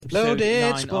episode Loaded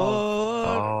 9 Sport.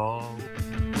 Oh.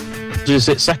 Does he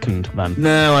sit second then?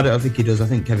 No, I don't think he does. I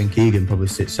think Kevin Keegan probably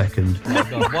sits second. Oh my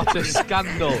God, what a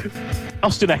scandal.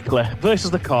 Austin Eckler versus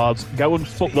the Cards. Go and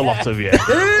fuck the lot of you.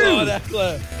 God,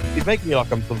 Eckler. He's making me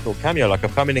like I'm some sort of cameo, like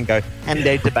I've come in and go, hand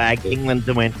out the bag, England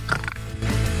to win.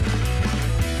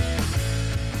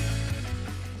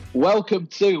 Welcome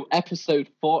to episode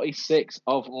 46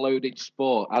 of Loaded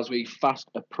Sport. As we fast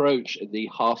approach the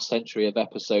half century of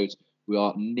episodes, we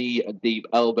are knee deep,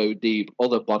 elbow deep,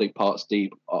 other body parts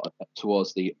deep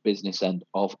towards the business end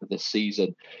of the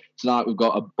season. Tonight we've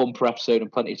got a bumper episode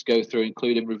and plenty to go through,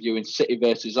 including reviewing City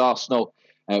versus Arsenal.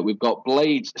 We've got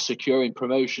Blades securing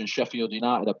promotion. Sheffield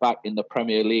United are back in the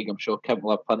Premier League. I'm sure Kent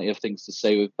will have plenty of things to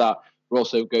say with that. We're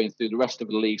also going through the rest of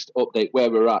the leagues to update where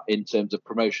we're at in terms of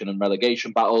promotion and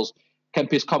relegation battles.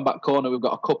 Kempy's Combat Corner, we've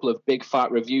got a couple of big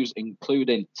fight reviews,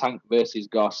 including Tank versus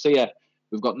Garcia.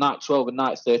 We've got night 12 and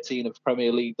night 13 of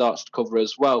Premier League darts to cover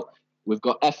as well. We've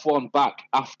got F1 back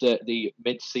after the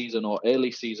mid-season or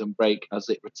early season break as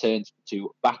it returns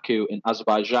to Baku in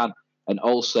Azerbaijan. And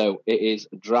also, it is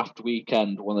draft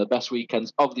weekend, one of the best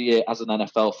weekends of the year as an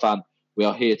NFL fan. We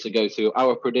are here to go through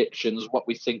our predictions, what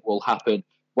we think will happen,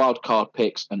 wildcard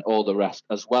picks, and all the rest,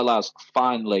 as well as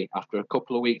finally, after a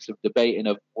couple of weeks of debating,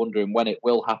 of wondering when it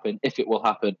will happen, if it will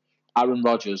happen, Aaron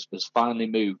Rodgers has finally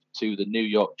moved to the New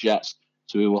York Jets.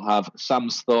 So we will have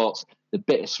Sam's thoughts, the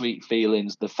bittersweet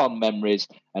feelings, the fond memories,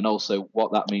 and also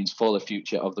what that means for the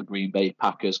future of the Green Bay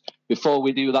Packers. Before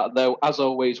we do that, though, as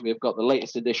always, we've got the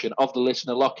latest edition of the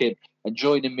Listener Lock-In. And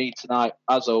joining me tonight,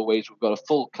 as always, we've got a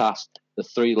full cast, the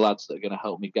three lads that are going to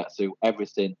help me get through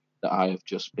everything that I have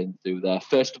just been through there.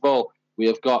 First of all, we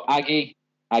have got Aggie.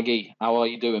 Aggie, how are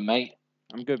you doing, mate?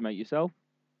 I'm good, mate. Yourself?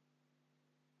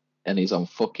 And he's on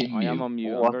fucking mute. I am on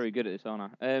mute. What? I'm very good at this,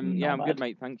 aren't I? Yeah, I'm good,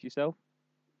 mate. Thanks. Yourself?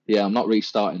 Yeah, I'm not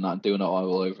restarting that and doing it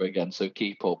all over again. So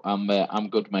keep up. I'm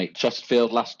good, mate.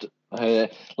 Chesterfield last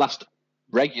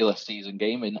regular season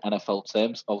game in NFL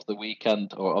terms of the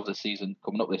weekend or of the season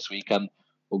coming up this weekend.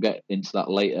 We'll get into that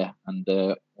later and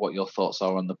what your thoughts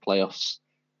are on the playoffs.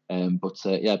 But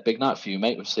big night for you,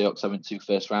 mate. With Seahawks having two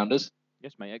first rounders.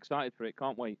 Yes, mate. Excited for it.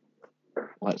 Can't wait.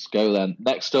 Let's go then.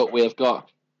 Next up, we have got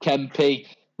Kempy,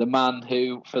 the man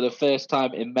who, for the first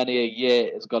time in many a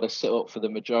year, has got to sit up for the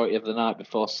majority of the night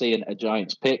before seeing a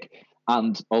Giants pick,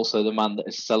 and also the man that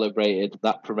has celebrated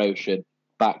that promotion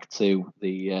back to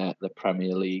the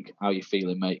Premier League. How are you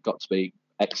feeling, mate? Got to be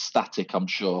ecstatic, I'm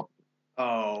sure.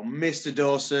 Oh, Mr.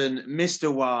 Dawson,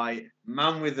 Mr. White,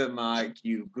 man with the mic,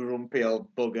 you grumpy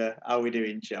old bugger. How are we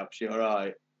doing, chaps? You all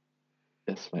right?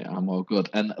 Yes, mate, I'm all good.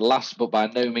 And last but by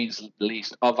no means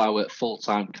least of our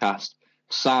full-time cast,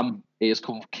 Sam, he has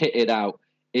come kitted out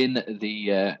in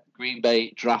the Green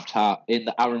Bay draft hat, in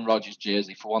the Aaron Rodgers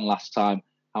jersey for one last time.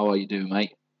 How are you doing,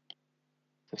 mate?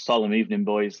 It's a solemn evening,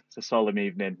 boys. It's a solemn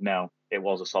evening. No, it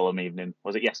was a solemn evening.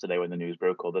 Was it yesterday when the news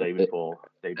broke or the day before?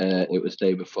 It was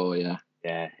day before, yeah.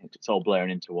 Yeah, it's all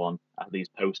blaring into one. These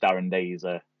post-Aaron days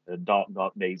are dark,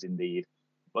 dark days indeed.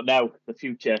 But now the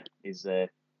future is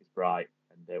bright,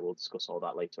 and we'll discuss all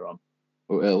that later on.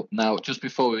 Well, now, just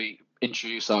before we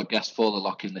introduce our guest for the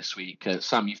lock-in this week,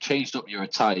 Sam, you've changed up your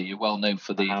attire. You're well known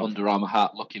for the Under Armour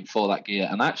hat, looking for that gear,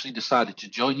 and I actually decided to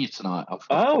join you tonight. I've put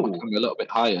my camera a little bit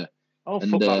higher. Oh,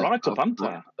 fuck that right up, haven't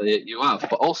I? You have,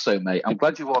 but also, mate, I'm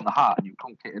glad you've worn the hat and you've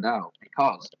come kitted out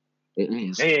because it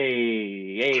is.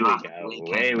 Hey,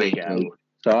 here we go.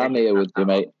 So I'm here with you,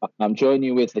 mate. I'm joining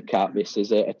you with the cap. This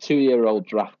is a 2-year-old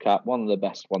draft cap, one of the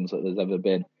best ones that there's ever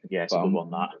been. Yeah, it's a good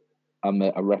one, that. I'm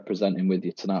representing with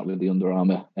you tonight with the Under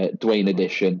Armour Dwayne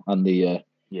edition and the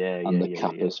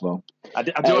cap as well. I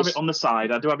do have it on the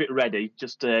side. I do have it ready,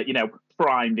 just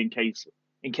primed in case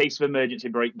of emergency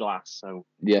break glass. So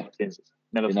yeah, it's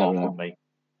never far from me.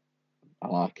 I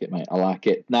like it, mate. I like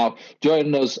it. Now,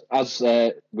 joining us as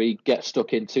we get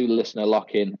stuck into Listener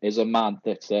Lock-In is a man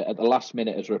that at the last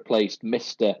minute has replaced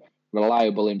Mr.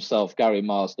 Reliable himself, Gary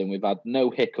Marsden. We've had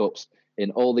no hiccups in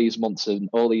all these months and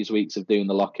all these weeks of doing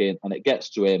the lock-in, and it gets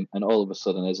to him, and all of a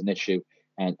sudden there's an issue,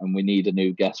 and we need a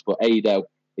new guest. But Ado,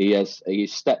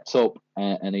 he's stepped up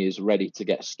and he is ready to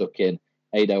get stuck in.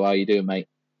 Ado, how you doing, mate?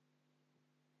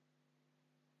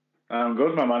 I'm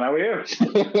good, my man. How are you?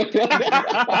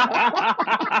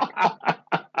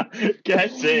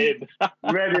 Get in.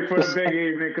 Ready for a big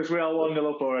evening because we are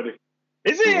 1-0 up already.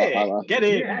 Is it? Get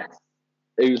in.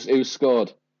 Yes. Who's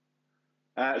scored?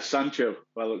 Sancho,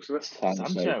 by the looks of it.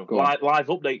 Sancho. Live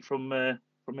update from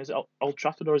is it Old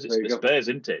Trafford or is it Spurs,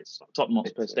 isn't it? It's Tottenham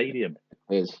Hotspur Stadium.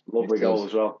 It is. Lovely goal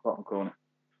as well, bottom corner.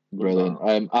 Brilliant.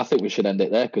 I think we should end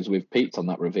it there because we've peaked on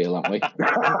that reveal, haven't we?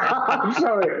 I'm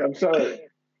sorry.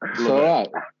 all right.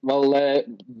 Well,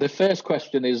 the first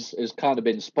question is kind of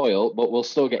been spoiled, but we'll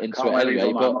still get into it anyway.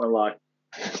 I'm not gonna lie.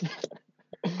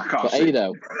 I can't see.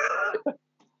 Ado,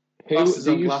 who Glasses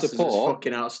do on you glasses is support?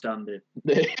 fucking outstanding.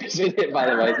 Isn't it, by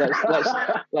the way?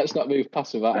 Let's not move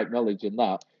past without acknowledging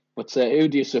that. But who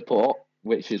do you support?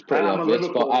 Which is pretty I'm obvious. a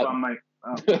Liverpool fan, mate.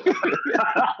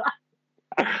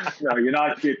 No,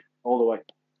 United all the way.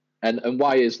 And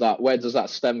why is that? Where does that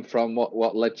stem from?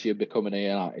 What led to you becoming a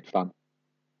United fan?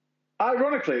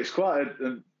 Ironically, it's quite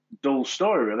a dull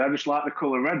story, really. I just liked the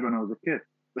colour red when I was a kid.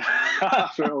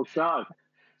 That's where it all started.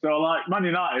 So, like, Man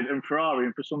United and Ferrari,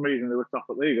 and for some reason they were top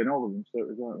of the league and all of them, so it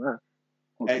was like that.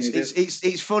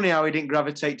 It's funny how he didn't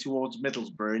gravitate towards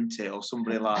Middlesbrough, isn't it, or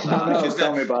somebody like that. No, Because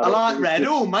tell me about I it. like red.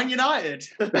 Oh, Man United.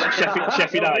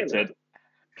 Sheffield United.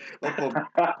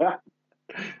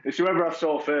 It's whoever I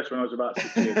saw first when I was about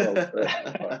 6 years old.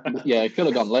 Yeah, he could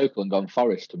have gone local and gone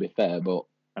Forest, to be fair, but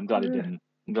I'm glad he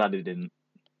didn't.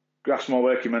 Grassmore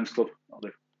Working Men's Club.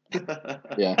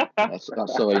 yeah, that's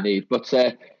all you need. But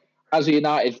as a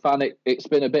United fan, it's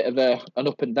been a bit of an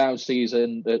up and down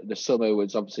season. The summer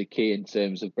was obviously key in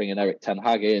terms of bringing Erik ten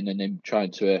Hag in and him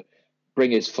trying to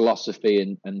bring his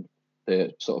philosophy and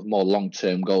the sort of more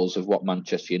long-term goals of what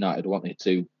Manchester United wanted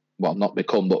to, well, not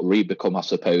become, but re-become, I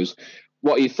suppose.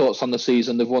 What are your thoughts on the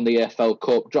season? They've won the EFL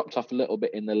Cup, dropped off a little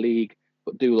bit in the league,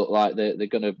 but do look like they're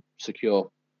going to secure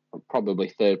probably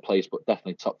third place, but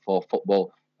definitely top four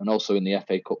football, and also in the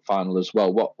FA Cup final as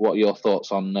well. What are your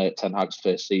thoughts on Ten Hag's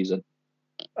first season?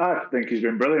 I think he's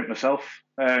been brilliant myself.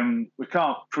 We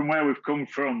can't, from where we've come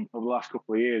from over the last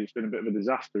couple of years, it's been a bit of a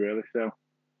disaster, really. So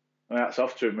that's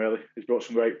off to him, really. He's brought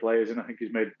some great players in. I think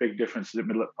he's made big differences at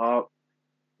Middle Park.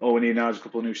 All we need now is a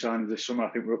couple of new signings this summer. I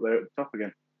think we're up there at the top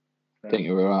again. I think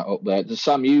you were right up there.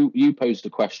 Sam, you posed a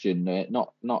question,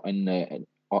 not in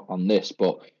on this,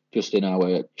 but just in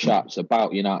our chats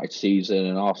about United season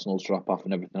and Arsenal's drop off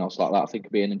and everything else like that. I think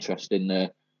it'd be an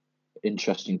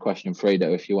interesting question,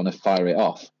 Fredo, if you want to fire it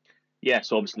off. Yeah,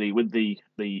 so obviously with the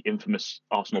infamous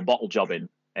Arsenal bottle jobbing,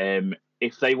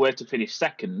 if they were to finish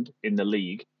second in the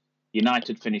league,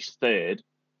 United finished third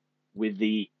with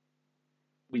the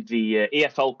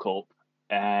EFL Cup,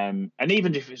 and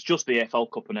even if it's just the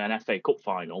EFL Cup and an FA Cup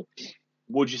final,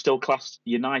 would you still class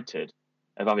United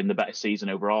of having the better season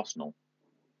over Arsenal?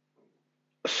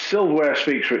 Silverware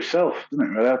speaks for itself,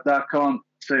 doesn't it? I can't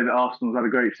say that Arsenal's had a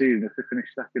great season if they finish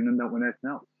second and don't win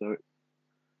anything else. So,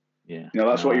 yeah,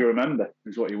 that's what you remember,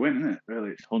 is what you win, isn't it?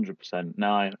 Really, it's 100%.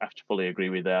 No, I have to fully agree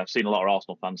with that. I've seen a lot of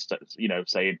Arsenal fans,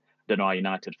 saying, "Don't know how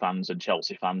United fans and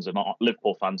Chelsea fans and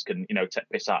Liverpool fans can, take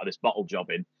piss out of this bottle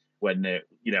jobbing when they've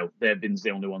been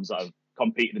the only ones that have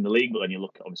competed in the league." But then you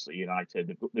look at obviously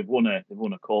United, they've won a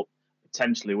cup,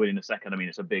 potentially winning a second. I mean,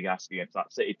 it's a big ask against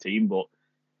that City team, but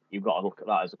you've got to look at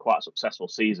that as a quite successful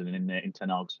season in Ten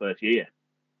Hag's first year.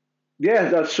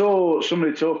 Yeah, I saw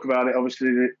somebody talk about it. Obviously,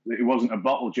 it wasn't a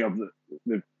bottle job that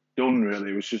they've done,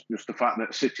 really. It was just the fact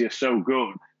that City are so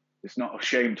good, it's not a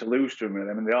shame to lose to them, really.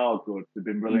 I mean, they are good. They've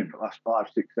been brilliant for the last 5,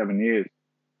 6, 7 years.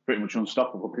 Pretty much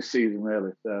unstoppable this season,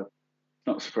 really. So, it's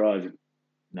not surprising.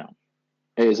 No.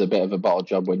 It is a bit of a bottle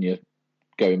job when you're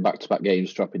going back-to-back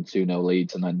games, dropping 2-0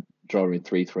 leads and then drawing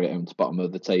 3-3 at home to bottom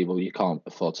of the table. You can't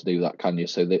afford to do that, can you?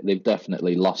 So they've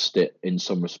definitely lost it in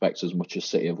some respects as much as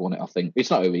City have won it, I think.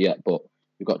 It's not over yet, but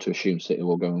you've got to assume City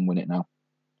will go and win it now.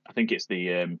 I think it's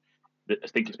I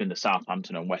think it's been the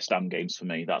Southampton and West Ham games for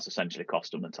me. That's essentially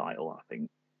cost them the title, I think.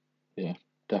 Yeah,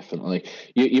 definitely.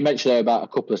 You mentioned there about a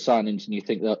couple of signings and you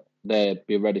think that they'll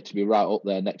be ready to be right up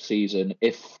there next season.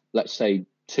 If, let's say,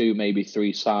 2, maybe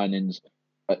 3 signings,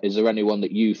 is there anyone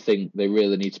that you think they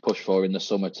really need to push for in the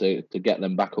summer to get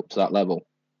them back up to that level?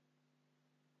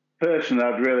 Personally,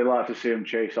 I'd really like to see him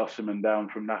chase Osimhen down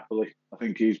from Napoli. I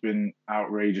think he's been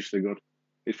outrageously good.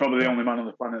 He's probably the only man on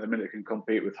the planet at the minute that can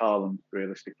compete with Haaland,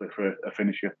 realistically, for a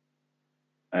finisher.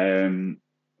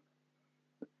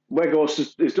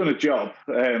 Weghorst has done a job.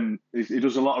 He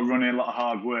does a lot of running, a lot of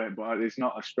hard work, but he's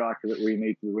not a striker that we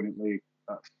need to be winning league.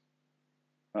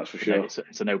 That's for sure.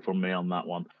 It's a no from me on that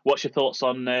one. What's your thoughts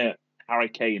on Harry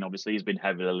Kane? Obviously, he's been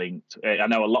heavily linked. I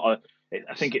know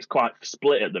I think it's quite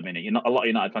split at the minute. A lot of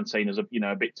United fans saying he's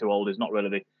a bit too old. He's not really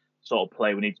the sort of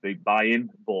player we need to be buying,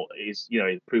 but he's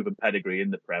his proven pedigree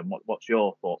in the Prem. What's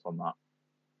your thoughts on that?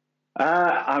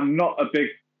 I'm not a big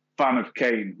fan of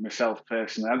Kane myself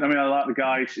personally. I mean, I like the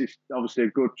guy. He's obviously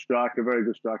a good striker, very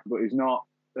good striker, but he's not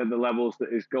at the levels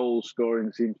that his goal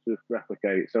scoring seems to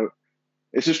replicate. So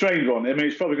it's a strange one. I mean,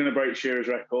 he's probably going to break Shearer's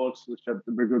records, which I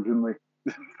begrudgingly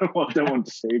don't want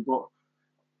to see, but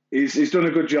he's done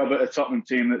a good job at a Tottenham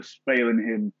team that's failing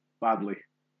him badly.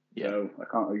 Yeah.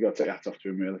 So you got to take that off to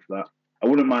him really for that. I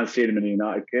wouldn't mind seeing him in a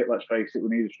United kit. Let's face it,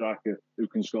 we need a striker who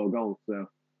can score goals. So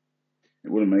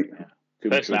it wouldn't make too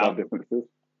much of a difference.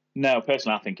 No,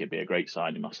 personally, I think it'd be a great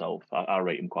signing myself. I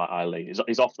rate him quite highly.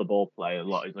 He's off the ball play a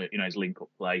lot. His link up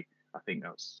play. I think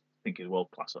he's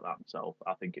world class at that himself.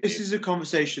 I think this is a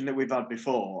conversation that we've had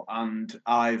before, and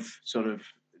I've sort of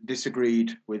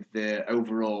disagreed with the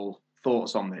overall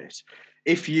thoughts on this.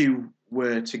 If you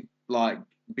were to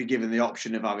be given the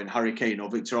option of having Harry Kane or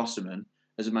Victor Osimhen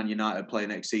as a Man United player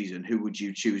next season, who would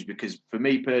you choose? Because for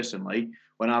me personally,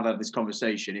 when I've had this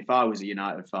conversation, if I was a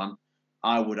United fan,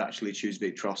 I would actually choose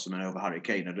Victor Osimhen over Harry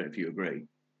Kane. I don't know if you agree.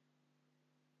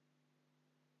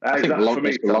 I think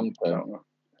long term.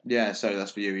 Yeah, so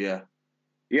that's for you, yeah.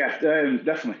 Yeah,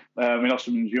 definitely.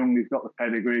 Osimhen's young. He's got the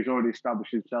pedigree. He's already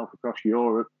established himself across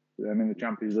Europe. In the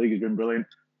Champions League, he's been brilliant.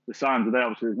 The signs are there.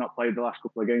 Obviously, he's not played the last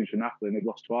couple of games for Napoli, and they've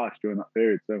lost twice during that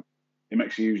period. So it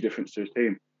makes a huge difference to his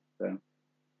team. So.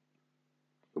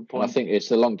 I think it's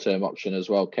the long-term option as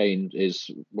well. Kane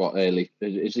is early?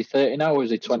 Is he 30 now, or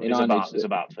is he 29? He's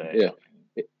about 30. Yeah,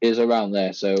 is around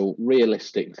there. So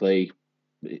realistically,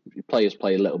 players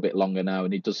play a little bit longer now,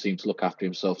 and he does seem to look after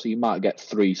himself. So you might get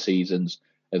 3 seasons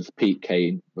of peak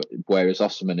Kane, whereas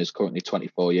Osimhen is currently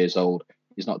 24 years old.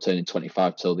 He's not turning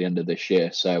 25 till the end of this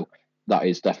year. So that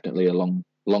is definitely a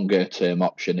longer-term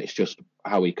option. It's just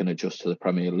how he can adjust to the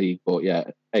Premier League. But yeah,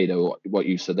 Ado, what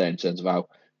you said there in terms of how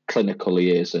clinical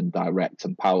he is and direct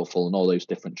and powerful and all those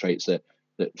different traits that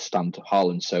stand to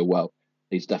Haaland so well,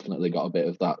 he's definitely got a bit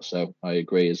of that. So I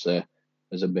agree as a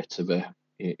bit of a,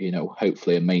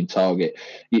 hopefully a main target.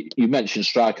 You mentioned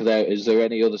striker there. Is there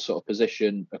any other sort of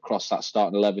position across that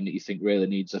starting 11 that you think really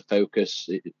needs a focus?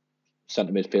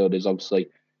 Centre midfield is obviously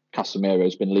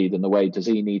Casemiro's been leading the way. Does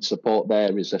he need support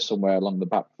there? Is there somewhere along the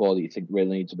back four that you think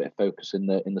really needs a bit of focus in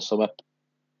the summer?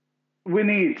 We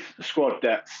need squad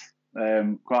depth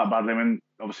quite badly. I mean,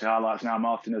 obviously highlights now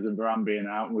Martinez and Varane being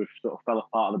out, and we've sort of fell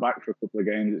apart at the back for a couple of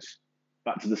games. It's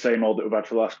back to the same old that we've had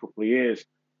for the last couple of years.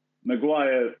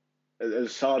 Maguire,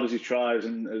 as hard as he tries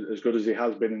and as good as he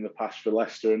has been in the past for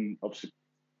Leicester, and obviously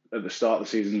at the start of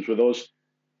the seasons with us,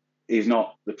 he's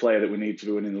not the player that we need to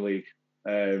be winning the league.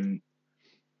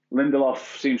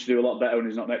 Lindelof seems to do a lot better when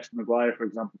he's not next to Maguire, for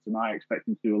example, tonight. I expect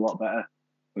him to do a lot better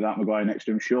without Maguire next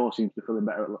to him. Shaw seems to fill in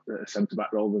better at a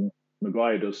centre-back role than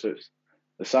Maguire does. So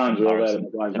the signs are all there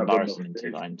that Maguire's not good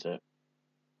enough.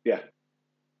 Yeah,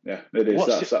 it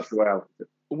is. That's the way I look at it.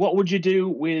 What would you do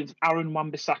with Aaron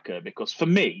Wan-Bissaka? Because for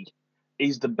me,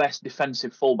 he's the best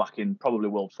defensive fullback in probably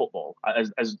world football.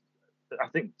 As I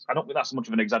don't think that's much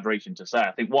of an exaggeration to say.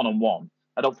 I think one-on-one,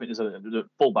 I don't think there's a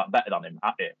fullback better than him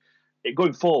at it.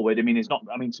 Going forward, he's not.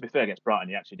 To be fair, against Brighton,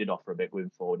 he actually did offer a bit going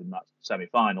forward in that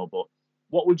semi-final. But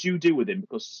what would you do with him?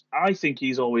 Because I think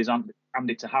he's always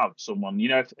handy to have someone.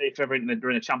 If ever they're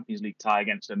in a Champions League tie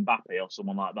against Mbappe or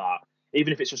someone like that,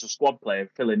 even if it's just a squad player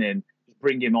filling in, just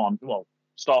bring him on. Well,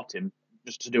 start him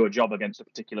just to do a job against a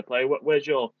particular player. What would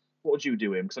you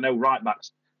do with him? Because I know right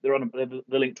backs they're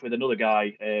linked with another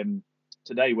guy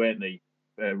today, weren't they?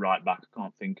 Right back, I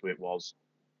can't think who it was.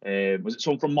 Was it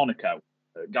someone from Monaco?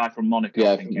 A guy from Monaco,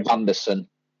 yeah, I think. Anderson.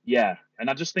 Yeah, and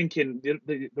I'm just thinking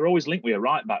they're always linked with a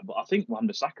right back, but I think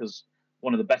Wan-Bissaka's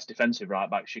one of the best defensive right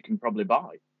backs you can probably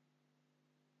buy.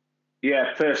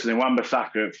 Yeah, personally,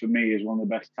 Wan-Bissaka for me is one of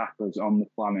the best tacklers on the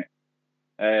planet.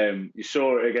 You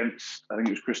saw it against, I think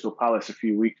it was Crystal Palace a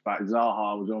few weeks back.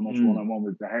 Zaha was almost one-on-one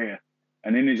with De Gea,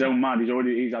 and in his own mind,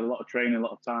 he's had a lot of training, a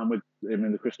lot of time with him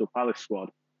in the Crystal Palace squad.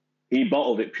 He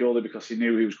bottled it purely because he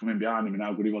knew he was coming behind him and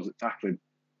how good he was at tackling.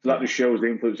 So that just shows the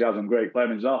influence he has on great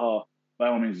players. Zaha, by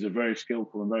all means, is a very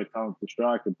skillful and very talented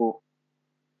striker, but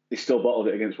he still bottled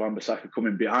it against Wan-Bissaka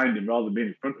coming behind him rather than being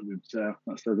in front of him. So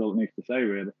that's all it needs to say,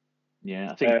 really.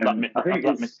 Yeah, I think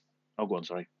oh, go on,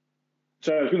 sorry.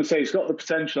 So I was going to say, he's got the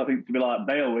potential, I think, to be like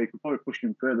Bale, where you could probably push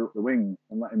him further up the wing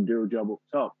and let him do a job up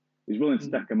top. He's willing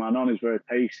to take a man on. He's very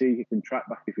pacey. He can track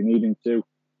back if you need him to.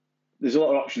 There's a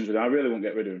lot of options with him. I really won't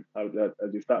get rid of him.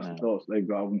 If that's the thoughts they've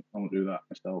got, I won't do that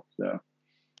myself. So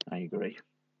I agree.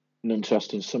 An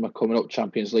interesting summer coming up.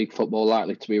 Champions League football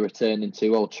likely to be returning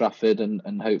to Old Trafford,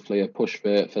 and hopefully a push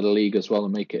for the league as well,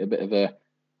 and make it a bit of a.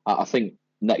 I think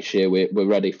next year we're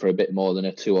ready for a bit more than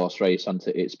a 2-horse race, and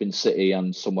it's been City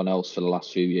and someone else for the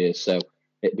last few years. So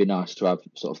it'd be nice to have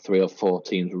sort of 3 or 4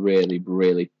 teams really,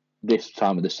 really this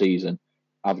time of the season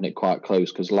having it quite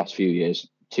close, because the last few years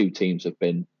 2 teams have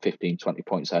been 15, 20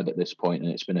 points ahead at this point,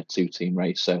 and it's been a 2-team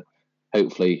race. So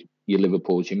hopefully your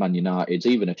Liverpools, your Man Uniteds,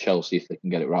 even a Chelsea, if they can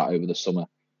get it right over the summer,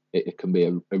 it can be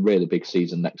a really big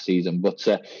season next season. But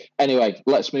anyway,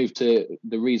 let's move to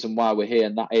the reason why we're here,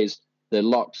 and that is the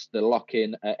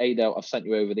lock-in. Adel, I've sent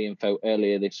you over the info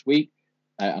earlier this week.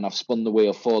 and I've spun the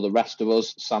wheel for the rest of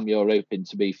us. Sam, you're hoping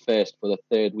to be first for the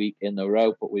third week in a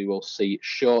row, but we will see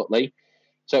shortly.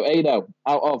 So, Ado,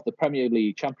 out of the Premier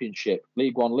League, Championship,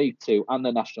 League One, League Two, and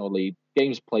the National League,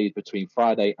 games played between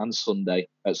Friday and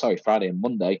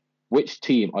Monday, which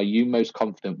team are you most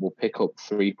confident will pick up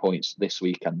 3 points this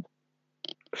weekend?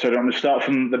 So do you want to start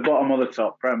from the bottom or the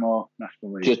top, Prem or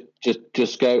National League?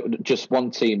 Just go, just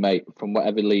one team, mate, from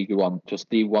whatever league you want. Just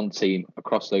the one team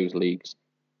across those leagues.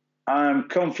 I'm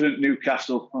confident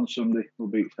Newcastle on Sunday will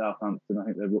beat Southampton. I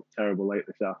think they've looked terrible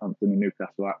lately, Southampton, and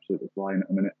Newcastle are absolutely flying at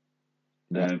the minute.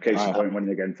 Case in point,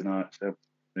 winning again tonight. So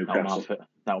Newcastle.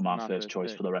 That was my first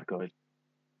choice for the record.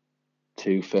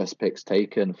 2 first picks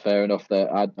taken. Fair enough.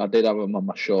 There, I did have them on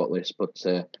my shortlist, but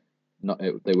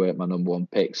they weren't my number one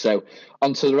pick. So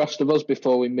on to the rest of us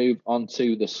before we move on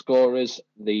to the scorers.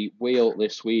 The wheel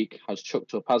this week has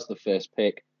chucked up as the first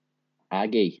pick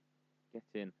Aggie.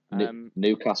 Get in.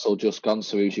 Newcastle just gone,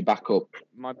 so who's your backup?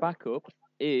 My backup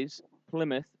is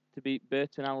Plymouth to beat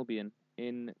Burton Albion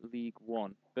in League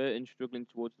One. Burton struggling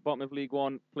towards the bottom of League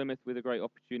One. Plymouth with a great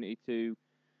opportunity to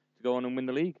go on and win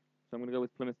the league. So I'm going to go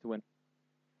with Plymouth to win.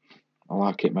 I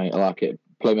like it, mate. I like it.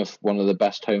 Plymouth, one of the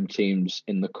best home teams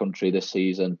in the country this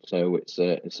season, so it's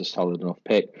a solid enough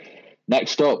pick.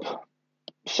 Next up,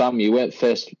 Sam, you weren't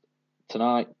first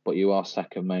tonight, but you are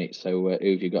second, mate. So who have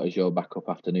you got as your backup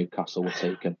after Newcastle were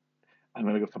taken? I'm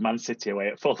going to go for Man City away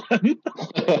at Fulham.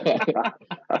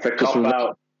 That's a cop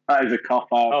out. That is a cop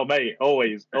out. Oh, mate,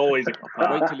 always a cop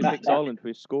out. Wait till he picks Ireland for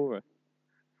his scorer.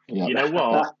 Yeah. You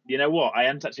know what? I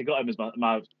hadn't actually got him as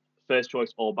my first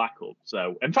choice or backup.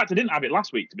 So, in fact, I didn't have it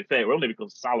last week, to be fair, only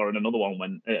because Salah and another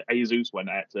one Jesus went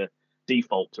out to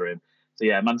default to him. So,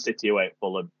 yeah, Man City away at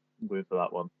Fulham. I'm going for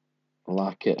that one. I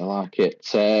like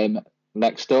it.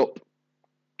 Next up,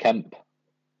 Kemp.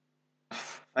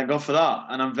 Thank God for that.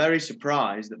 And I'm very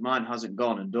surprised that mine hasn't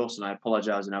gone. And Dawson, I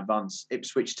apologise in advance.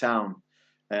 Ipswich Town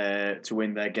to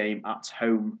win their game at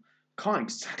home. Can't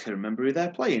exactly remember who they're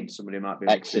playing. Somebody might be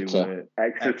able Exeter.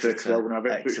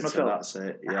 Exeter, that's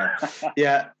it. Yeah.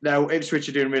 Yeah. No, Ipswich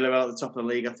are doing really well at the top of the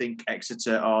league. I think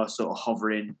Exeter are sort of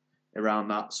hovering around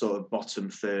that sort of bottom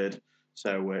third.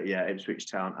 So, Ipswich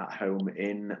Town at home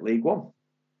in League One.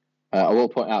 I will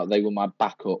point out they were my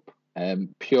backup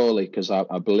purely because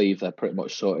I believe they're pretty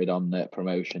much sorted on their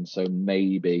promotion. So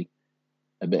maybe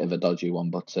a bit of a dodgy one,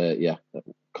 but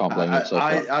can't blame it.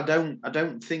 I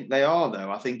don't think they are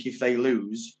though. I think if they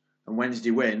lose and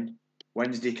Wednesday win,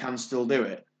 Wednesday can still do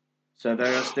it. So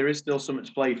there is still something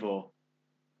to play for.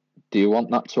 Do you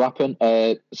want that to happen?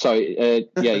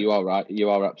 Yeah, you are right. You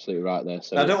are absolutely right there.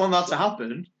 So I don't want that to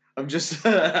happen. I'm just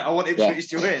I want Ipswich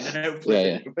to win. And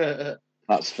hopefully. Yeah.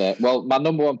 That's fair. Well, my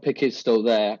number one pick is still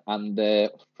there, and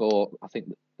for I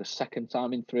think the second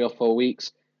time in 3 or 4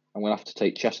 weeks, I'm going to have to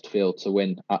take Chesterfield to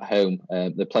win at home.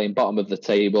 They're playing bottom of the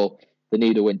table. They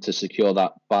need a win to secure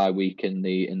that bye week in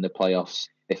the playoffs.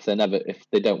 If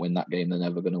they don't win that game, they're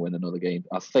never going to win another game.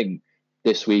 I think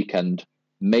this weekend,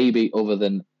 maybe other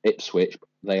than Ipswich,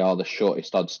 they are the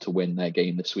shortest odds to win their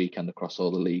game this weekend across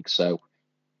all the leagues. So,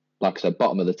 like I said,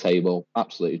 bottom of the table,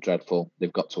 absolutely dreadful.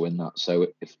 They've got to win that. So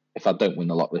if I don't win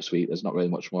the lot this week, there's not really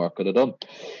much more I could have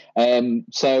done.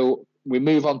 So we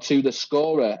move on to the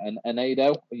scorer. And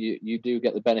Ado, you do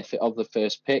get the benefit of the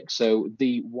first pick. So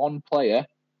the one player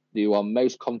that you are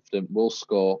most confident will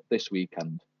score this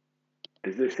weekend.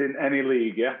 Is this in any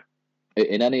league, yeah?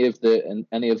 In any of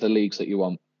the leagues that you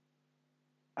want.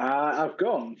 I've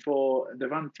gone for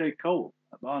Devante Cole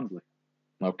at Barnsley.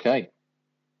 Okay.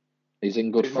 He's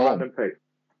in good form.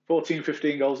 14,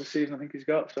 15 goals this season, I think he's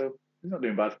got. So he's not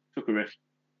doing bad. Took a risk.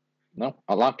 No,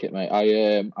 I like it, mate.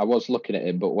 I was looking at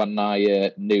him, but when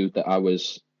I knew that I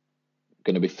was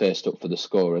going to be first up for the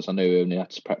scorers, I knew he only had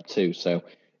to prep 2, so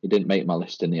he didn't make my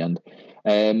list in the end.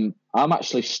 I'm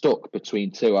actually stuck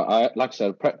between 2. Like I said,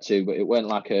 I prepped 2, but it went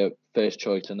like a first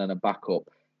choice and then a backup.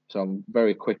 So I'm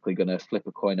very quickly going to flip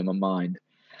a coin in my mind.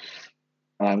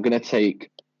 And I'm going to take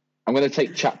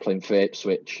Chaplin for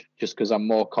Ipswich, just because I'm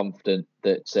more confident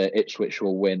that Ipswich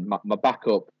will win. My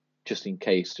backup, just in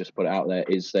case, just put it out there,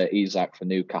 is Isak for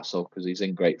Newcastle, because he's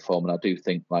in great form. And I do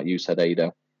think, like you said,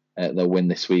 Ado, they'll win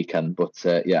this weekend. But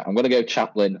I'm going to go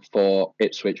Chaplin for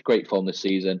Ipswich. Great form this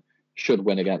season. Should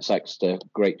win against Exeter.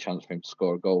 Great chance for him to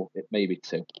score a goal. It may be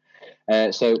 2.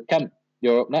 So, Kemp,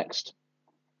 you're up next.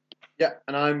 Yeah,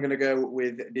 and I'm going to go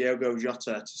with Diogo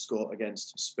Jota to score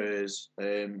against Spurs.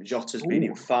 Jota's been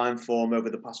in fine form over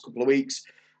the past couple of weeks,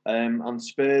 and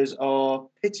Spurs are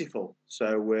pitiful.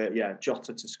 So,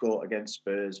 Jota to score against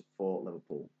Spurs for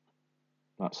Liverpool.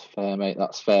 That's fair, mate.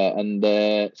 That's fair. And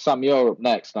Sam, you're up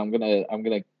next. I'm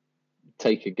gonna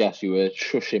take a guess. You were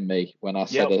shushing me when I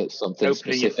said something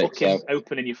specific.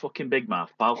 Opening your fucking big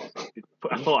mouth, pal.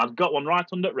 I thought I've got one right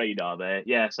under the radar there.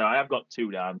 Yeah, so I have got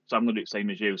 2 down. So I'm going to do the same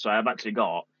as you. So I've actually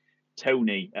got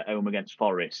Tony at home against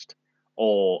Forest,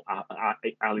 or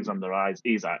Alexander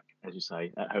Isak, as you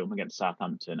say, at home against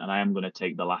Southampton. And I am going to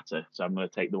take the latter. So I'm going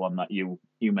to take the one that you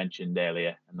mentioned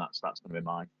earlier, and that's going to be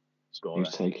my score. You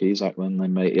take Isak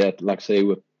then, mate. Yeah, like I say,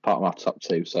 we're part of our top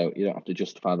 2, so you don't have to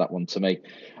justify that one to me.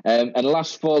 And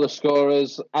last for the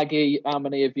scorers, Aggie, how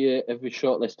many of your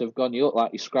shortlist have gone? You look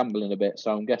like you're scrambling a bit,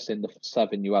 so I'm guessing the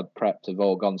 7 you had prepped have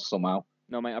all gone somehow.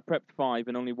 No, mate, I prepped 5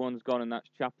 and only one's gone, and that's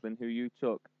Chaplin, who you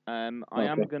took. I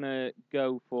am going to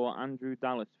go for Andrew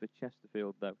Dallas for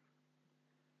Chesterfield, though.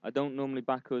 I don't normally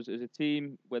back us as a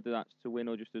team, whether that's to win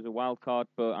or just as a wild card,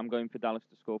 but I'm going for Dallas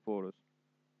to score for us.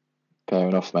 Fair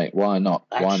enough, mate. Why not?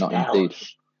 Why not, indeed?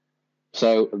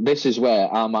 So this is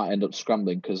where I might end up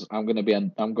scrambling, because I'm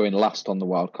going last on the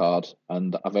wild card,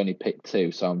 and I've only picked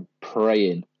 2, so I'm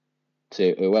praying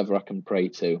to whoever I can pray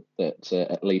to that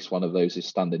at least one of those is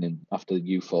standing in after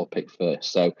you 4 pick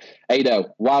first. So Ado,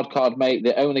 wild card, mate.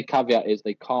 The only caveat is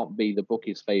they can't be the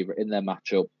bookies' favourite in their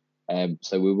matchup,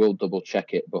 so we will double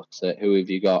check it. But who have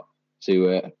you got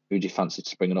who do you fancy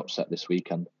to bring an upset this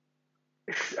weekend?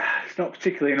 It's not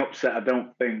particularly an upset, I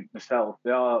don't think, myself.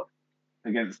 They are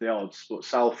against the odds, but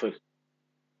Salford,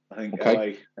 I think,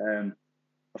 I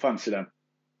fancy them.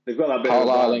 They've got that bit Carl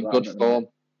of Island, good form.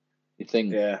 You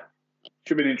think? Yeah.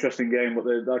 Should be an interesting game, but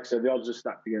like I said, the odds are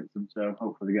stacked against them, so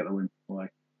hopefully they get the win away.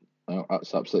 Oh,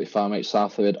 that's absolutely fine, mate.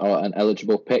 Salford are an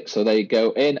eligible pick, so they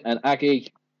go in. And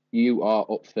Aggie, you are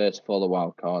up first for the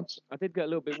wild cards. I did get a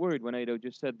little bit worried when Ado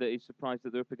just said that he's surprised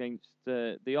that they're up against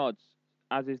the odds,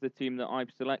 as is the team that I've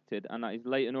selected, and that is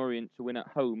Leyton Orient to win at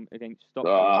home against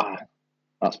Stockport.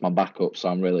 That's my backup, so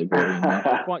I'm really worried now.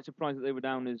 I'm quite surprised that they were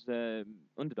down as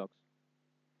underdogs.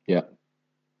 Yeah.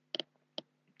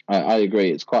 I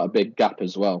agree. It's quite a big gap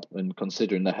as well, and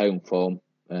considering their home form.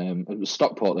 It was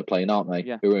Stockport they're playing, aren't they?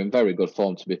 Yeah. Who are in very good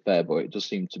form, to be fair, but it does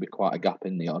seem to be quite a gap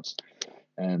in the odds.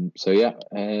 Leyton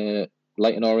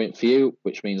Orient for you,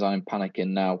 which means I'm panicking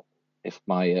now if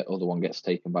my other one gets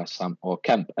taken by Sam or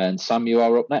Kemp. And Sam, you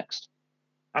are up next.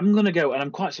 I'm going to go, and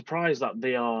I'm quite surprised that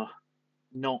they are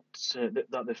not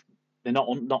they're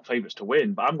not favourites to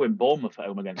win, but I'm going Bournemouth at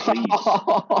home against Leeds.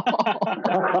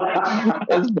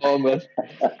 It's Bournemouth.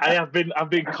 I've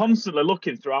been constantly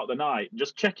looking throughout the night,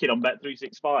 just checking on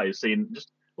Bet365, seeing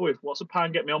what's a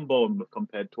pound get me on Bournemouth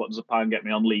compared to what does a pound get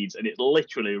me on Leeds, and it's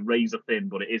literally razor thin,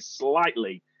 but it is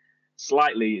slightly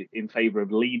in favour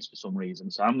of Leeds for some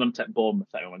reason. So I'm going to take Bournemouth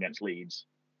at home against Leeds.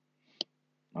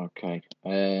 Okay,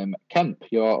 Kemp,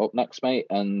 you're up next, mate,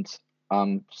 and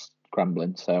I'm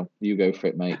scrambling, so you go for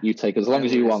it, mate. You take as long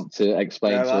as you want to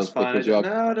explain to us. No,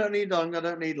 I don't need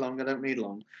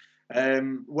long.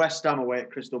 West Ham away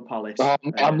at Crystal Palace.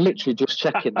 I'm literally just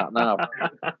checking that now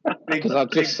because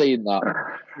I've just seen that.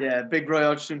 Yeah, big Roy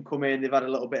Hodgson come in. They've had a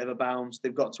little bit of a bounce.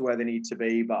 They've got to where they need to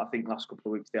be, but I think last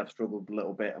couple of weeks they have struggled a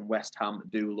little bit, and West Ham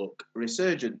do look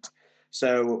resurgent.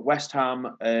 So West Ham,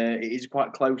 it is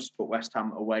quite close, but West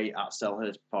Ham away at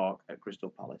Selhurst Park at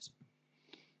Crystal Palace.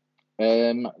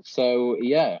 I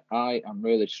am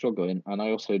really struggling, and I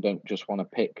also don't just want to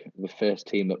pick the first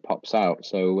team that pops out.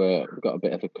 So we've got a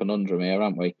bit of a conundrum here,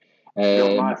 haven't we?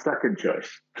 My second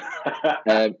choice.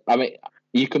 I mean,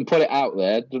 you can put it out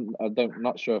there. I'm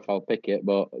not sure if I'll pick it,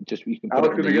 but just you can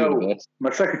put it in the universe.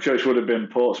 My second choice would have been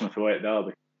Portsmouth away at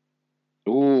Derby.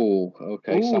 Ooh,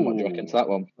 okay. Sam, what do you reckon to that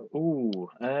one?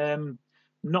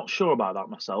 Not sure about that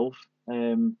myself.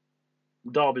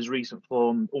 Derby's recent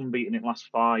form, unbeaten in last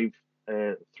 5,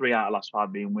 3 out of last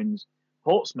 5 being wins.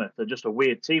 Portsmouth are just a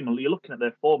weird team. You're looking at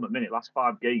their form at the minute, last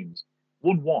 5 games,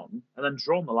 won 1 and then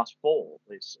drawn the last 4.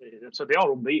 So they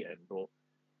are unbeaten, but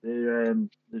they're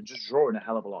just drawing a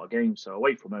hell of a lot of games. So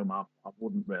away from home, I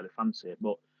wouldn't really fancy it.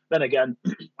 But then again,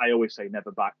 I always say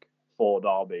never back for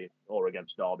Derby or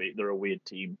against Derby. They're a weird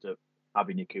team to have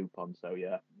in your coupon. So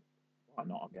yeah, why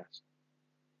not, I guess.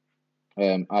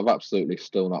 I've absolutely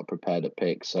still not prepared a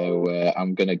pick, so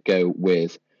I'm going to go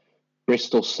with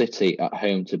Bristol City at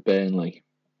home to Burnley.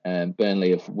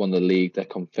 Burnley have won the league; they're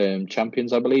confirmed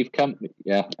champions, I believe.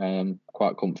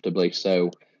 Quite comfortably.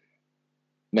 So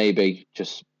maybe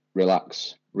just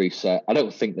relax, reset. I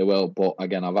don't think they will, but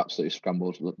again, I've absolutely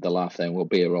scrambled the life there. We'll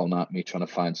be here all night, me trying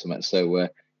to find something. So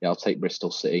I'll take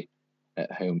Bristol City at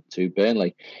home to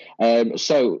Burnley.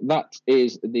 So that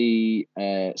is the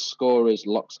scorers,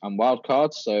 locks and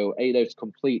wildcards. So Ado, to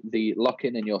complete the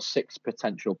lock-in and your 6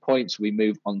 potential points, we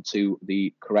move on to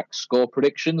the correct score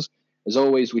predictions. As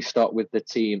always, we start with the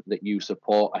team that you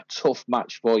support. A tough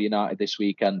match for United this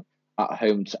weekend at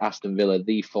home to Aston Villa,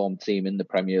 the form team in the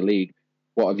Premier League.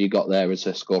 What have you got there as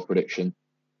a score prediction?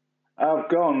 I've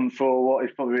gone for what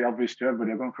is probably obvious to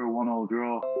everybody. I've gone for a 1-1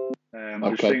 draw. I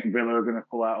just think Villa are going to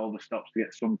pull out all the stops to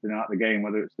get something out of the game,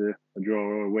 whether it's a draw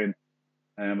or a win.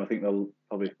 I think they'll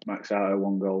probably max out at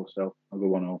 1 goal, so I'll go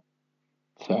 1-0.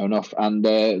 Fair enough. And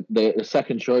the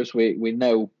second choice, we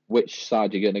know which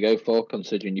side you're going to go for,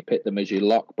 considering you picked them as your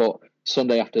lock. But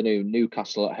Sunday afternoon,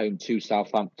 Newcastle at home to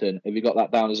Southampton. Have you got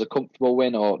that down as a comfortable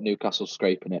win, or Newcastle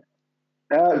scraping it?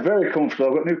 Very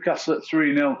comfortable. I've got Newcastle at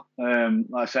 3-0.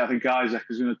 Like I say, I think Isaac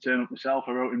is going to turn up myself.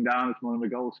 I wrote him down as one of my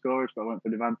goal scorers, but I went for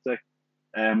Devante.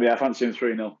 I fancy him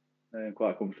 3-0.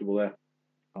 Quite comfortable there.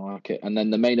 I like it. And then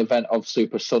the main event of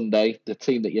Super Sunday, the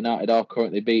team that United are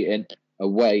currently beating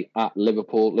away at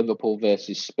Liverpool. Liverpool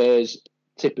versus Spurs.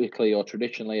 Typically or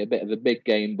traditionally a bit of a big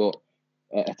game, but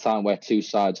at a time where two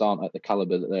sides aren't at the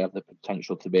calibre that they have the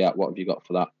potential to be at. What have you got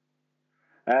for that?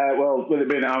 Well, with it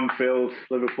being at Anfield,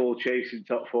 Liverpool chasing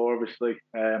top 4, obviously.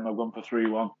 I've gone for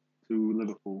 3-1 to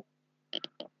Liverpool. I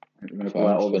think we're going to pull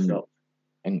out all the stops.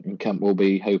 And Kemp will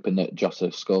be hoping that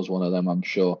Jota scores one of them, I'm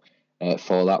sure,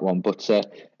 for that one. But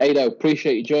Ado,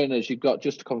 appreciate you joining us. You've got,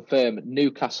 just to confirm,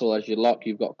 Newcastle as your lock.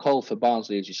 You've got Cole for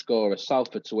Barnsley as your scorer,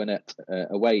 Salford to win it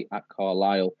away at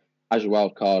Carlisle as your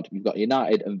wild card. You've got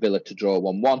United and Villa to draw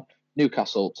 1-1,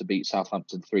 Newcastle to beat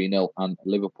Southampton 3-0, and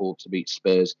Liverpool to beat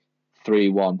Spurs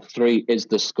 3-1. 3 is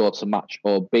the score to match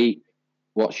or beat.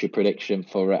 What's your prediction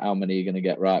for how many you're going to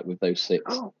get right with those 6?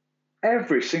 Oh,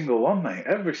 every single one, mate.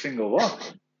 Every single one.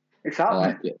 It's happening. I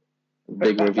like it.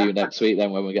 Big review next week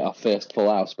then when we get our first full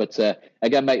house. But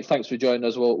again, mate, thanks for joining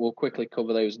us. We'll quickly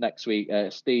cover those next week.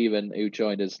 Stephen, who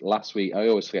joined us last week, I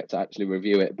always forget to actually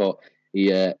review it, but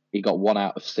he got 1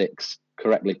 out of 6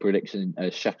 correctly predicting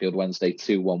Sheffield Wednesday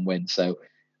 2-1 win. So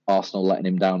Arsenal letting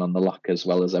him down on the lock as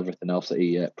well as everything else that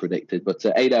he predicted. But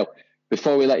Ado,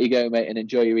 before we let you go, mate, and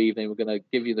enjoy your evening, we're going to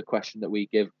give you the question that we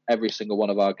give every single one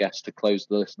of our guests to close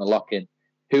the listener lock-in.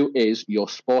 Who is your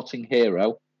sporting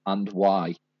hero and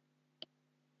why?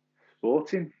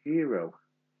 Sporting hero?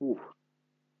 Ooh.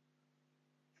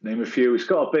 Name a few. It's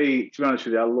got to be, to be honest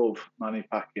with you, I love Manny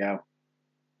Pacquiao.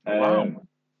 Wow.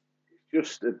 He's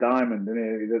just a diamond,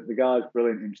 isn't he? The guy's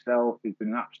brilliant himself. He's been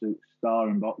an absolute star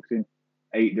in boxing.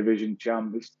 8 division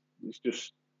champ. It's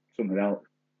just something else.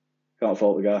 Can't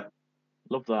fault the guy.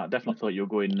 Love that. Definitely thought you were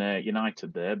going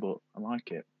United there, but I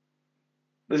like it.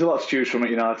 There's a lot to choose from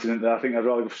at United, isn't there? I think I'd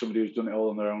rather go for somebody who's done it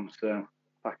all on their own. So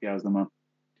Pacquiao's the man.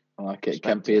 I like it.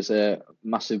 Kempy is a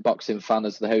massive boxing fan,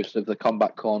 as the host of the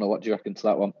Combat Corner. What do you reckon to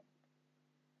that one?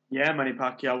 Yeah, Manny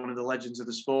Pacquiao, one of the legends of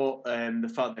the sport.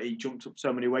 The fact that he jumped up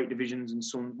so many weight divisions and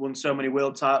won so many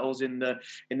world titles in the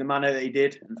manner that he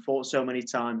did, and fought so many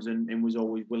times, and was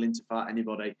always willing to fight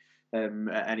anybody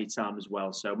at any time as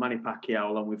well. So Manny Pacquiao,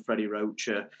 along with Freddie Roach,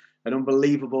 an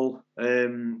unbelievable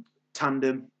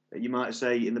tandem, you might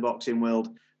say, in the boxing world,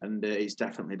 and he's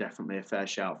definitely a fair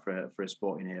shout for a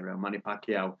sporting hero. Manny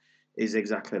Pacquiao is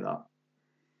exactly that.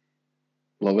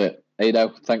 Love it.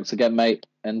 Ado, thanks again, mate.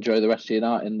 Enjoy the rest of your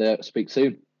night and speak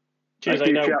soon. Cheers,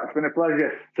 Ado. Ado. It's been a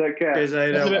pleasure. Take care. Cheers,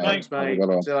 Ado. Thanks, mate.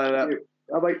 See you later.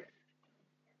 Bye-bye.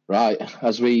 Right,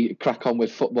 as we crack on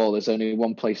with football, there's only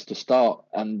one place to start,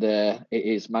 and it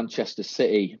is Manchester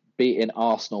City beating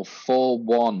Arsenal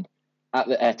 4-1 at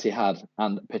the Etihad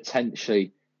and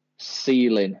potentially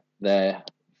sealing their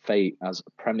fate as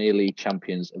Premier League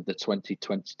champions of the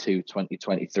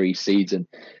 2022-2023 season.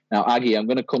 Now, Aggie, I'm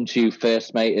going to come to you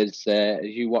first, mate, as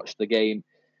you watched the game,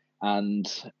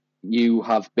 and you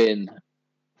have been,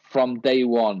 from day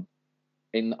one,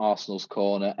 in Arsenal's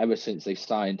corner ever since they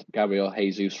signed Gabriel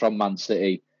Jesus from Man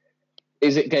City.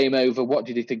 Is it game over? What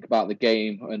did you think about the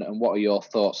game, and what are your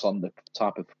thoughts on the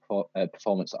type of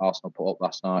performance that Arsenal put up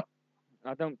last night?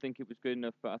 I don't think it was good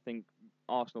enough, but I think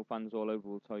Arsenal fans all over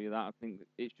will tell you that. I think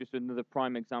it's just another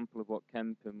prime example of what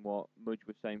Kemp and what Mudge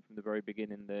was saying from the very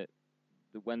beginning, that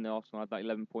when the Arsenal had that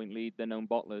 11-point lead, they're known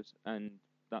bottlers, and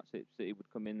that's it. City would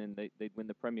come in and they'd win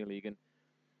the Premier League. And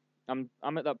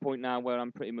I'm at that point now where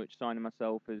I'm pretty much signing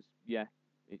myself as, yeah,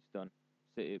 it's done.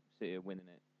 City are winning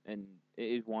it. And it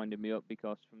is winding me up,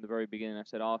 because from the very beginning I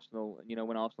said Arsenal,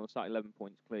 when Arsenal sat 11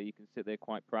 points clear, you can sit there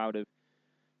quite proud of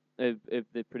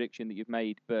the prediction that you've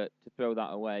made, but to throw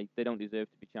that away, they don't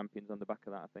deserve to be champions on the back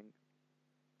of that, I think.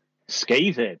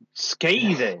 Scathing.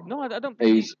 No, I don't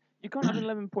think you can't have an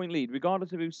 11-point lead,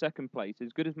 regardless of who's second place.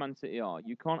 As good as Man City are,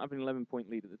 you can't have an 11-point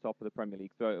lead at the top of the Premier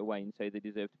League, throw it away and say they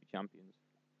deserve to be champions.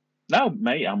 No,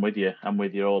 mate, I'm with you. I'm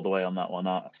with you all the way on that one.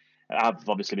 I've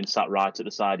obviously been sat right at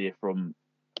the side here from,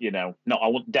 I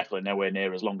wasn't definitely nowhere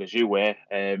near as long as you were.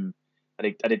 I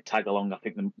did tag along. I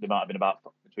think there might have been about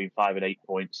between 5 and 8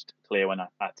 points clear when I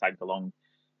tagged along.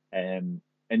 And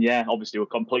yeah, obviously we're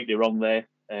completely wrong there.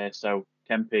 So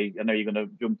Kempy, I know you're going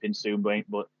to jump in soon,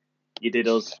 but you did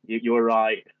us. You were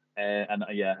right. And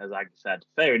yeah, as Aggie said,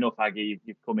 fair enough, Aggie.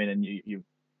 You've come in and you've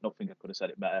nothing I could have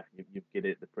said it better. You've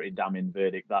given it the pretty damning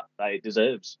verdict that it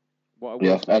deserves. What I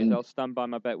will say is I'll stand by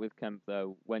my bet with Kemp,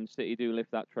 though. When City do lift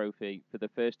that trophy, for the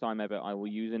first time ever, I will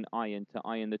use an iron to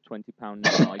iron the £20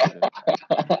 note I give him.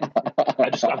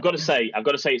 I've got to say,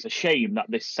 it's a shame that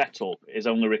this setup is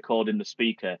only recording the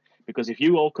speaker, because if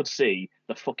you all could see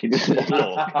the fucking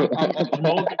smug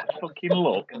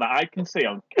look that I can see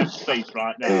on Kemp's face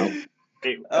right now.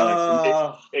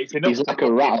 It's enough. He's like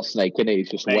a rattlesnake, isn't he?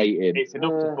 He's just waiting. It's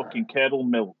enough to fucking curdle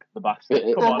milk, the bastard.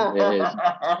 Come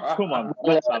on. Come on,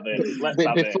 let's have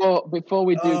it. Before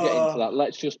we do get into that,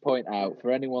 let's just point out, for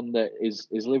anyone that is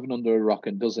living under a rock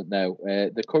and doesn't know,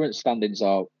 the current standings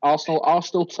are Arsenal are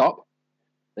still top.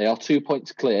 They are 2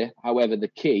 points clear. However, the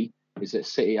key is that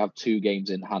City have 2 games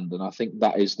in hand, and I think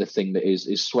that is the thing that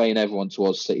is swaying everyone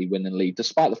towards City winning the league,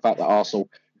 despite the fact that Arsenal,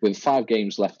 with 5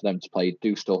 games left for them to play,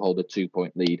 do still hold a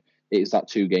 2-point lead. It is that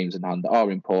 2 games in hand that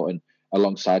are important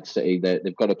alongside City.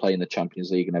 They've got to play in the Champions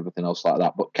League and everything else like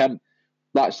that. But Kemp,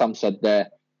 like Sam said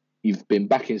there, you've been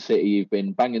backing City, you've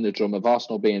been banging the drum of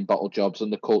Arsenal being bottle jobs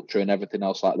and the culture and everything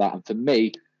else like that. And for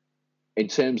me, in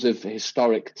terms of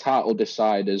historic title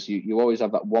deciders, you always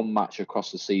have that one match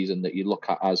across the season that you look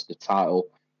at as the title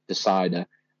decider.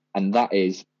 And that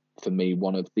is, for me,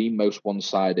 one of the most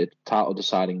one-sided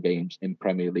title-deciding games in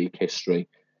Premier League history.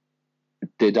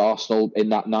 Did Arsenal, in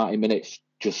that 90 minutes,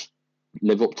 just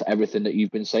live up to everything that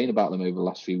you've been saying about them over the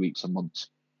last few weeks and months?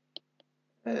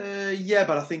 Yeah,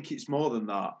 but I think it's more than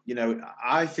that. You know,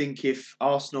 I think if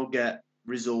Arsenal get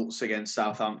results against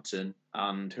Southampton,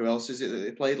 and who else is it that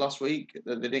they played last week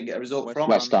that they didn't get a result from?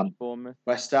 West Ham.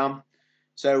 West Ham.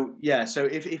 So, yeah, so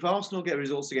if Arsenal get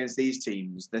results against these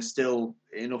teams, there's still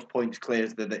enough points clear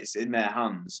that it's in their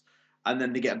hands, and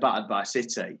then they get battered by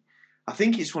City. I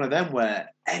think it's one of them where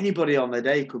anybody on their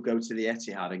day could go to the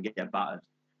Etihad and get battered.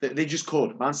 They just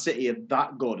could. Man City are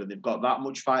that good and they've got that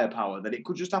much firepower that it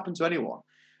could just happen to anyone.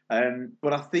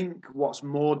 But I think what's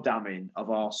more damning of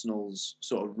Arsenal's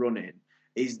sort of running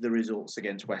is the results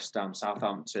against West Ham,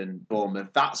 Southampton, Bournemouth.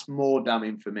 That's more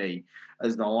damning for me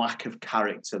as the lack of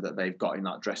character that they've got in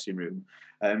that dressing room.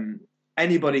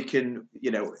 Anybody can,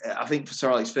 you know, I think Sir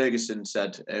Alex Ferguson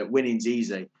said, winning's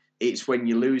easy. It's when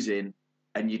you're losing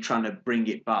and you're trying to bring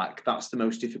it back. That's the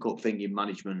most difficult thing in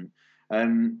management.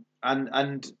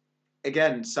 And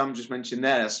again, Sam just mentioned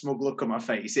there, a smug look on my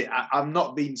face. I'm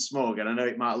not being smug, and I know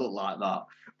it might look like that,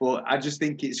 but I just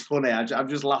think it's funny. I'm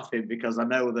just laughing because I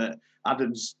know that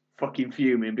Adam's fucking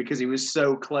fuming because he was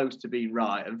so close to being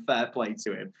right, and fair play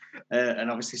to him. And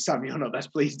obviously, Sam, you're not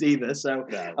best pleased either. So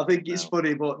I think it's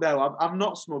funny, but no, I'm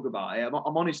not smug about it.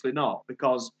 I'm honestly not,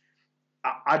 because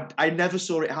I never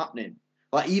saw it happening.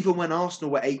 Like, even when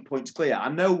Arsenal were 8 points clear, I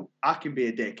know I can be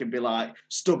a dick and be like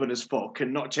stubborn as fuck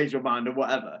and not change my mind or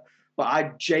whatever, but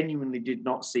I genuinely did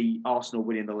not see Arsenal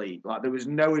winning the league. Like, there was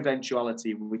no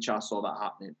eventuality in which I saw that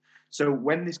happening. So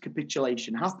when this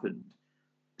capitulation happened,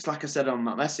 it's like I said on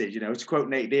that message, you know, to quote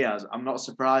Nate Diaz, I'm not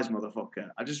surprised,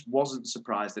 motherfucker. I just wasn't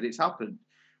surprised that it's happened.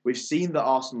 We've seen that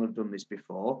Arsenal have done this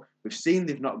before. We've seen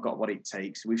they've not got what it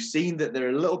takes. We've seen that they're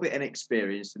a little bit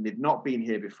inexperienced and they've not been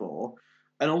here before.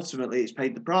 And ultimately, it's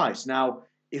paid the price. Now,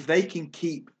 if they can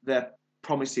keep their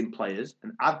promising players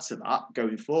and add to that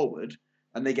going forward,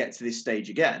 and they get to this stage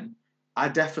again, I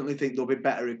definitely think they'll be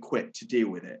better equipped to deal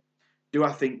with it. Do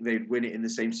I think they'd win it in the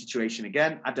same situation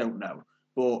again? I don't know.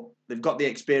 But they've got the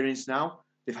experience now.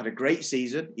 They've had a great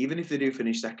season. Even if they do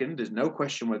finish second, there's no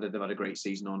question whether they've had a great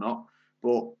season or not.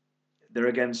 But they're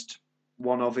against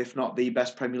one of, if not the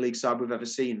best Premier League side we've ever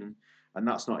seen. And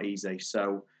that's not easy.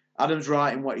 So Adam's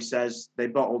right in what he says. They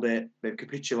bottled it. They've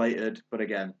capitulated. But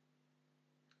again,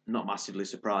 not massively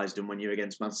surprised. And when you're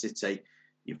against Man City,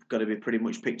 you've got to be pretty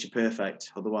much picture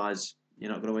perfect. Otherwise,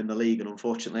 you're not going to win the league. And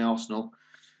unfortunately, Arsenal,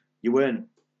 you weren't.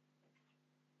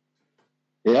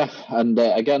 Yeah, and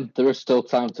again, there is still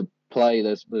time to play.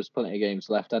 There's plenty of games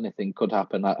left. Anything could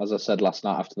happen. As I said last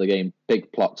night after the game,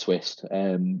 big plot twist.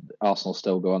 Arsenal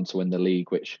still go on to win the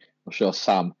league, which I'm sure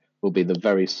Sam will be the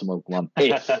very smug one.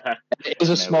 If it is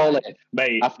a small if.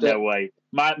 Mate, no way.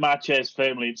 My chair's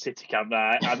firmly in City camp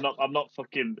now. I'm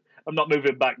not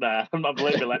moving back there. I'm not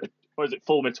believing like, what is it?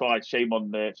 Fool me twice, shame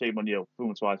on you. Fool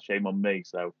me twice, shame on me.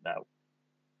 So no.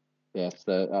 Yes,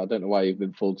 I don't know why you've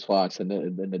been fooled twice in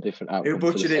a different outcome. Who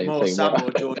butchered it more, Sam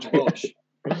or George Bush?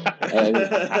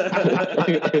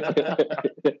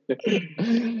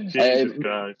 Jesus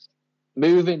Christ.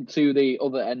 Moving to the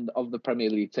other end of the Premier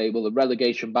League table, the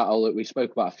relegation battle that we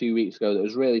spoke about a few weeks ago that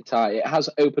was really tight. It has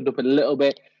opened up a little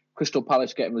bit. Crystal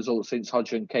Palace getting results since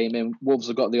Hodgson came in. Wolves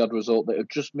have got the odd result that have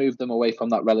just moved them away from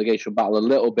that relegation battle a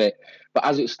little bit. But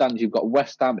as it stands, you've got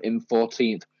West Ham in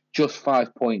 14th, just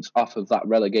 5 points off of that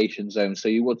relegation zone. So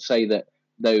you would say that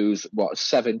those,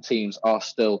 7 teams are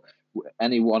still,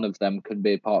 any one of them can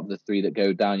be a part of the 3 that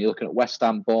go down. You're looking at West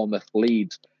Ham, Bournemouth,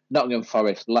 Leeds, Nottingham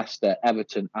Forest, Leicester,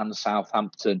 Everton and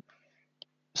Southampton.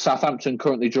 Southampton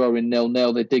currently drawing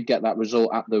 0-0. They did get that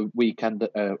result at the weekend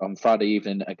on Friday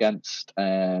evening against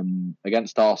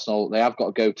Arsenal. They have got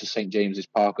to go to St James's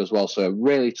Park as well, so a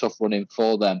really tough running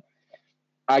for them.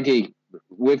 Aggie,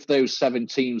 with those 7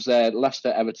 teams there,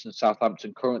 Leicester, Everton,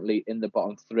 Southampton currently in the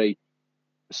bottom 3,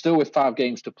 still with 5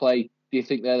 games to play. Do you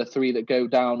think they're the 3 that go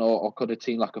down, or could a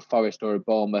team like a Forest or a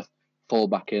Bournemouth fall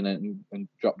back in and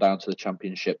drop down to the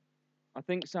Championship? I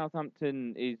think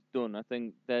Southampton is done. I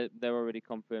think they're already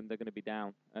confirmed they're going to be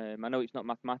down. I know it's not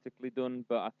mathematically done,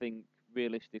 but I think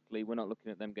realistically we're not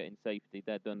looking at them getting safety.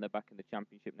 They're done. They're back in the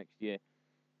Championship next year.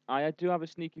 I do have a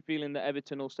sneaky feeling that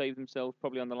Everton will save themselves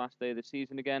probably on the last day of the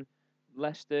season again.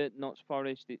 Leicester, Notts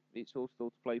Forest, it's all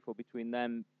still to play for between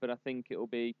them, but I think it will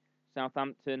be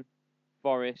Southampton,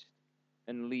 Forest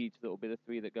and Leeds that will be the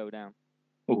 3 that go down.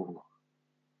 Ooh.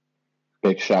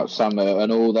 Big shout, Sam.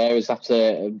 And all there, is that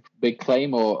a big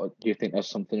claim, or do you think there's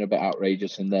something a bit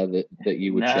outrageous in there that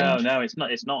you would change? No, it's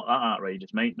not. It's not that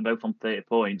outrageous, mate. They're both on 30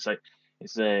 points.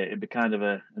 So it'd be kind of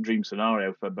a dream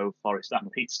scenario for both Forest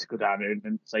and Leeds to go down in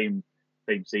the same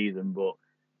season. But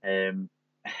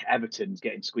Everton's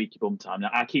getting squeaky bum time.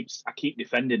 Now, I keep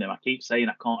defending them. I keep saying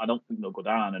I don't think they'll go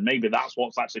down, and maybe that's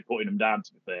what's actually putting them down.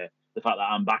 To be fair, the fact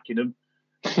that I'm backing them.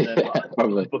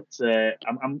 Probably. But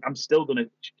I'm still going to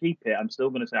keep it. I'm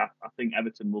still going to say I think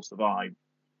Everton will survive.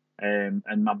 And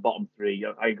my bottom 3,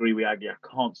 I agree with Aggie. I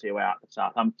can't see a way out to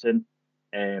Southampton.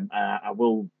 I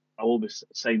will be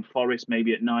saying Forest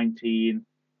maybe at 19.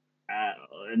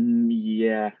 And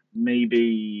yeah,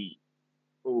 maybe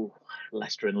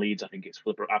Leicester and Leeds. I think it's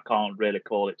flipper. I can't really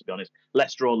call it, to be honest.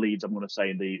 Leicester or Leeds, I'm going to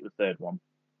say in the third one.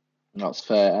 That's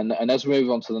fair. And as we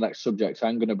move on to the next subject,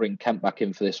 I'm going to bring Kent back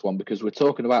in for this one, because we're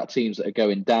talking about teams that are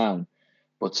going down.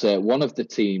 But one of the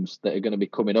teams that are going to be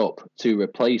coming up to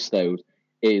replace those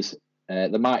is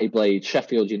the Mighty Blades,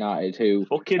 Sheffield United, who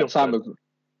at time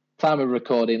of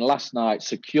recording last night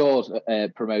secured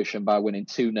promotion by winning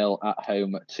 2-0 at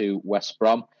home to West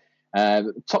Brom.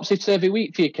 Topsy-turvy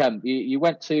week for you, Kent. You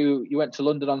went to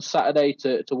London on Saturday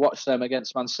to watch them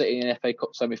against Man City in the FA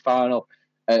Cup semi-final.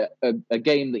 A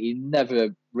game that you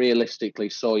never realistically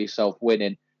saw yourself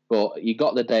winning, but you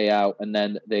got the day out, and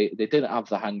then they didn't have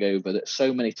the hangover that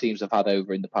so many teams have had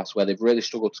over in the past, where they've really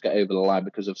struggled to get over the line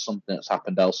because of something that's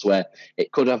happened elsewhere.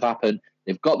 It could have happened.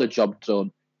 They've got the job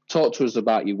done. Talk to us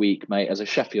about your week, mate, as a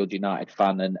Sheffield United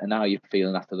fan, and how you're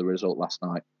feeling after the result last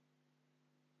night.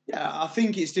 Yeah, I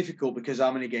think it's difficult because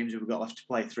how many games have we got left to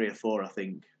play? 3 or 4, I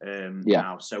think,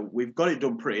 now. So we've got it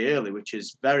done pretty early, which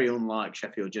is very unlike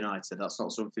Sheffield United. That's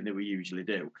not something that we usually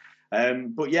do.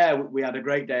 But yeah, we had a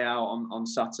great day out on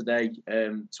Saturday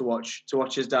to watch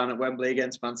us down at Wembley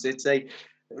against Man City.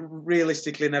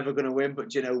 Realistically, never going to win,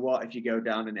 but you know what? If you go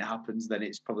down and it happens, then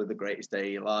it's probably the greatest day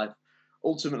of your life.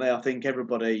 Ultimately, I think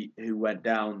everybody who went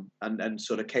down and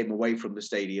sort of came away from the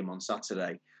stadium on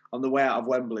Saturday, on the way out of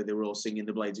Wembley, they were all singing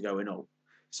 "The Blades Are Going Up."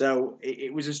 So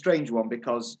it was a strange one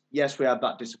because, yes, we had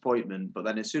that disappointment, but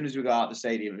then as soon as we got out of the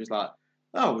stadium, it was like,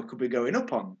 oh, we could be going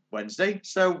up on Wednesday,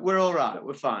 so we're all right,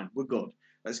 we're fine, we're good.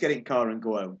 Let's get in the car and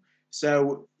go home.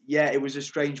 So, yeah, it was a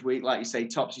strange week, like you say,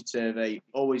 topsy-turvy.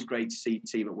 Always great to see a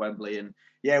team at Wembley, and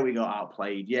yeah, we got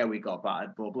outplayed, yeah, we got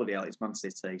battered, but bloody hell, it's Man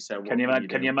City. So can you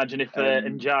imagine if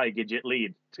Ndiaye gives it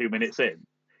lead 2 minutes in?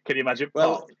 Can you imagine?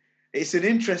 Well, it's an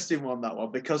interesting one, that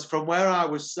one, because from where I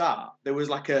was sat, there was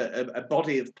like a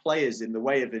body of players in the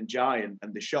way of Ndiaye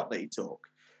and the shot that he took.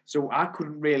 So I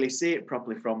couldn't really see it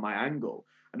properly from my angle.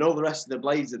 And all the rest of the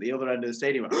Blades at the other end of the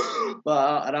stadium went,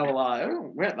 and I was like,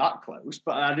 oh, we're not that close.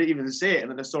 But I didn't even see it.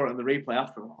 And then I saw it on the replay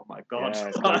after. Oh, my God.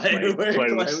 Yeah,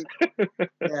 close.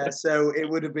 Yeah, so it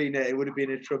would have been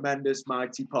a tremendous,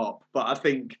 mighty pop. But I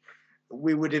think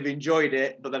we would have enjoyed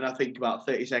it, but then I think about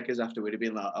 30 seconds after we'd have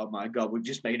been like, oh my God, we've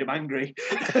just made him angry.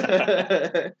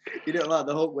 You don't like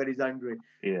the Hulk when he's angry.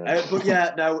 Yeah. But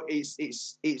yeah, no,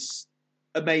 it's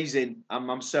amazing.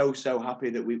 I'm so happy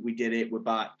that we did it. We're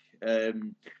back. A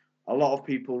lot of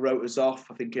people wrote us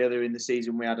off. I think earlier in the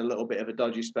season we had a little bit of a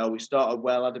dodgy spell. We started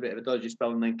well, had a bit of a dodgy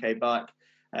spell, and then came back.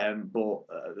 But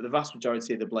the vast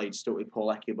majority of the blades stuck with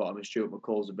Paul Eckerbottom and Stuart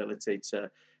McCall's ability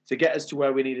to get us to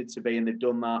where we needed to be, and they've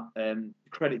done that.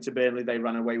 Credit to Burnley, they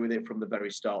ran away with it from the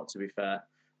very start, to be fair,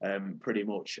 pretty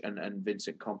much. And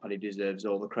Vincent Kompany deserves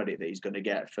all the credit that he's going to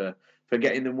get for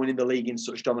getting them winning the league in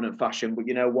such dominant fashion. But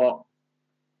you know what?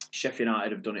 Sheffield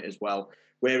United have done it as well.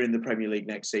 We're in the Premier League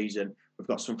next season. We've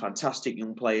got some fantastic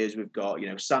young players. We've got,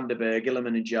 Sanderberg,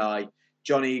 Illiman Ndiaye,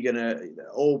 John Egan,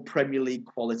 all Premier League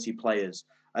quality players.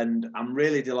 And I'm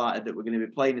really delighted that we're going to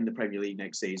be playing in the Premier League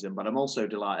next season. But I'm also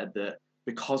delighted that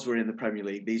because we're in the Premier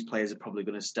League, these players are probably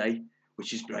going to stay,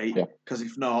 which is great. Because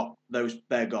if not,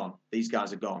 they're gone. These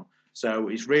guys are gone. So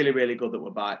it's really, really good that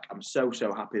we're back. I'm so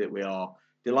happy that we are.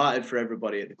 Delighted for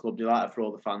everybody at the club. Delighted for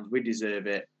all the fans. We deserve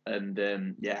it. And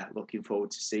looking forward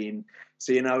to seeing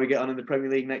how we get on in the Premier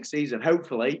League next season.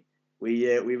 Hopefully,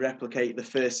 we replicate the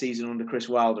first season under Chris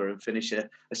Wilder and finish a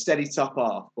steady top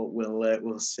half. But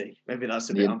we'll see. Maybe that's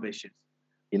a bit ambitious.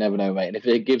 You never know, mate. And if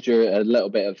it gives you a little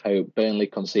bit of hope, Burnley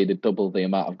conceded double the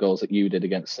amount of goals that you did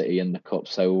against City in the Cup.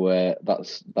 So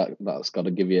that's got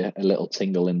to give you a little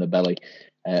tingle in the belly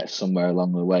somewhere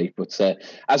along the way. But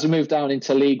as we move down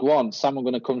into League One, Sam, I'm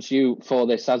going to come to you for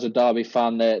this. As a Derby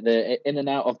fan, the in and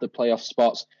out of the playoff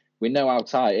spots, we know how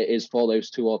tight it is for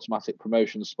those two automatic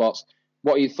promotion spots.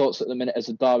 What are your thoughts at the minute as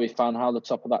a Derby fan, how the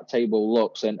top of that table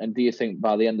looks? And do you think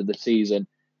by the end of the season,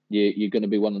 you're going to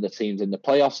be one of the teams in the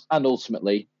playoffs? And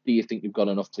ultimately, do you think you've got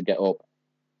enough to get up?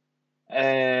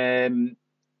 We've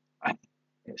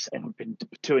been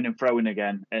toing and froing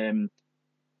again.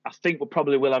 I think we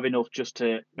probably will have enough just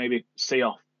to maybe see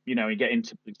off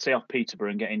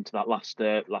Peterborough and get into that last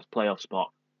playoff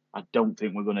spot. I don't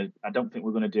think we're gonna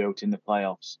do it in the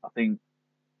playoffs. I think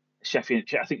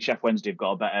Sheff Wednesday have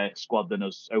got a better squad than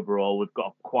us overall. We've got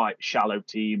a quite shallow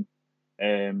team.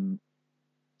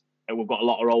 We've got a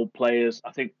lot of old players.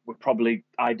 I think we probably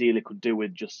ideally could do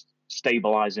with just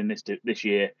stabilising this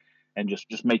year and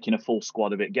just making a full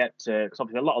squad of it. Because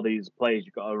obviously a lot of these players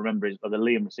you've got to remember are the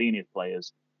Liam Rossini's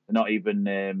players. They're not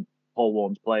even Paul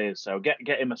Warren's players. So get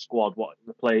him a squad, what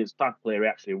the type of player he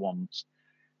actually wants,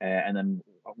 and then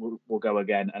we'll go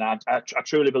again. And I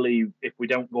truly believe if we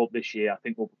don't go up this year, I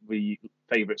think we'll be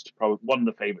one of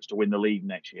the favourites to win the league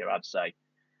next year, I'd say.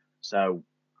 So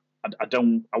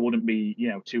I wouldn't be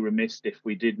too remiss if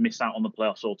we did miss out on the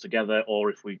playoffs altogether,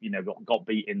 or if we got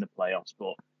beat in the playoffs.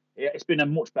 But it's been a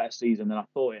much better season than I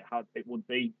thought it would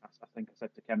be. I think I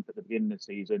said to Kemp at the beginning of the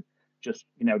season, just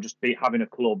having a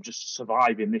club, just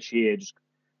surviving this year, just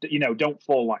don't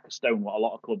fall like a stone, what a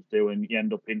lot of clubs do, and you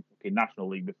end up in fucking National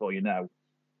League before you know.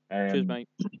 Cheers, mate.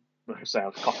 So I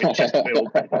was copying Chesterfield,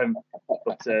 but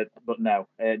no,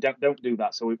 don't do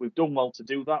that. So we've done well to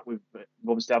do that. We've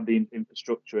obviously had the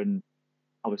infrastructure, and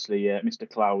obviously Mr.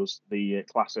 Klaus, the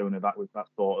class owner that's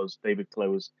bought us, David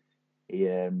Close, he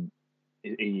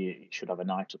should have a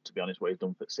night up, to be honest, what he's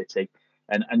done for City.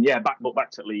 And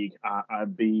back to league, I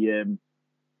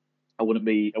wouldn't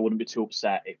be too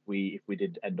upset if we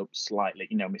did end up slightly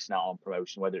missing out on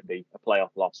promotion, whether it be a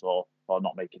playoff loss or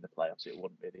not making the playoffs. It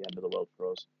wouldn't be the end of the world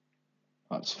for us.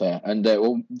 That's fair. And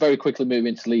we'll very quickly move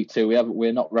into League Two.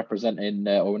 We're not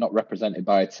represented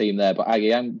by a team there. But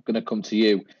Aggie, I'm going to come to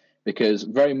you because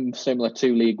very similar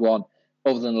to League One,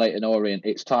 other than Leyton Orient,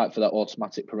 it's tight for that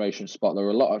automatic promotion spot. There are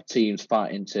a lot of teams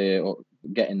fighting to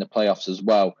get in the playoffs as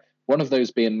well. One of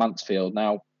those being Mansfield.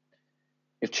 Now,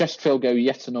 if Chesterfield go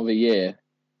yet another year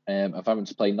of having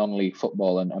to play non-league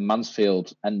football and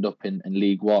Mansfield end up in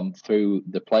League One through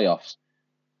the playoffs,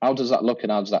 how does that look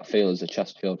and how does that feel as a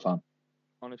Chesterfield fan?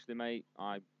 Honestly, mate,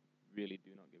 I really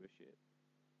do not give a shit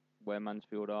where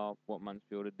Mansfield are, what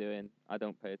Mansfield are doing. I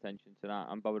don't pay attention to that.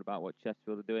 I'm bothered about what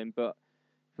Chesterfield are doing. But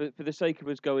for the sake of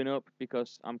us going up,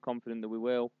 because I'm confident that we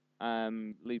will,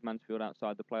 leave Mansfield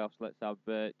outside the playoffs. Let's have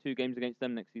 2 games against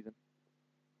them next season.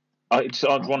 I just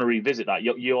want to revisit that.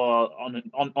 You are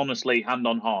honestly, hand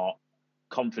on heart,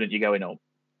 confident you're going up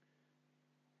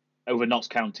over Notts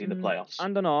County in the playoffs.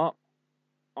 Hand on heart,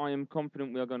 I am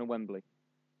confident we are going to Wembley.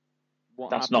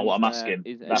 That's not what I'm asking.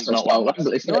 That's not what I'm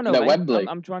asking. No, Wembley.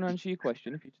 I'm trying to answer your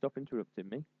question. If you'd stop interrupting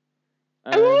me.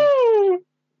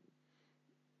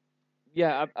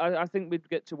 Yeah, I think we'd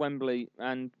get to Wembley,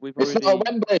 and we've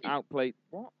already outplayed.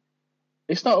 What?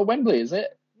 It's not at Wembley, is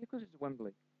it? Yeah, because it's at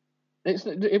Wembley.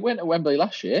 It went at Wembley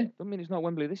last year. Don't mean it's not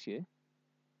Wembley this year.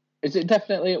 Is it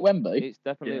definitely at Wembley? It's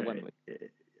definitely at Wembley.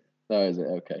 Oh, is it?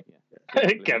 Okay.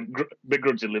 Kev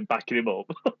begrudgingly backing him up.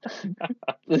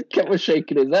 Kev was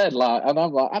shaking his head, and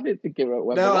I'm like, I didn't think it was at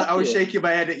Wembley. No, I was shaking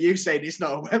my head at you saying it's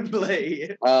not at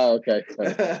Wembley. Oh, okay.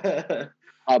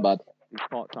 My bad. These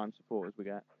part-time supporters we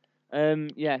get.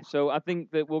 Yeah, so I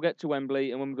think that we'll get to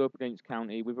Wembley, and when we go up against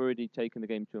County, we've already taken the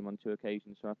game to them on 2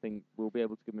 occasions, so I think we'll be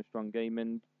able to give them a strong game.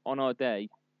 And on our day,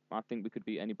 I think we could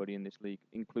beat anybody in this league,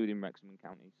 including Wrexham and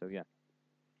County. So yeah.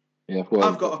 Yeah, well,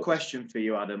 I've got a question for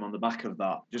you, Adam, on the back of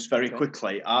that. Just very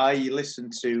quickly, I listen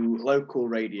to local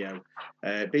radio,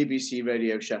 BBC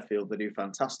Radio Sheffield. They do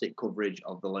fantastic coverage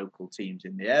of the local teams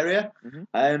in the area. Mm-hmm.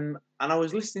 And I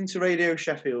was listening to Radio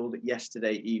Sheffield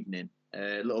yesterday evening,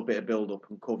 a little bit of build-up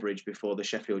and coverage before the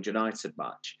Sheffield United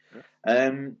match.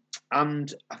 Yeah.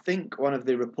 And I think one of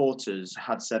the reporters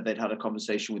had said they'd had a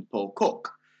conversation with Paul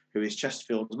Cook, who is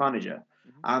Chesterfield's manager.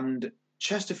 Mm-hmm. And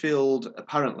Chesterfield,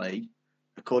 apparently,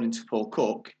 according to Paul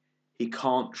Cook, he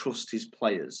can't trust his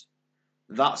players.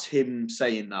 That's him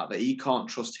saying that he can't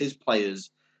trust his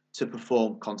players to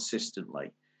perform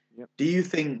consistently. Yep. Do you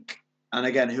think, and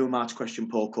again, who am I to question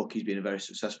Paul Cook? He's been a very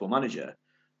successful manager.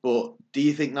 But do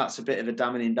you think that's a bit of a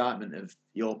damning indictment of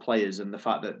your players and the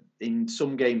fact that in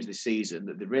some games this season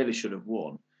that they really should have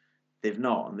won, they've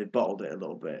not, and they've bottled it a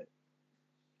little bit?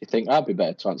 You think I'd be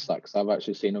better to answer that because I've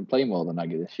actually seen him play more than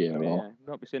Aggie this year? Yeah, Or...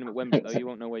 not be seeing him at Wembley though. You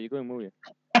won't know where you're going, will you?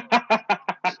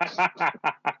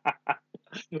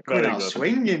 Going out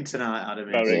swinging tonight,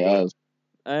 Adam. Very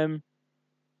good.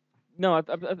 No,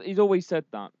 he's always said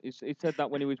that. He said that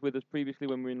when he was with us previously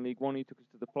when we were in League One. He took us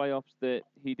to the playoffs, that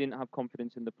he didn't have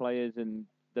confidence in the players and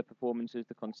the performances,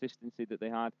 the consistency that they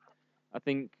had. I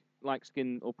think, like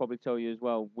Skin will probably tell you as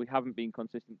well, we haven't been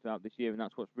consistent throughout this year, and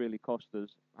that's what's really cost us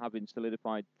having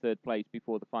solidified 3rd place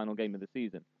before the final game of the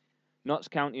season. Notts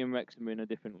County and Wrexham are in a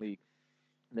different league.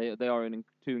 They are in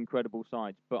 2 incredible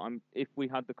sides, but if we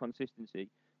had the consistency,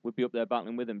 we'd be up there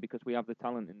battling with them because we have the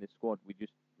talent in this squad. We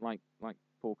just, like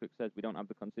Paul Cook says, we don't have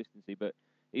the consistency, but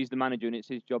he's the manager and it's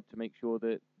his job to make sure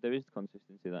that there is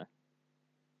consistency there.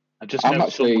 I just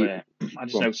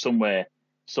know somewhere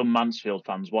some Mansfield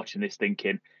fans watching this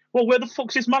thinking, well, where the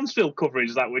fuck's this Mansfield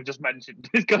coverage that we just mentioned?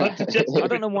 I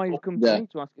don't know why you've come to me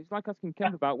to ask. It's like asking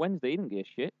Kev about Wednesday. He didn't give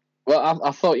a shit. Well,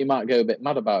 I thought you might go a bit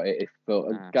mad about it if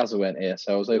Gazza weren't here,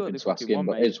 so I was hoping to ask him,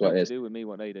 but it is what it is. Do with me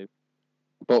what they do.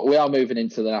 But we are moving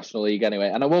into the National League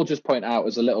anyway, and I will just point out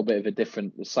as a little bit of a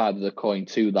different side of the coin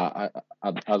to that,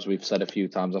 as we've said a few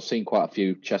times, I've seen quite a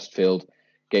few Chesterfield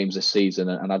games this season,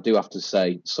 and I do have to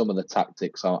say some of the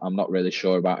tactics I'm not really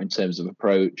sure about in terms of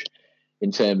approach,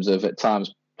 in terms of at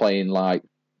times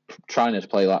trying to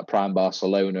play like prime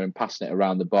Barcelona and passing it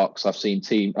around the box. I've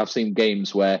seen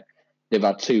games where they've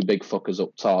had 2 big fuckers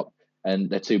up top and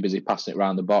they're too busy passing it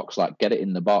around the box. Like, get it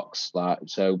in the box.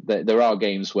 So there are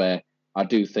games where I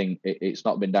do think it's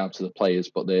not been down to the players,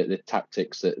 but the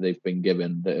tactics that they've been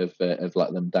given that have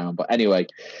let them down. But anyway,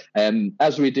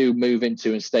 as we do move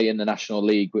into and stay in the National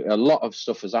League, a lot of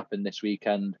stuff has happened this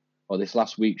weekend, or this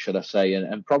last week, should I say,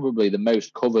 and probably the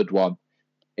most covered one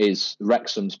is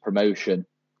Wrexham's promotion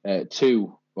back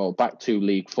to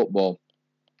League Football,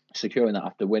 securing that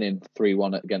after winning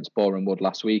 3-1 against Boreham Wood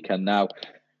last weekend. Now,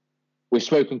 we've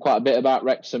spoken quite a bit about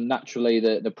Wrexham. Naturally,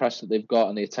 the press that they've got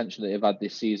and the attention that they've had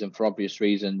this season, for obvious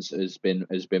reasons, has been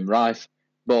rife.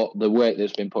 But the work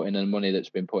that's been put in and the money that's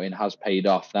been put in has paid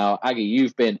off. Now, Aggie,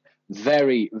 you've been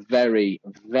very, very,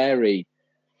 very,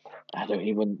 I don't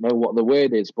even know what the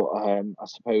word is, but I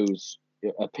suppose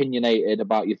opinionated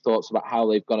about your thoughts about how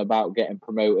they've gone about getting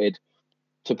promoted.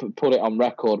 To put it on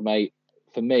record, mate,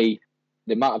 for me,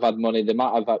 they might have had money, they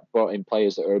might have brought in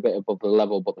players that are a bit above the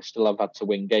level, but they still have had to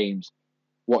win games.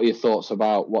 What are your thoughts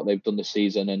about what they've done this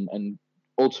season? And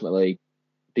ultimately,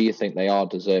 do you think they are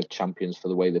deserved champions for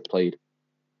the way they've played?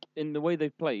 In the way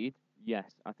they've played,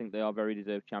 yes, I think they are very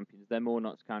deserved champions. Them or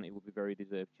Notts County will be very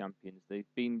deserved champions. They've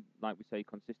been, like we say,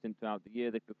 consistent throughout the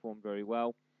year. They've performed very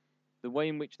well. The way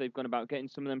in which they've gone about getting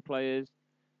some of them players,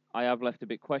 I have left a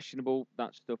bit questionable.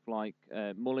 That's stuff like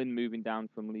Mullin moving down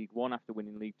from League One after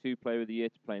winning League Two Player of the Year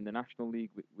to play in the National League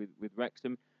with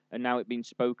Wrexham, and now it's been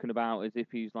spoken about as if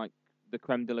he's like the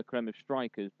creme de la creme of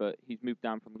strikers, but he's moved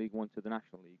down from League One to the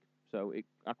National League. So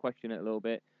I question it a little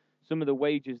bit. Some of the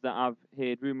wages that I've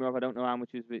heard rumour of, I don't know how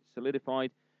much of it's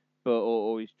solidified,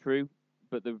 or is true,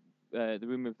 but the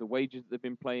rumour of the wages that they've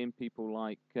been playing, people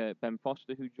like Ben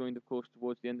Foster, who joined, of course,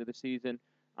 towards the end of the season,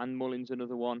 and Mullin's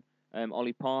another one.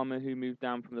 Ollie Palmer, who moved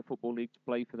down from the Football League to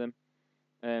play for them.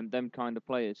 Them kind of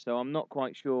players. So I'm not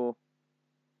quite sure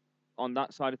on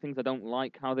that side of things. I don't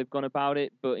like how they've gone about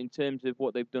it, but in terms of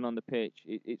what they've done on the pitch,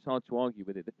 it's hard to argue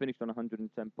with it. They finished on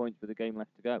 110 points with a game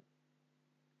left to go.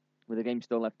 With a game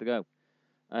still left to go.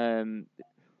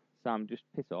 Sam, just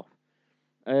piss off.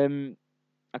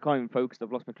 I can't even focus.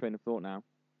 I've lost my train of thought now.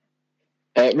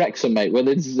 Wrexham, mate, well,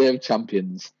 they deserve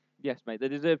champions. Yes, mate, they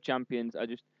deserve champions.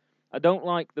 I don't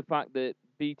like the fact that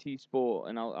BT Sport,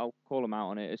 and I'll call them out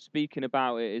on it, are speaking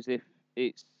about it as if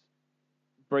it's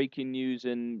breaking news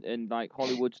and like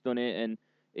Hollywood's done it and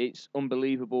it's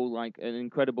unbelievable, like an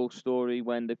incredible story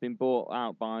when they've been bought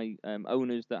out by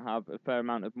owners that have a fair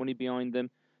amount of money behind them,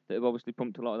 that have obviously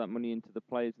pumped a lot of that money into the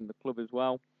players and the club as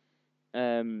well,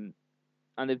 and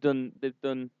they've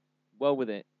done well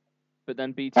with it. But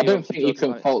then BT, I don't think you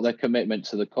can fault their commitment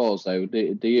to the cause, though.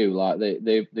 Do you? Like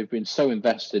they've been so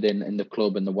invested in the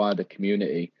club and the wider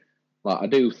community. Like I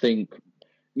do think,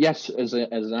 yes, as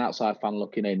an outside fan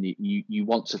looking in, you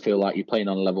want to feel like you're playing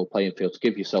on a level playing field to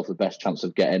give yourself the best chance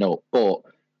of getting up. But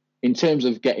in terms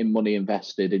of getting money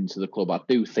invested into the club, I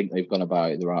do think they've gone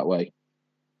about it the right way.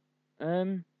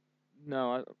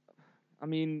 No, I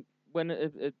mean when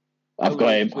I've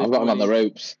got him on the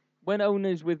ropes. When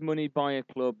owners with money buy a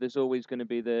club, there's always going to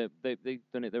be they've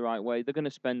done it the right way. They're going to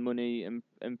spend money, and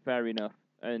fair enough.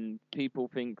 And people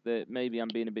think that maybe I'm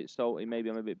being a bit salty,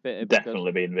 maybe I'm a bit bitter.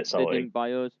 Definitely being a bit salty. They didn't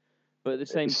buy us, but at the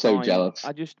same time, so jealous.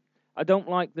 I don't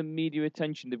like the media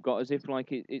attention they've got, as if like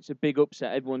it's a big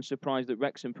upset. Everyone's surprised that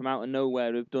Wrexham from out of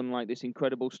nowhere have done like this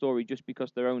incredible story just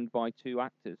because they're owned by two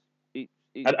actors.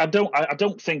 I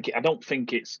don't think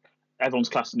it's. Everyone's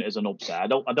classing it as an upset. I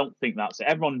don't think that's it.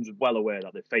 Everyone's well aware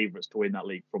that they're favourites to win that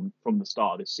league from the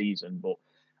start of this season. But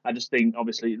I just think,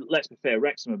 obviously, let's be fair,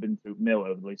 Wrexham have been through mill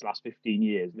over these last 15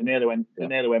 years. They nearly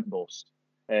went bust.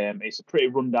 It's a pretty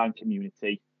rundown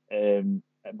community,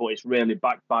 but it's really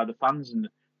backed by the fans. And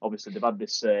obviously, they've had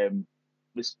this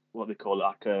what they call it,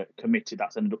 like a committee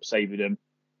that's ended up saving them.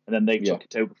 And then they took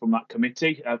it over from that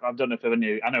committee. I don't know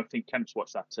if I think Kemp's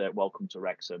watched that Welcome to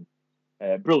Wrexham.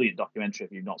 Brilliant documentary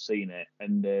if you've not seen it.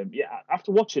 And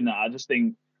after watching that, I just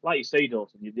think, like you say,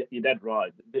 Dalton, you're dead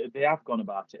right. They have gone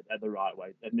about it the right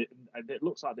way. And it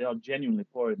looks like they are genuinely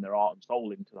pouring their heart and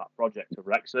soul into that project of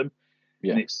Wrexham.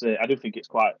 Yeah. And it's I do think it's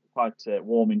quite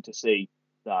warming to see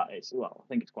that. I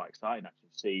think it's quite exciting actually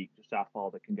to see just how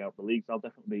far they can go up the leagues. I'll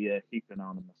definitely be keeping an eye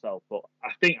on them myself. But I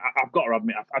think I've got to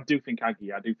admit, I do think,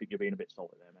 Aggie, you're being a bit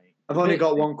salty there, mate. I've only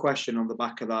got one question on the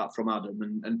back of that from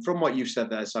Adam, and from what you've said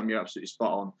there, Sam, you're absolutely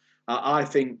spot on. I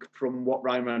think from what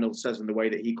Ryan Reynolds says and the way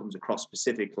that he comes across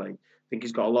specifically, I think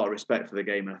he's got a lot of respect for the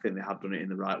game, and I think they have done it in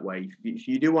the right way. If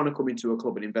you do want to come into a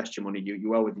club and invest your money,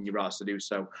 you are within your rights to do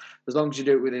so, as long as you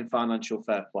do it within financial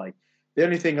fair play. The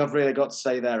only thing I've really got to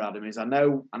say there, Adam, is I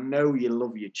know you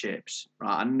love your chips,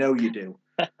 right? I know you do,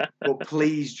 but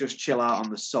please just chill out on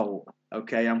the salt,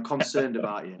 okay? I'm concerned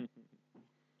about you.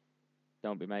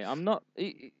 Don't be, mate. I'm not.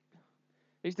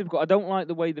 It's difficult. I don't like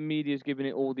the way the media's giving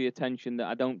it all the attention that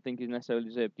I don't think is necessarily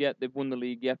deserved. Yet they've won the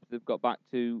league. Yet they've got back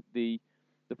to the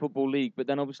Football League. But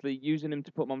then obviously using them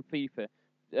to put them on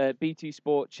FIFA. BT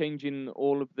Sport changing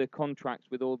all of the contracts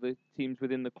with all the teams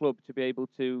within the club to be able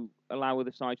to allow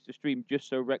other sides to stream, just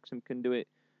so Wrexham can do it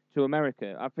to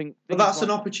America. I think. But that's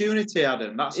an opportunity,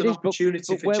 Adam. That's an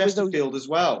opportunity for Chesterfield as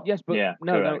well. Yes, but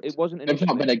no, it wasn't. They've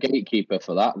not been a gatekeeper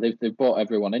for that. They've brought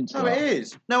everyone into that. No, it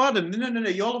is. No, Adam. No.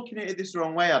 You're looking at it this the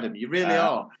wrong way, Adam. You really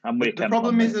are. The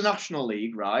problem is the National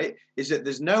League, right? Is that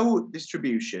there's no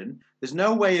distribution. There's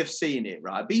no way of seeing it,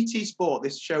 right? BT Sport,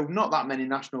 this show, not that many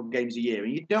national games a year,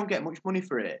 and you don't get much money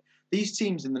for it. These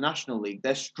teams in the National League,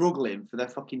 they're struggling for their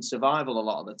fucking survival a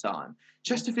lot of the time.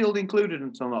 Chesterfield included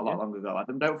until not long ago,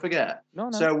 Adam, don't forget. No.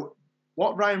 So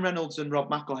what Ryan Reynolds and Rob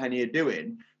McElhenney are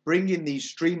doing, bringing these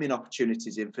streaming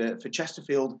opportunities in for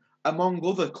Chesterfield, among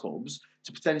other clubs,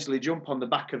 to potentially jump on the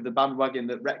back of the bandwagon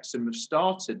that Wrexham have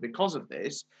started because of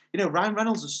this. Ryan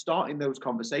Reynolds is starting those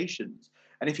conversations.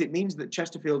 And if it means that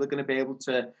Chesterfield are going to be able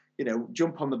to,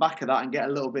 jump on the back of that and get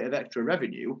a little bit of extra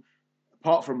revenue,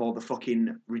 apart from all the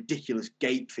fucking ridiculous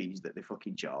gate fees that they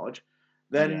fucking charge,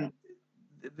 then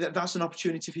that's an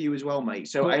opportunity for you as well, mate.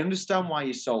 So I understand why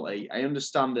you're salty. I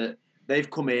understand that they've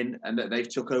come in and that they've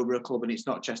took over a club and it's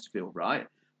not Chesterfield, right?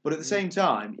 But at the same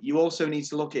time, you also need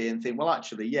to look at it and think, well,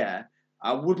 actually,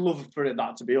 I would love for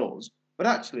that to be us. But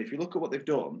actually, if you look at what they've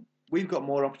done, we've got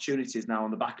more opportunities now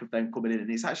on the back of them coming in,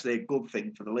 and it's actually a good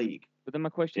thing for the league. But then my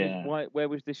question is, where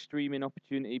was this streaming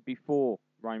opportunity before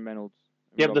Ryan Reynolds?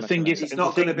 Yeah, but the thing is, it's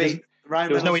not going to be. Ryan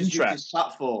Reynolds no has interest. used his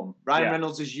platform. Ryan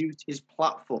Reynolds has used his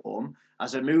platform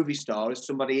as a movie star, as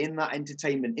somebody in that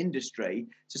entertainment industry,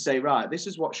 to say, right, this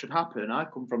is what should happen. I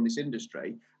come from this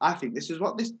industry. I think this is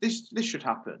what this should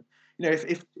happen.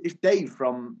 If Dave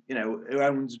from who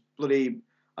owns bloody,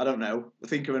 I don't know,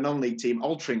 think of a non-league team,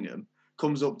 Altrincham,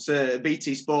 comes up to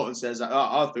BT Sport and says,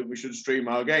 I think we should stream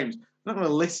our games, they're not going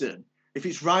to listen. If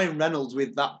it's Ryan Reynolds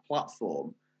with that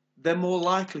platform, they're more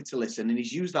likely to listen, and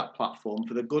he's used that platform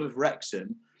for the good of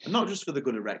Wrexham and not just for the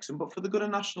good of Wrexham, but for the good of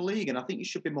National League. And I think you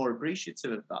should be more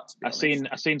appreciative of that. To be honest.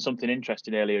 I seen something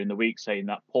interesting earlier in the week saying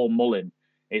that Paul Mullin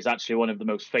is actually one of the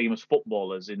most famous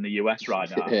footballers in the US right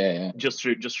now. Yeah. Just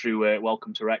through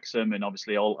Welcome to Wrexham, and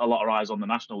obviously a lot of eyes on the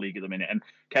National League at the minute. And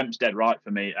Kemp's dead right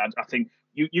for me. I think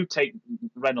you take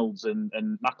Reynolds and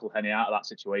McElhenney out of that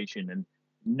situation, and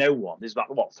no one. There's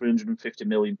about 350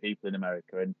 million people in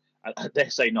America, and I dare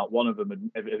say not one of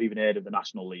them have even heard of the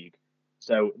National League.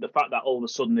 So the fact that all of a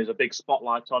sudden there's a big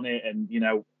spotlight on it, and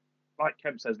like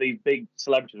Kemp says, these big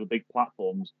celebrities with big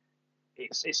platforms,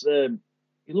 it's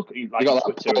you look at you like you got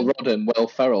Twitter Paul Rudd and Will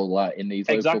Ferrell in these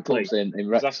local clubs in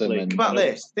Wrexham.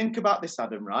 Exactly. Think about this,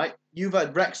 Adam. Right, you've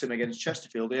had Wrexham against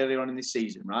Chesterfield earlier on in this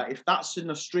season, right? If that's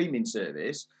in a streaming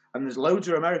service and there's loads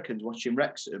of Americans watching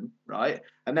Wrexham, right,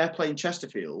 and they're playing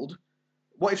Chesterfield,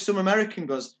 what if some American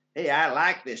goes, "Hey, I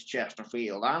like this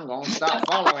Chesterfield. I'm going to start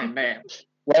following them."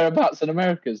 Whereabouts in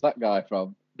America is that guy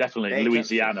from? Definitely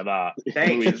Louisiana.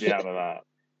 Louisiana.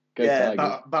 Go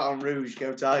Tigers. Baton Rouge,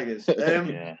 go Tigers.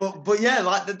 But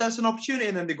yeah, that's an opportunity.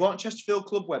 And then they go on Chesterfield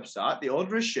Club website, they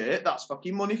order a shirt. That's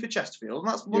fucking money for Chesterfield,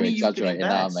 and that's money you can invest.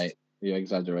 Now, mate. You're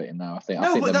exaggerating now. I think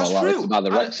but they're that's more likely true. to buy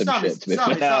the Wrexham shirt. To be fair,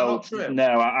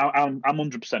 I'm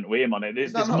 100% with him on it.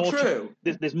 Is that not true?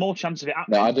 There's more chance of it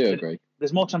happening. No, I do agree.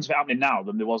 There's more chance of it happening now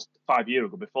than there was 5 years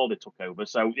ago before they took over.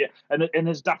 So yeah, and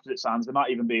as daft as it sounds, there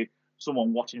might even be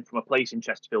someone watching from a place in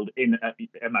Chesterfield in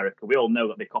America. We all know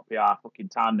that they copy our fucking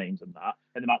town names and that.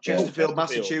 And they might Chesterfield,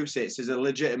 Massachusetts is a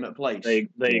legitimate place. There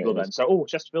you go then. So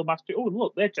Chesterfield, Massachusetts. Oh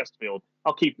look, they're Chesterfield.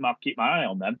 I'll keep my eye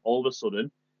on them. All of a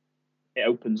sudden, it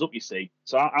opens up. You see.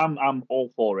 So I'm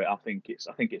all for it. I think it's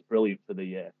brilliant for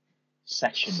the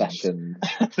sessions. I think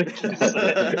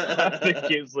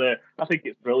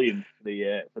it's brilliant for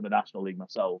the National League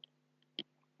myself.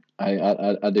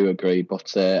 I do agree,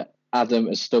 but Adam,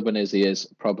 as stubborn as he is,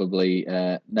 probably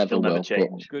never will.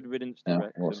 Change. Good riddance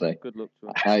to we'll see. Good luck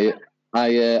to him.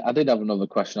 I did have another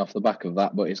question off the back of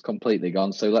that, but it's completely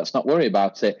gone, so let's not worry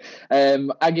about it.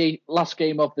 Aggie, last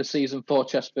game of the season for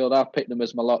Chesterfield. I've picked them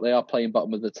as my lock. They are playing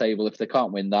bottom of the table. If they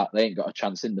can't win that, they ain't got a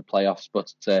chance in the playoffs.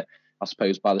 But I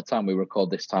suppose by the time we record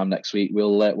this time next week,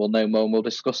 we'll know more and we'll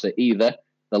discuss it. Either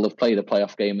they'll have played a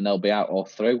playoff game and they'll be out or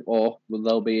through, or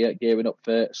they'll be gearing up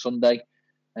for Sunday,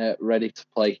 ready to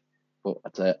play.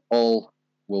 But all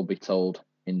will be told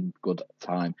in good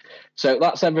time. So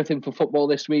that's everything for football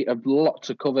this week. A lot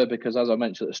to cover because, as I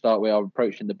mentioned at the start, we are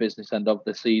approaching the business end of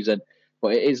the season.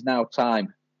 But it is now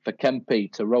time for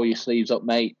Kempy to roll your sleeves up,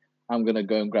 mate. I'm going to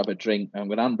go and grab a drink. I'm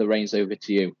going to hand the reins over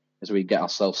to you as we get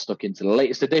ourselves stuck into the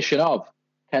latest edition of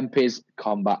Kempy's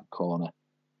Combat Corner.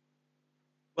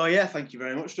 Well, yeah, thank you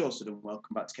very much, Dawson, and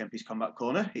welcome back to Kempy's Combat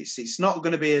Corner. It's not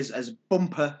going to be as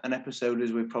bumper an episode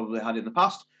as we've probably had in the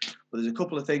past, but there's a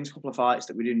couple of fights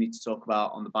that we do need to talk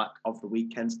about on the back of the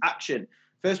weekend's action.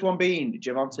 First one being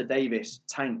Gervonta Davis,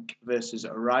 Tank versus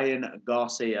Ryan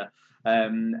Garcia.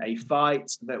 A fight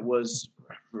that was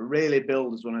really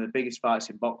billed as one of the biggest fights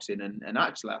in boxing, and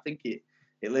actually I think it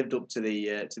lived up to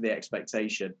the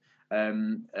expectation.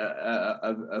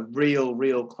 A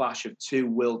real clash of two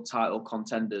world title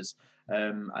contenders,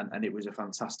 and it was a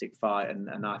fantastic fight,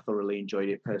 and I thoroughly enjoyed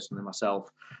it personally myself.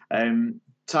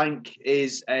 Tank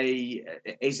is a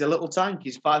little tank.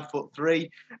 He's 5'3".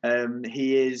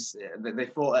 They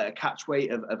fought at a catch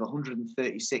weight of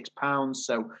 136 pounds,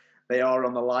 so they are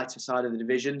on the lighter side of the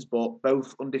divisions, but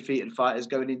both undefeated fighters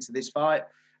going into this fight.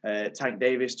 Tank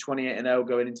Davis, 28-0,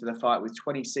 going into the fight with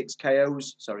 26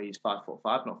 KOs. Sorry, he's 5'5",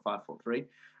 not 5'3".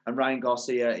 And Ryan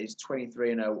Garcia is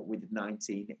 23-0 with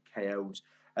 19 KOs.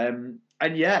 And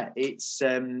yeah,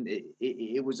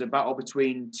 it was a battle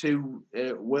between two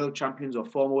world champions or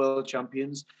former world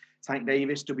champions. Tank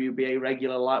Davis, WBA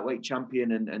regular lightweight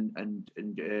champion, and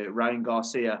Ryan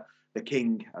Garcia, the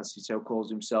King, as he so calls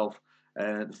himself,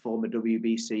 the former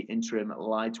WBC interim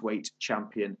lightweight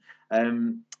champion.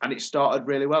 And it started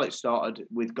really well. It started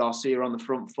with Garcia on the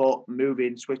front foot,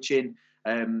 moving, switching,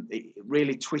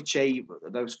 really twitchy,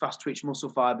 those fast twitch muscle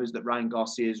fibers that Ryan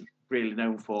Garcia is really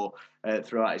known for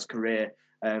throughout his career,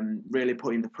 really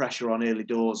putting the pressure on early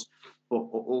doors, but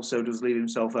also does leave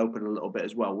himself open a little bit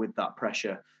as well with that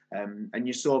pressure. And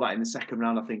you saw that in the second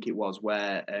round, I think it was,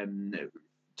 where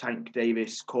Tank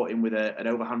Davis caught him with an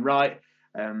overhand right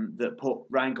that put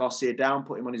Ryan Garcia down,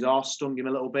 put him on his arse, stung him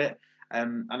a little bit.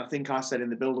 And I think I said in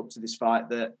the build-up to this fight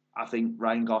that I think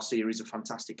Ryan Garcia is a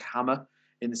fantastic hammer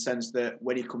in the sense that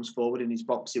when he comes forward and he's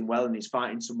boxing well and he's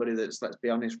fighting somebody that's, let's be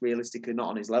honest, realistically not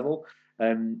on his level,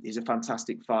 he's a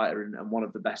fantastic fighter and one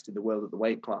of the best in the world at the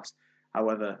weight class.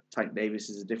 However, Tank Davis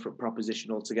is a different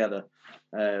proposition altogether.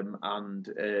 And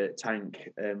Tank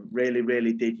really,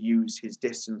 really did use his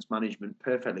distance management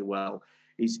perfectly well.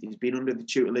 He's been under the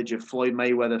tutelage of Floyd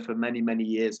Mayweather for many, many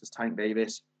years as Tank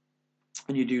Davis.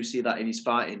 And you do see that in his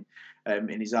fighting,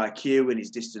 in his IQ, in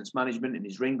his distance management, in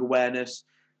his ring awareness.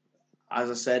 As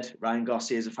I said, Ryan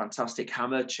Garcia is a fantastic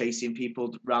hammer, chasing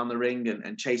people around the ring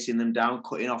and chasing them down,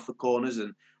 cutting off the corners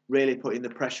and really putting the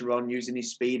pressure on, using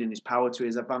his speed and his power to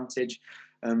his advantage.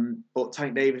 But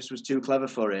Tank Davis was too clever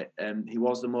for it. He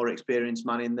was the more experienced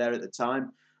man in there at the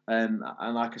time. And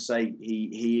like I say,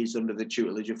 he is under the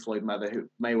tutelage of Floyd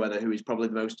Mayweather, who is probably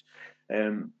the most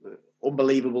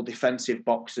unbelievable defensive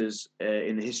boxers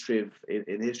in the history of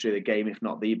the game, if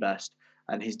not the best.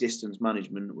 And his distance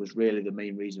management was really the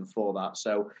main reason for that.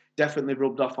 So definitely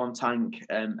rubbed off on Tank,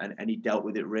 and he dealt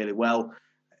with it really well.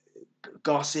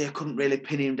 Garcia couldn't really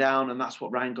pin him down, and that's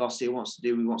what Ryan Garcia wants to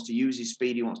do. He wants to use his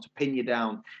speed, he wants to pin you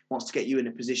down, wants to get you in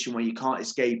a position where you can't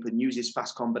escape and use his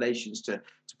fast combinations to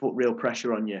put real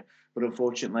pressure on you. But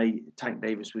unfortunately, Tank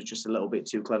Davis was just a little bit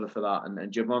too clever for that. And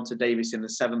Gervonta Davis in the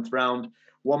 7th round,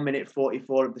 1 minute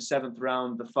 44 of the 7th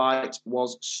round, the fight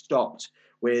was stopped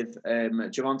with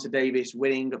Gervonta Davis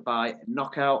winning by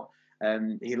knockout.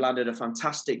 He landed a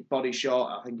fantastic body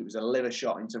shot. I think it was a liver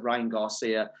shot into Ryan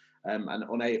Garcia, and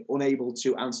unable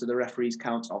to answer the referee's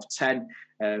count of 10.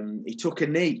 He took a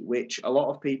knee, which a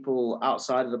lot of people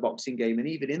outside of the boxing game and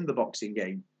even in the boxing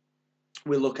game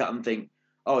will look at and think,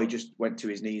 oh, he just went to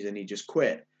his knees and he just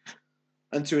quit.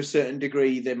 And to a certain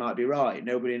degree, they might be right.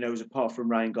 Nobody knows apart from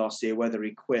Ryan Garcia whether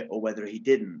he quit or whether he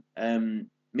didn't.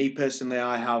 Me personally,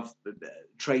 I have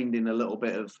trained in a little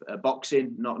bit of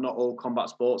boxing, not all combat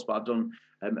sports, but I've done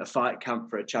a fight camp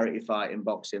for a charity fight in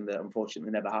boxing that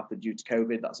unfortunately never happened due to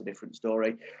COVID. That's a different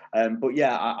story. But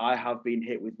yeah, I have been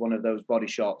hit with one of those body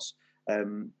shots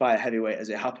by a heavyweight as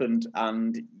it happened,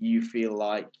 and you feel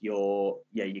like you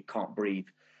can't breathe.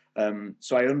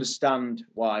 So I understand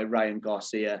why Ryan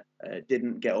Garcia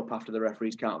didn't get up after the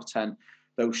referee's count of 10.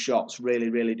 Those shots really,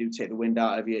 really do take the wind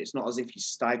out of you. It's not as if you're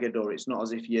staggered, or it's not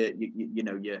as if you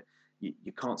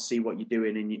can't see what you're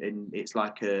doing, and it's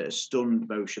like a stunned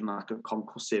motion, like a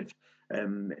concussive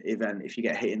event. If you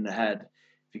get hit in the head,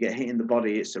 if you get hit in the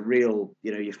body, it's a real,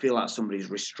 you feel like somebody's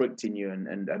restricting you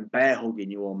and bear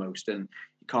hugging you almost, and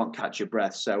you can't catch your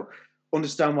breath. So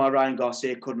understand why Ryan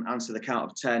Garcia couldn't answer the count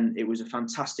of 10. It was a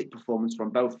fantastic performance from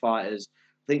both fighters.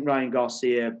 I think Ryan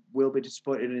Garcia will be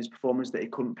disappointed in his performance that he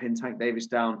couldn't pin Tank Davis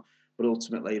down, but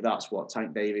ultimately that's what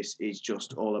Tank Davis is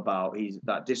just all about. He's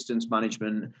that distance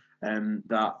management,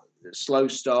 that slow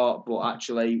start, but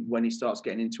actually when he starts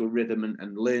getting into a rhythm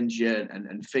and learns you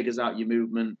and figures out your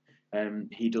movement,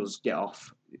 he does get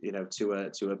off,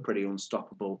 to a pretty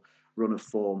unstoppable run of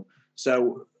form.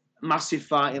 So massive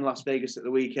fight in Las Vegas at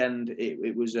the weekend.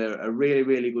 It was a really,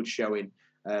 really good showing.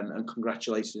 And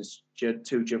congratulations to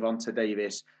Gervonta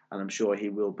Davis, and I'm sure he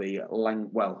will be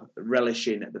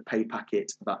relishing the pay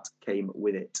packet that came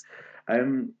with it.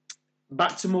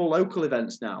 Back to more local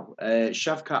events now.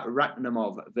 Shavkat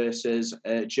Rakhmonov versus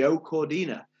Joe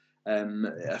Cordina,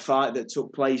 a fight that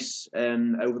took place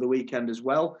over the weekend as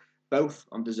well, both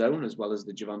on DAZN as well as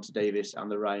the Gervonta Davis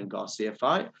and the Ryan Garcia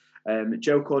fight.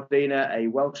 Joe Cordina, a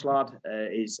Welsh lad,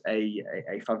 is a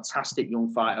fantastic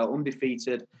young fighter,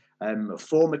 undefeated,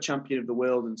 former champion of the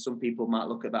world, and some people might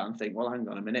look at that and think, well, hang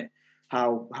on a minute,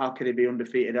 how can he be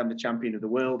undefeated and the champion of the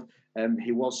world?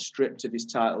 He was stripped of his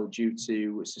title due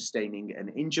to sustaining an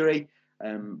injury,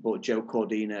 but Joe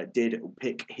Cordina did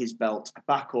pick his belt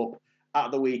back up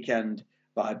at the weekend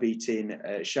by beating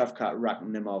Shavkat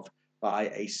Rakhmonov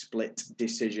by a split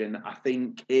decision. I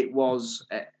think it was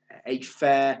a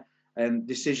fair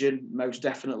decision, most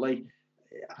definitely.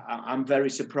 I'm very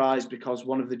surprised because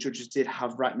one of the judges did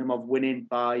have Rakhmonov winning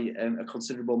by a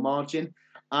considerable margin.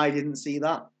 I didn't see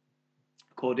that.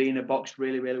 Cordina boxed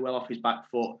really, really well off his back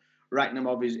foot.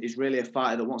 Rakhmonov is really a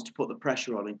fighter that wants to put the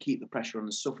pressure on and keep the pressure on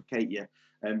and suffocate you.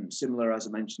 Similar, as I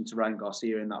mentioned, to Ryan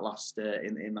Garcia in that last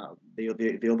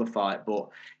the other fight. But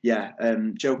yeah,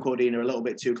 Joe Cordina a little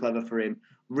bit too clever for him.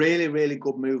 Really, really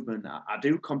good movement. I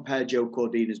do compare Joe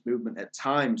Cordina's movement at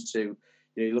times to,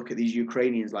 you look at these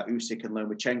Ukrainians like Usyk and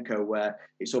Lomachenko, where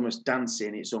it's almost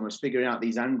dancing, it's almost figuring out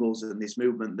these angles and this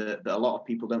movement that a lot of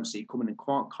people don't see coming and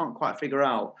can't quite figure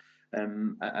out.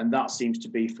 And that seems to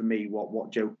be, for me,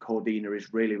 what Joe Cordina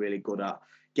is really, really good at.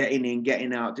 Getting in,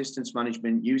 getting out, distance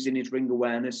management, using his ring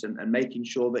awareness and making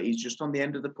sure that he's just on the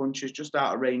end of the punches, just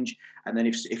out of range. And then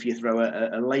if you throw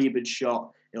a laboured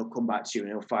shot, he'll come back to you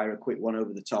and he'll fire a quick one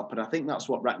over the top. And I think that's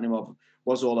what Rakhmonov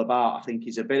was all about. I think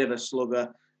he's a bit of a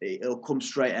slugger. he'll come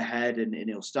straight ahead and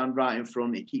he'll stand right in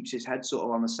front. He keeps his head sort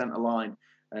of on the centre line.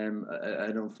 And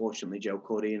unfortunately, Joe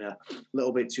Cordina, a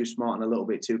little bit too smart and a little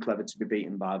bit too clever to be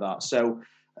beaten by that. So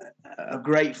a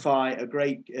great fight, a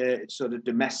great sort of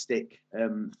domestic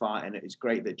fight, and it's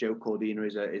great that Joe Cordina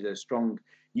is a strong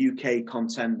UK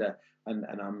contender, and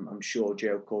I'm sure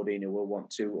Joe Cordina will want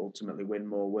to ultimately win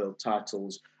more world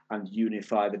titles and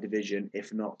unify the division,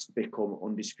 if not become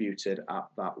undisputed at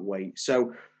that weight.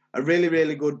 So a really,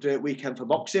 really good weekend for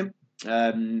boxing.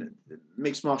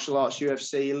 Mixed martial arts,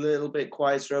 UFC, a little bit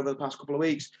quieter over the past couple of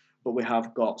weeks, but we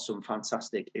have got some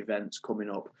fantastic events coming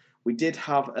up. We did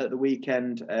have at the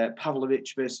weekend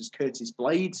Pavlovich versus Curtis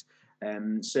Blades.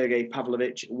 Sergey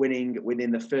Pavlovich winning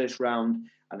within the first round,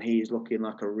 and he is looking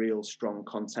like a real strong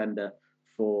contender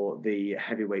for the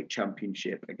heavyweight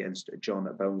championship against John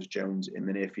Bones Jones in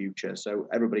the near future. So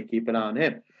everybody keep an eye on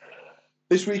him.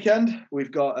 This weekend,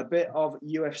 we've got a bit of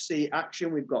UFC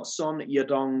action. We've got Son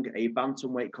Yadong, a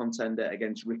bantamweight contender,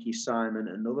 against Ricky Simon,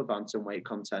 another bantamweight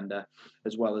contender,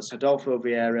 as well as Adolfo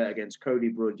Vieira against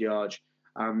Cody Brudyard,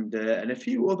 and a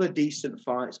few other decent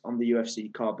fights on the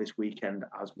UFC card this weekend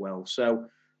as well. So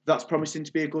that's promising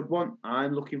to be a good one.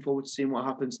 I'm looking forward to seeing what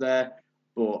happens there.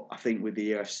 But I think with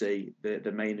the UFC,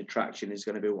 the main attraction is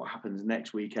going to be what happens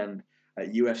next weekend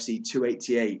at UFC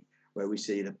 288, where we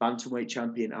see the bantamweight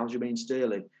champion Aljamain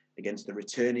Sterling against the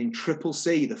returning Triple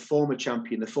C, the former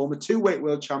champion, the former two-weight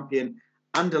world champion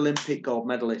and Olympic gold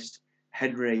medalist,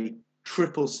 Henry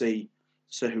Triple C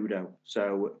Cejudo.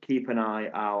 So keep an eye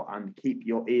out and keep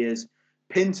your ears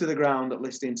pinned to the ground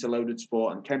listening to Loaded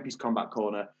Sport and Kempy's Combat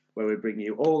Corner, where we bring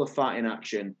you all the fighting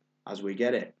action as we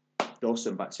get it.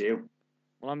 Dawson, back to you.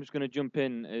 Well, I'm just going to jump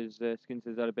in as Skins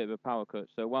had a bit of a power cut.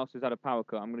 So whilst he's had a power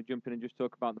cut, I'm going to jump in and just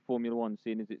talk about the Formula One,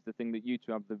 seeing as it's the thing that you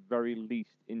two have the very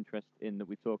least interest in that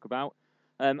we talk about.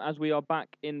 As we are back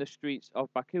in the streets of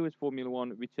Baku as Formula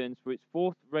One returns for its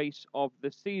fourth race of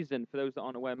the season. For those that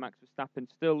aren't aware, Max Verstappen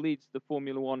still leads the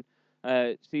Formula One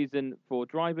season for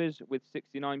drivers with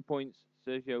 69 points.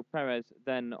 Sergio Perez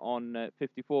then on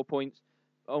 54 points.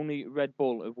 Only Red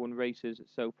Bull have won races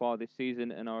so far this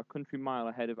season and are a country mile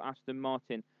ahead of Aston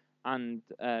Martin and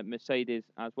Mercedes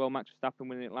as well. Max Verstappen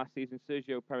winning it last season,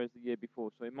 Sergio Perez the year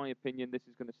before. So in my opinion, this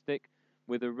is going to stick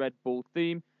with a Red Bull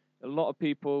theme. A lot of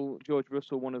people, George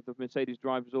Russell, one of the Mercedes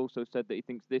drivers, also said that he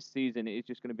thinks this season it is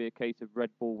just going to be a case of Red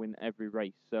Bull win every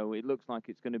race. So it looks like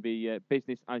it's going to be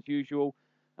business as usual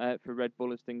for Red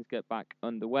Bull as things get back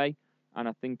underway. And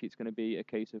I think it's going to be a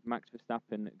case of Max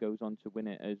Verstappen goes on to win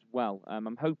it as well.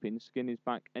 I'm hoping Skin is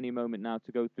back any moment now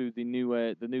to go through the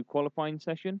new qualifying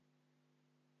session,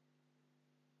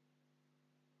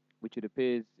 which it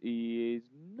appears he is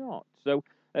not. So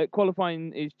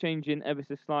qualifying is changing ever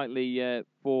so slightly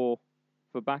for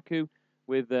Baku,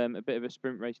 with a bit of a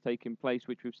sprint race taking place,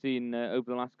 which we've seen over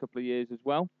the last couple of years as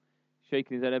well.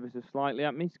 Shaking his head ever so slightly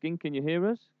at me. Skin, can you hear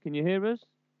us? Can you hear us?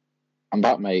 I'm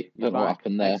back, mate. Don't know what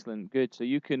happened there. Excellent, good. So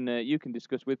you can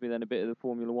discuss with me then a bit of the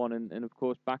Formula One and of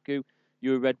course Baku.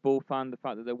 You're a Red Bull fan. The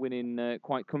fact that they're winning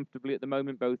quite comfortably at the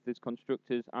moment, both as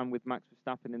constructors and with Max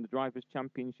Verstappen in the Drivers'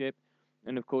 Championship,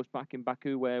 and of course back in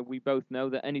Baku, where we both know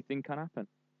that anything can happen.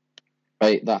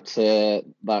 Right,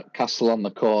 that castle on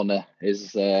the corner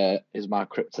is my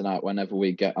kryptonite whenever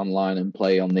we get online and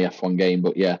play on the F1 game.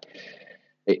 But yeah,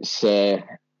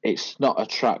 it's not a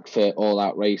track for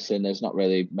all-out racing. There's not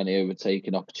really many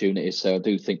overtaking opportunities. So I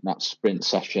do think that sprint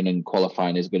session and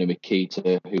qualifying is going to be key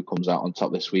to who comes out on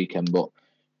top this weekend. But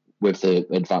with the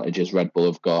advantages Red Bull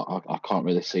have got, I can't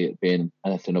really see it being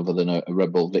anything other than a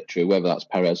Red Bull victory. Whether that's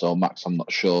Perez or Max, I'm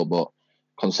not sure. But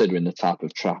considering the type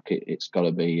of track, it's got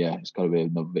to be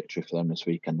another victory for them this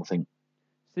weekend, I think.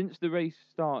 Since the race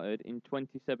started in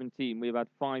 2017, we've had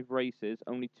 5 races.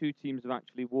 Only 2 teams have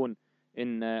actually won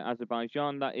in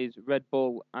Azerbaijan. That is Red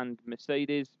Bull and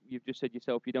Mercedes. You've just said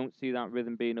yourself you don't see that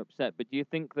rhythm being upset, but do you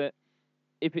think that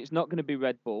if it's not going to be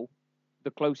Red Bull,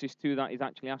 the closest to that is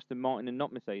actually Aston Martin and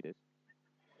not Mercedes?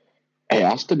 It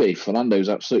has to be. Fernando's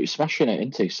absolutely smashing it,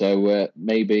 isn't he? So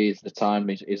maybe it's the time.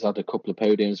 He's had a couple of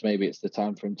podiums. Maybe it's the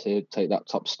time for him to take that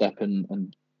top step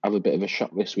and have a bit of a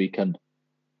shot this weekend.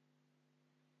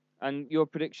 And your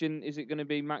prediction, is it going to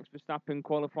be Max Verstappen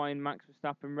qualifying, Max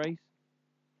Verstappen race?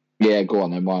 Yeah, go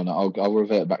on then. Why not? I'll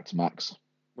revert back to Max.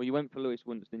 Well, you went for Lewis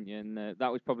once, didn't you? And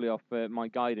that was probably off my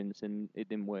guidance, and it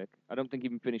didn't work. I don't think he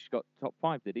even got top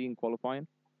 5, did he, in qualifying?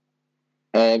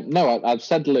 No, I've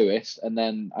said Lewis, and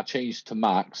then I changed to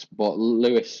Max. But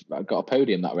Lewis got a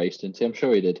podium that race, didn't he? I'm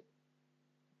sure he did.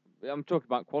 I'm talking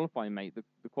about qualifying, mate.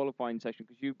 The qualifying session,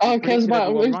 because you cares about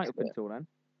everyone right up until then.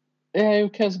 Yeah, who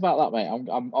cares about that, mate?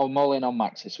 I'm all in on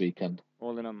Max this weekend.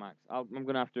 All in on Max. I'm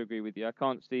going to have to agree with you. I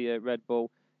can't see Red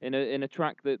Bull in a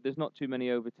track that there's not too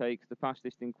many overtakes. The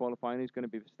fastest in qualifying is going to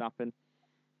be Verstappen,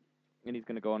 and he's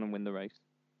going to go on and win the race.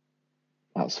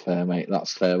 That's fair, mate.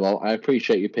 That's fair. Well, I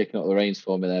appreciate you picking up the reins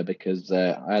for me there because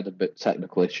I had a bit of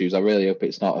technical issues. I really hope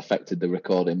it's not affected the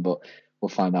recording, but we'll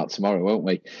find out tomorrow, won't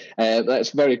we? Let's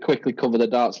very quickly cover the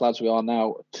darts, lads. We are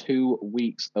now 2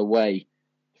 weeks away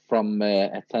from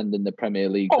attending the Premier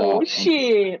League. Oh,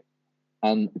 shit!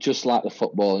 And just like the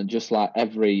football and just like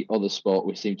every other sport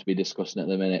we seem to be discussing at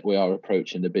the minute, we are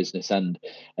approaching the business end.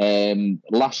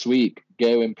 Last week,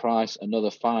 Gerwyn Price,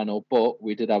 another final, but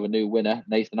we did have a new winner,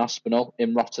 Nathan Aspinall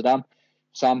in Rotterdam.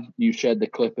 Sam, you shared the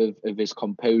clip of his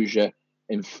composure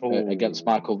against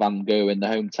Michael van Gerwen, the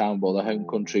hometown boy, the home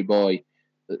country boy.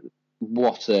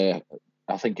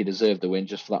 I think he deserved the win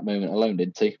just for that moment alone,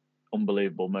 didn't he?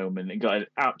 Unbelievable moment. He got an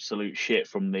absolute shit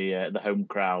from the home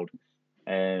crowd.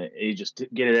 He just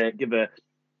give a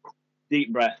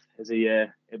deep breath as he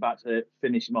about to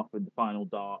finish him off with the final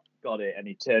dart. Got it, and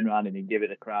he turned around and he gave it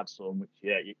the crowd some, which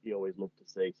you always love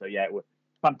to see. So it was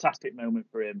a fantastic moment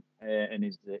for him and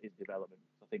his development.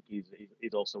 I think he's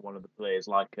also one of the players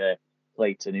like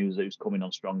Clayton who's coming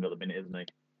on strong at the minute, isn't he?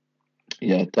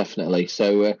 Yeah, definitely.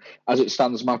 So as it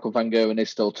stands, Michael van Gerwen is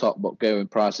still top, but Gerwyn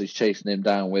Price is chasing him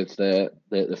down with the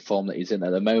form that he's in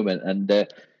at the moment. And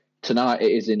tonight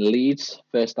it is in Leeds,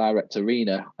 First Direct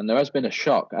Arena, and there has been a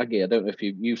shock. Aggie, I don't know if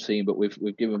you've seen, but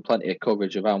we've given plenty of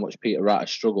coverage of how much Peter Wright has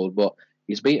struggled, but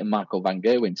he's beaten Michael van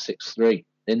Gerwen 6-3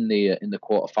 in the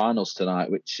quarterfinals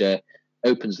tonight, which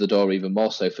opens the door even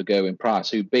more so for Gerwyn Price,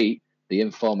 who beat the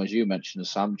inform, as you mentioned,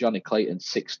 Sam, Johnny Clayton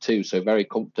 6-2, so very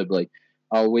comfortably.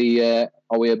 Are we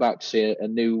about to see a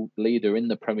new leader in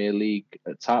the Premier League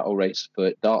title race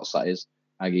for darts? That is,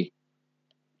 Aggie.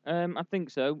 I think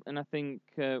so, and I think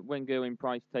when Gerwyn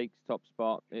Price takes top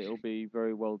spot, it'll be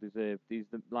very well deserved. He's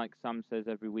like Sam says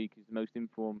every week, he's the most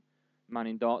informed man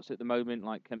in darts at the moment.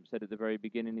 Like Kemp said at the very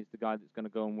beginning, he's the guy that's going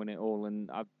to go and win it all,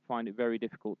 and I find it very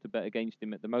difficult to bet against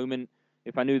him at the moment.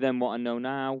 If I knew then what I know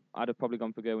now, I'd have probably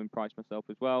gone for Gerwyn Price myself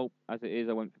as well. As it is,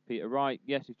 I went for Peter Wright.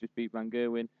 Yes, he's just beat Van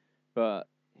Gerwen, but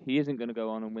he isn't going to go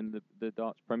on and win the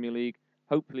darts Premier League.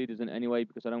 Hopefully he doesn't anyway,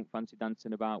 because I don't fancy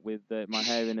dancing about with my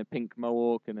hair in a pink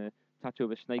mohawk and a tattoo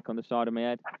of a snake on the side of my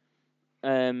head.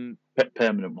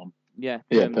 Permanent one. Yeah,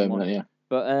 permanent one. Yeah.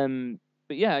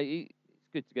 But yeah, it's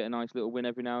good to get a nice little win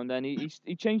every now and then.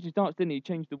 He changed his darts, didn't he? He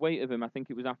changed the weight of him. I think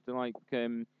it was after like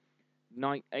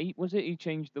night 8, was it? He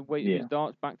changed the weight of his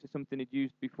darts back to something he'd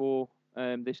used before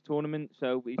this tournament.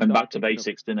 So he went back to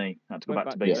basics, didn't he? Had to go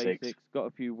back to basics. Got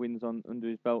a few wins under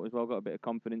his belt as well. Got a bit of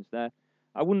confidence there.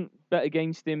 I wouldn't bet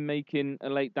against him making a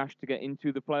late dash to get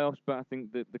into the playoffs, but I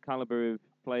think that the caliber of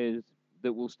players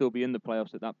that will still be in the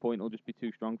playoffs at that point will just be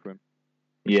too strong for him.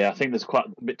 Yeah, I think there's quite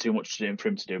a bit too much to do for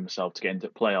him to do himself to get into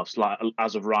the playoffs. Like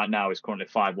as of right now, he's currently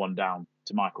 5-1 down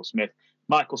to Michael Smith.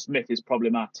 Michael Smith is probably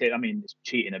my tip. I mean, it's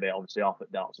cheating a bit, obviously, off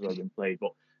at darts has already been played,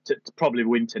 but to probably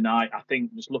win tonight, I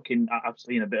think just looking, I've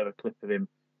seen a bit of a clip of him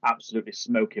absolutely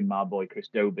smoking my boy Chris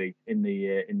Dobey in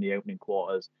the opening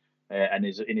quarters. And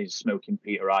is smoking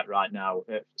Peter Wright right now.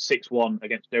 6-1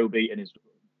 against Dobey, and is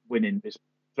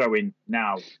throwing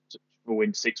now to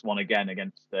win 6-1 again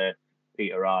against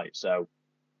Peter Wright. So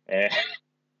I'm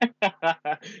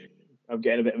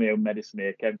getting a bit of my own medicine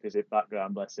here. Kemp is in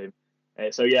background, bless him.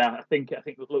 So yeah, I think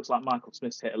it looks like Michael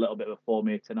Smith's hit a little bit of a form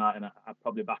here tonight, and I'd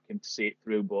probably back him to see it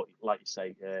through. But like you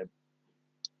say,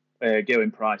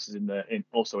 Gerwyn Price is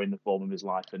also in the form of his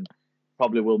life, and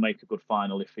probably will make a good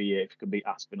final if he can beat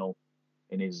Aspinall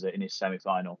in his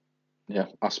semi-final. Yeah,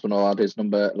 Aspinall had his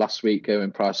number last week.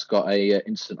 Gerwyn Price got a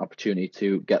instant opportunity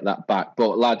to get that back.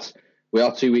 But lads, we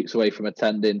are 2 weeks away from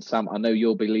attending. Sam, I know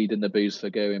you'll be leading the booze for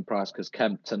Gerwyn Price because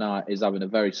Kemp tonight is having a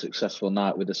very successful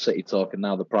night with the City Talk and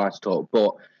now the Price Talk.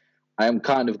 But I am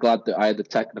kind of glad that I had the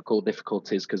technical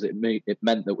difficulties because it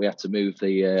meant that we had to move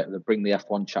bring the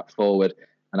F1 chat forward.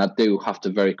 And I do have to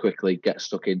very quickly get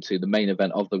stuck into the main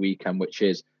event of the weekend, which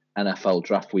is NFL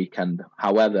Draft Weekend.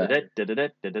 However,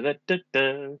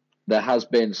 there has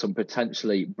been some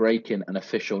potentially breaking and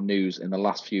official news in the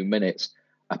last few minutes.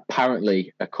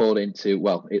 Apparently, according to,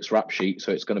 it's rap sheet,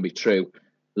 so it's going to be true,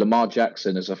 Lamar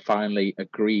Jackson has finally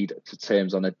agreed to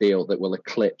terms on a deal that will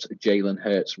eclipse Jalen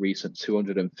Hurts' recent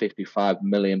 $255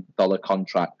 million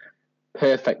contract.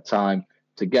 Perfect time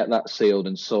to get that sealed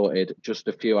and sorted just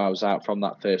a few hours out from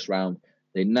that first round.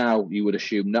 They now, you would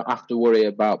assume, not have to worry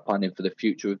about planning for the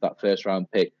future with that first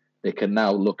round pick. They can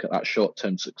now look at that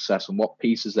short-term success and what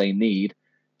pieces they need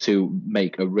to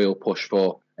make a real push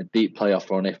for a deep playoff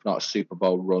run, if not a Super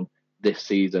Bowl run this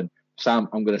season. Sam,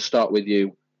 I'm going to start with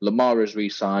you. Lamar has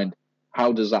re-signed.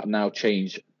 How does that now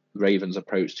change Ravens'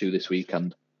 approach to this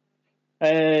weekend?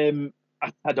 I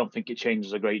don't think it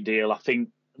changes a great deal. I think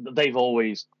they've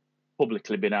always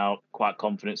publicly been out quite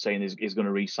confident saying he's going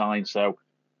to re-sign. So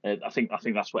I think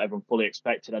that's what everyone fully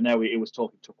expected. I know he was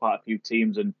talking to quite a few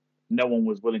teams and no one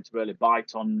was willing to really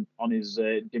bite on his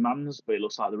demands, but it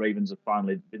looks like the Ravens have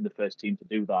finally been the first team to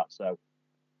do that. So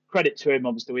credit to him.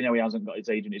 Obviously, we know he hasn't got his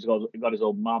agent. He's got his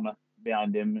old mama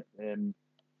behind him, and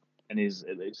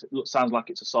it sounds like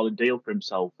it's a solid deal for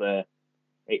himself.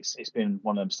 It's been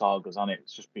one of them sagas, and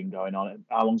it's just been going on.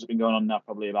 How long's it been going on now?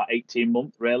 Probably about 18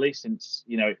 months, really, since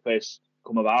it first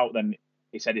come about. Then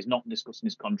he said he's not discussing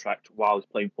his contract while he's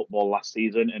playing football last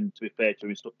season, and to be fair to him,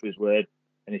 he stuck to his word,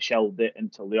 and he shelved it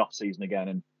until the off season again.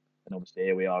 And obviously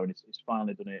here we are, and he's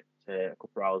finally done it a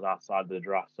couple of hours outside of the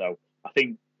draft. So I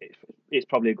think it's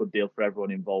probably a good deal for everyone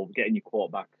involved, getting your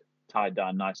quarterback tied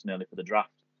down nice and early for the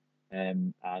draft.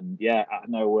 And yeah, I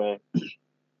know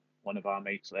one of our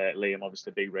mates, Liam,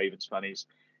 obviously a big Ravens fan, he's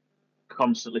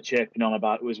constantly chirping on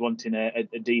about was wanting a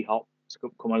D-Hop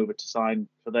to come over to sign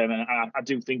for them. And I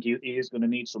do think he is going to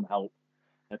need some help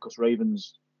because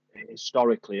Ravens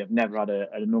historically have never had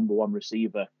a number one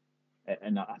receiver.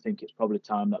 And I think it's probably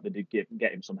time that they did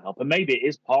get him some help. And maybe it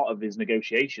is part of his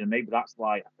negotiation. Maybe that's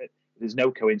why there's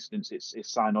no coincidence it's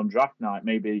signed on draft night.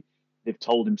 Maybe they've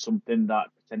told him something that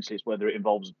potentially it's whether it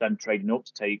involves them trading up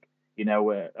to take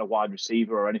a wide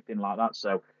receiver or anything like that.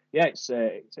 So yeah, it's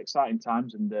exciting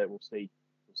times, and we'll see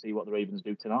what the Ravens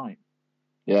do tonight.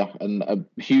 Yeah, and a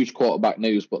huge quarterback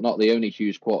news, but not the only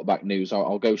huge quarterback news.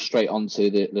 I'll go straight on to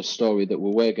the story that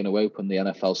we were going to open the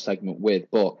NFL segment with,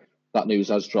 but that news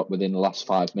has dropped within the last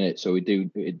 5 minutes, so it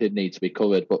did need to be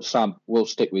covered. But Sam, we'll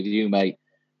stick with you, mate.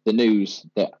 The news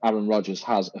that Aaron Rodgers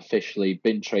has officially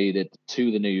been traded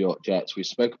to the New York Jets. We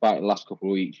spoke about it the last couple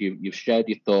of weeks. You've shared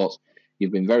your thoughts.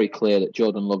 You've been very clear that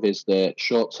Jordan Love is the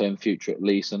short-term future at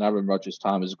least, and Aaron Rodgers'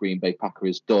 time as a Green Bay Packer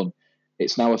is done.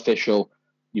 It's now official.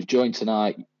 You've joined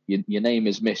tonight. Your name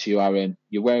is Miss You, Aaron.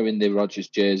 You're wearing the Rodgers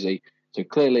jersey. So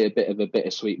clearly a bit of a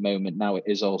bittersweet moment. Now it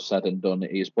is all said and done.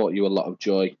 He has brought you a lot of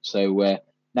joy. So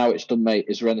now it's done, mate.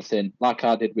 Is there anything, like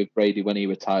I did with Brady when he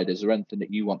retired, is there anything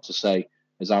that you want to say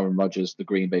as Aaron Rodgers, the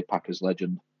Green Bay Packers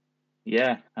legend?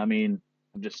 Yeah, I mean,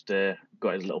 I've just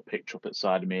got his little picture up at the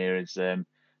side of me here.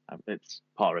 It's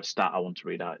part of a stat I want to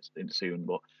read out soon.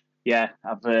 But yeah,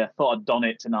 I've thought I'd done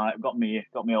it tonight. I've got me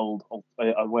old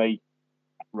away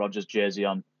Rodgers jersey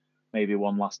on, maybe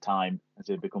one last time as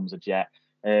he becomes a Jet.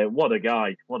 What a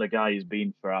guy he's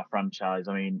been for our franchise.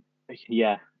 I mean,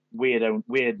 yeah,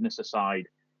 weirdness aside,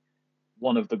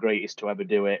 one of the greatest to ever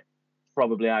do it.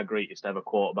 Probably our greatest ever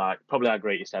quarterback. Probably our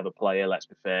greatest ever player. Let's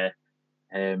be fair.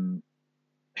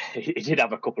 He did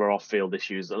have a couple of off-field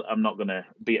issues. I'm not going to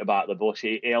beat about the bush.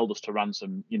 He held us to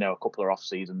ransom, a couple of off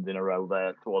seasons in a row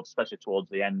there, especially towards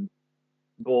the end.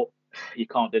 But you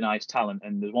can't deny his talent.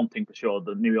 And there's one thing for sure: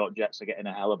 the New York Jets are getting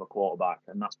a hell of a quarterback,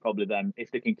 and that's probably them.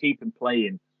 If they can keep him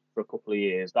playing for a couple of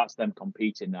years, that's them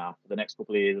competing now for the next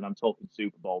couple of years. And I'm talking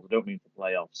Super Bowls. I don't mean for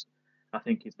playoffs. I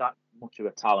think he's that much of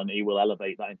a talent. He will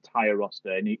elevate that entire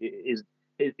roster, and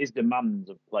his demands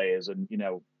of players, and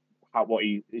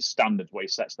his standards, what he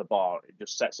sets the bar, it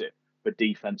just sets it for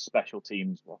defense, special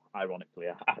teams. Well, ironically,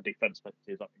 our defense special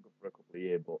teams have been good for a couple of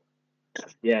years, but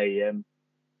yeah,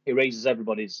 he raises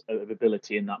everybody's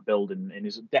ability in that building, and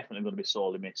is definitely going to be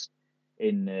sorely missed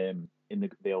in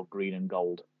the old green and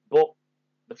gold. But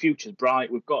the future's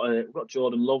bright. We've got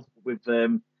Jordan Love. We've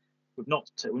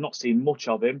not seen much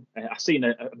of him. I've seen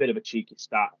a bit of a cheeky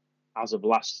stat as of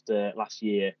last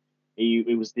year.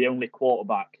 He was the only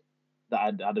quarterback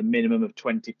that had a minimum of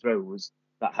 20 throws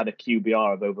that had a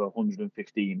QBR of over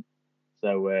 115.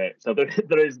 So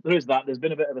there is that. There's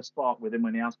been a bit of a spark with him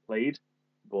when he has played,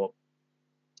 but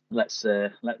let's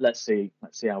see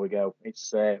how we go.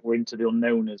 It's we're into the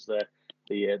unknown, as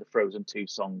the Frozen 2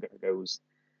 song goes.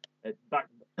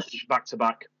 Back to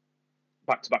back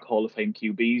Hall of Fame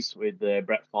QBs with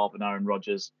Brett Favre and Aaron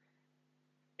Rodgers.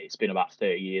 It's been about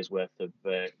 30 years worth of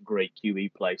great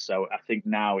QB play. So I think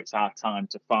now it's our time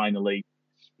to finally,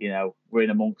 we're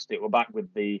in amongst it. We're back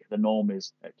with the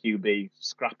normies at QB,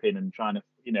 scrapping and trying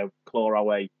to, claw our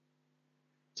way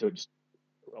to just,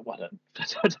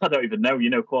 I don't even know,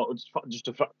 just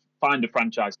to find a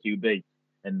franchise QB.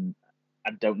 And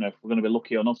I don't know if we're going to be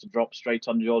lucky enough to drop straight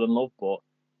on Jordan Love, but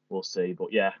we'll see.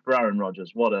 But yeah, for Aaron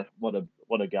Rodgers, what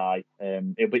a guy.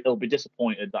 He'll be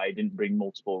disappointed that he didn't bring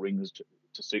multiple rings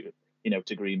to suit,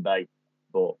 to Green Bay,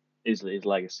 but his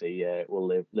legacy will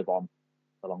live on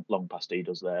long past he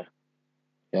does there.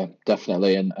 Yeah,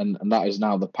 definitely. And that is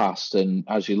now the past. And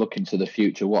as you look into the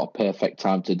future, what a perfect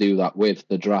time to do that with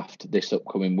the draft this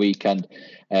upcoming weekend.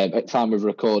 At time of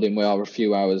recording, we are a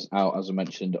few hours out, as I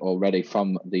mentioned already,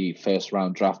 from the first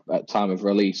round draft. At time of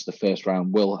release, the first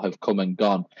round will have come and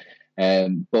gone.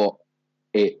 But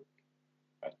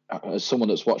as someone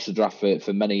that's watched the draft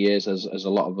for many years, as a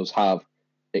lot of us have,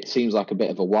 it seems like a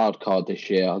bit of a wild card this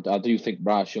year. I do think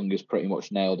Bryce Young is pretty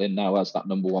much nailed in now as that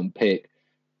number one pick.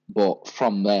 But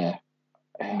from there,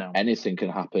 anything can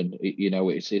happen.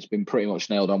 It's been pretty much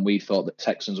nailed on. We thought that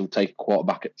Texans would take a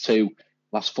quarterback at 2.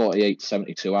 Last 48 to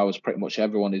 72 hours, pretty much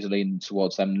everyone is leaning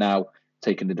towards them now,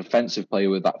 taking the defensive player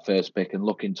with that first pick and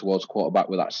looking towards quarterback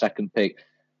with that second pick.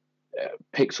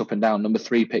 Picks up and down. Number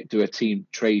 3 pick, do a team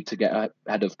trade to get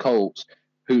ahead of Colts.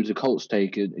 Who the Colts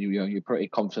take? You're pretty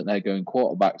confident they're going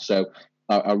quarterback. So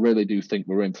I really do think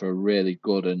we're in for a really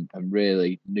good and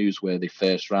really newsworthy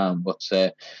first round. But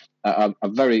I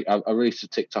released a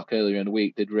TikTok earlier in the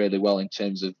week, did really well in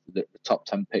terms of the top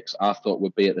 10 picks I thought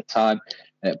would be at the time.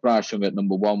 Bryce Young at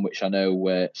number 1, which I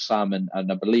know Sam and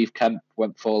I believe Kemp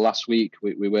went for last week.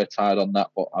 We were tied on that,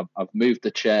 but I've moved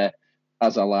the chair,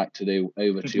 as I like to do,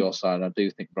 over to your side. I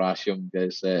do think Bryce Young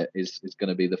is going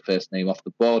to be the first name off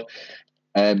the board.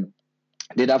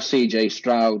 Did have CJ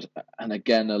Stroud, and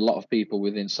again, a lot of people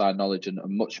with inside knowledge and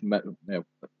much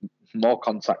more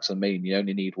contacts than me. And you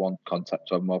only need one contact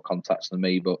to have more contacts than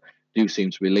me, but do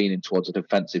seem to be leaning towards a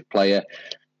defensive player.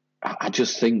 I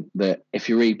just think that if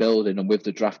you're rebuilding and with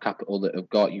the draft capital that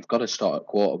you've got to start at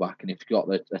quarterback. And if you've got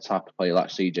the type of player like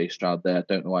CJ Stroud there, I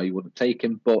don't know why you wouldn't take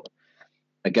him. But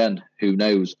again, who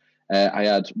knows? I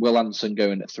had Will Anderson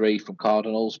going at 3 from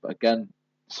Cardinals, but again,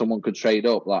 someone could trade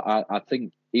up. Like I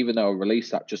think, even though I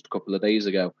released that just a couple of days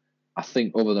ago, I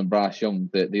think other than Bryce Young,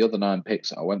 the other 9 picks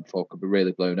that I went for could be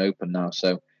really blown open now.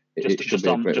 So just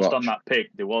on that pick,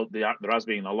 there has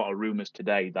been a lot of rumours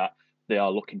today that they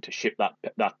are looking to ship that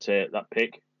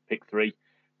pick 3.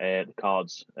 The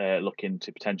Cards looking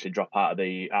to potentially drop out of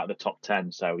the top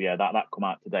 10. So yeah, that come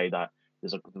out today that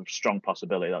there's a strong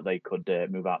possibility that they could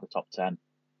move out the top 10.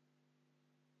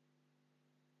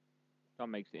 That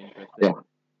makes it interesting. Yeah.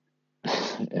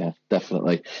 Yeah,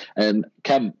 definitely.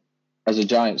 Ken, as a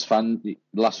Giants fan, the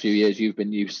last few years you've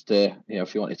been used to,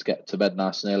 if you wanted to get to bed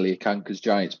nice and early, you can, because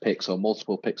Giants picks or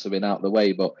multiple picks have been out of the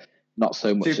way, but not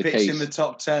so much 2 the picks case. in the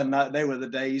top 10, they were the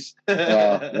days.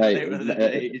 They were the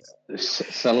days.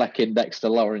 Selecting Dexter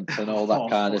Lawrence and all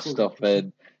that kind of stuff,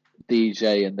 and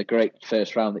DJ and the great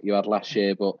first round that you had last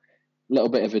year, but a little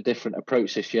bit of a different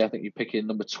approach this year. I think you're picking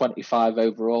number 25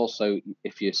 overall, so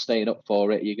if you're staying up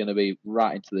for it, you're going to be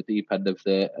right into the deep end of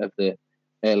the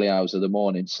early hours of the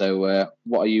morning. So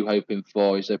what are you hoping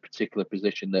for? Is there a particular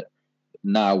position that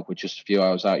now, with just a few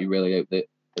hours out, you really hope that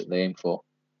they aim for?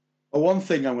 Well, one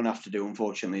thing I'm going to have to do,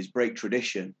 unfortunately, is break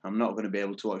tradition. I'm not going to be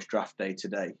able to watch draft day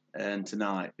today and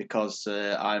tonight, because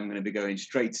I'm going to be going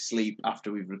straight to sleep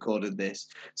after we've recorded this,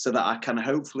 so that I can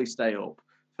hopefully stay up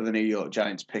for the New York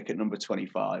Giants pick at number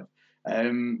 25.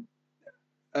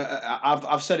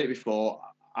 I've said it before.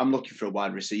 I'm looking for a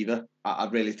wide receiver. I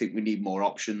really think we need more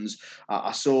options.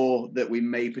 I saw that we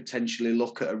may potentially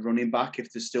look at a running back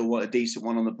if there's still a decent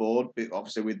one on the board, but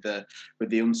obviously with the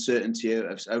uncertainty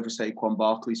over Saquon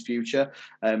Barkley's future.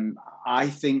 I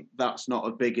think that's not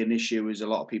as big an issue as a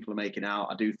lot of people are making out.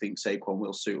 I do think Saquon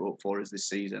will suit up for us this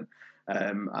season.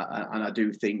 And I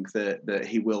do think that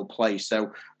he will play.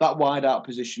 So that wide out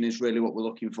position is really what we're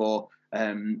looking for.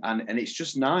 And it's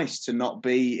just nice to not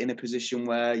be in a position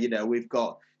where, we've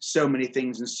got so many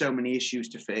things and so many issues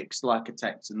to fix, like a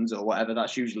Texans or whatever.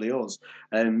 That's usually us.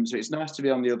 So it's nice to be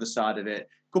on the other side of it.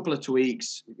 A couple of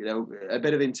tweaks, a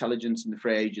bit of intelligence in the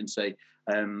free agency,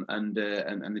 and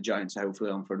the Giants are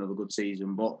hopefully on for another good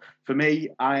season. But for me,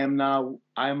 I am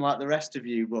like the rest of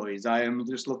you boys. I am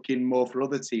just looking more for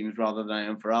other teams rather than I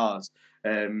am for ours.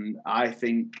 I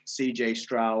think CJ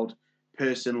Stroud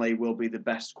personally will be the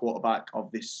best quarterback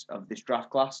of this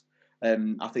draft class.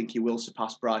 I think he will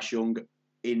surpass Bryce Young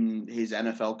in his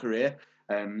NFL career.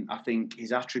 I think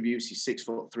his attributes, he's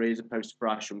 6'3" as opposed to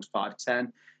Bryce Young's 5'10".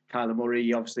 Kyler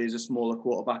Murray obviously is a smaller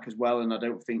quarterback as well, and I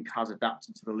don't think has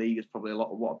adapted to the league as probably a lot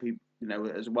of what people,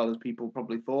 as well as people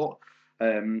probably thought.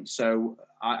 So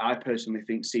I personally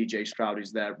think CJ Stroud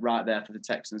is right there for the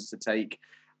Texans to take,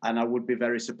 and I would be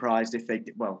very surprised if they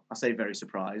did. Well, I say very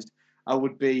surprised. I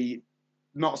would be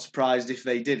not surprised if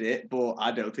they did it, but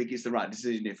I don't think it's the right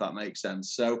decision, if that makes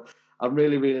sense. So I'm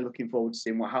really, really looking forward to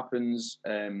seeing what happens.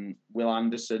 Will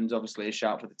Anderson's obviously a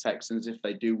shout for the Texans if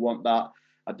they do want that.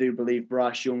 I do believe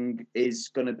Bryce Young is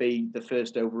going to be the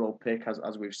first overall pick,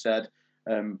 as we've said.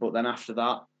 But then after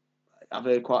that, I've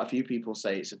heard quite a few people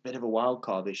say it's a bit of a wild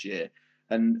card this year,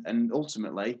 and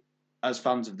ultimately, as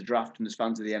fans of the draft and as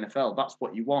fans of the NFL, that's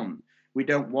what you want. We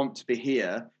don't want to be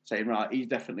here saying, right, he's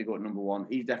definitely got number one,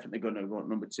 he's definitely going to go at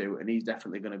number two, and he's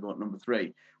definitely going to go at number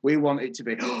three. We want it to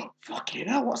be, oh, fucking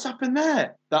hell, what's happened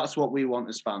there? That's what we want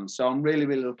as fans. So I'm really,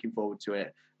 really looking forward to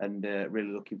it, and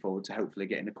really looking forward to hopefully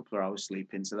getting a couple of hours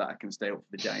sleep in so that I can stay up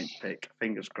for the Giants pick.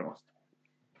 Fingers crossed.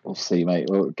 We'll see, mate.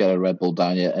 We'll get a Red Bull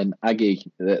down you. And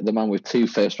Aggie, the man with 2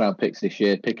 first-round picks this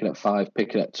year, picking at 5,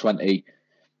 picking at 20.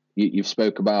 You've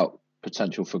spoke about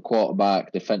potential for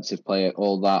quarterback, defensive player,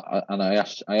 all that. And I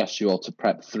asked you all to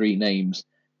prep 3 names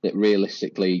that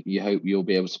realistically you hope you'll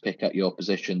be able to pick at your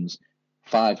positions.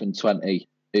 5 and 20.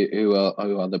 Who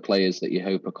are the players that you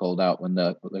hope are called out when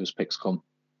those picks come?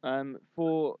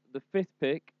 For the 5th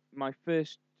pick, my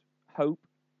first hope,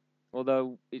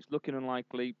 although it's looking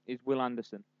unlikely, is Will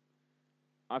Anderson.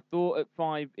 I thought at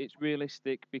 5 it's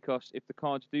realistic because if the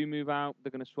Cards do move out,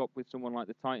 they're going to swap with someone like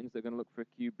the Titans. They're going to look for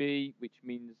a QB, which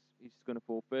means he's going to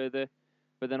fall further.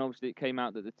 But then obviously it came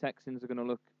out that the Texans are going to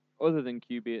look other than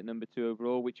QB at number 2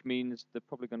 overall, which means they're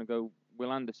probably going to go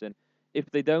Will Anderson. If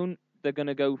they don't, they're going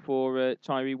to go for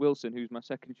Tyree Wilson, who's my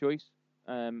second choice.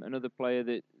 Another player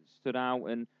that stood out,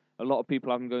 and a lot of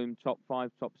people have him going top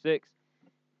 5, top 6.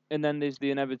 And then there's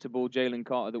the inevitable Jalen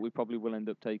Carter that we probably will end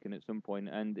up taking at some point.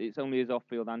 And it's only his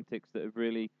off-field antics that have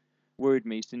really worried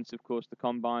me since, of course, the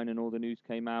Combine and all the news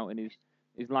came out and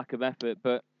his lack of effort.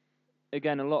 But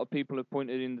again, a lot of people have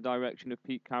pointed in the direction of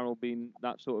Pete Carroll being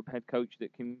that sort of head coach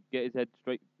that can get his head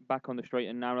straight back on the straight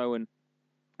and narrow and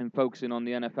focusing on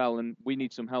the NFL. And we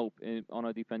need some help on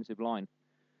our defensive line.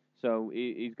 So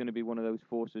he's going to be one of those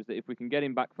forces that if we can get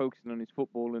him back focusing on his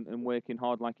football and working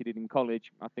hard like he did in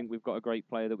college, I think we've got a great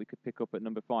player that we could pick up at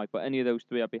number 5. But any of those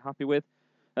 3 I'd be happy with.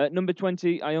 Number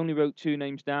 20, I only wrote 2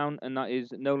 names down, and that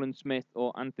is Nolan Smith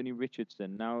or Anthony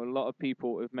Richardson. Now, a lot of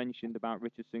people have mentioned about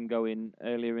Richardson going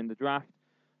earlier in the draft.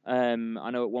 I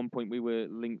know at one point we were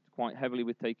linked quite heavily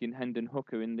with taking Hendon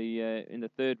Hooker in the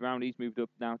 3rd round. He's moved up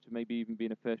now to maybe even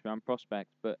being a first-round prospect.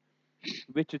 But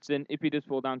Richardson, if he does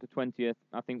fall down to 20th,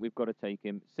 I think we've got to take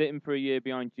him. Sit him for a year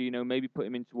behind Geno, maybe put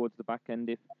him in towards the back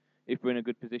end if we're in a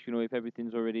good position or if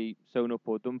everything's already sewn up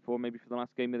or done for, maybe for the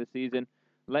last game of the season.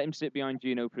 Let him sit behind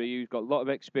Geno for a year. He's got a lot of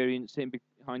experience sitting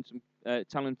behind some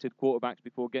talented quarterbacks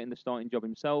before getting the starting job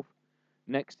himself.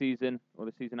 Next season, or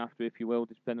the season after, if you will,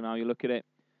 depending on how you look at it,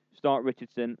 start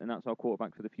Richardson, and that's our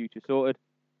quarterback for the future sorted.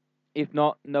 If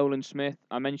not, Nolan Smith.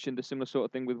 I mentioned a similar sort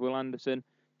of thing with Will Anderson.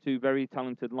 2 very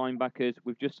talented linebackers.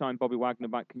 We've just signed Bobby Wagner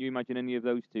back. Can you imagine any of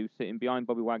those 2 sitting behind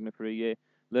Bobby Wagner for a year,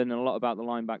 learning a lot about the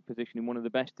linebacker position, and one of the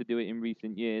best to do it in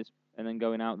recent years, and then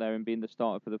going out there and being the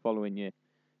starter for the following year?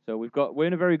 So we're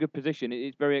in a very good position.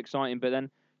 It's very exciting, but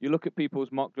then you look at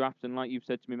people's mock drafts, and like you've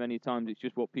said to me many times, it's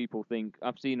just what people think.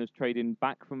 I've seen us trading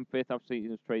back from 5th. I've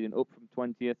seen us trading up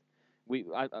from 20th.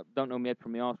 I don't know my head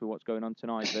from the arse with what's going on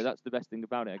tonight, but that's the best thing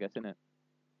about it, I guess, isn't it?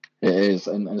 It is,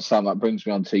 and Sam, that brings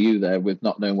me on to you there with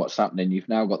not knowing what's happening. You've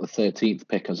now got the 13th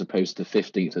pick as opposed to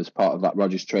 15th as part of that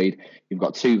Rodgers trade. You've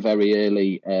got 2 very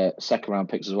early second-round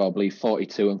picks as well, I believe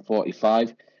 42 and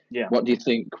 45. Yeah. What do you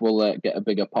think will get a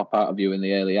bigger pop out of you in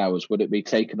the early hours? Would it be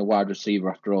taking a wide receiver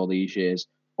after all these years,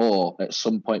 or at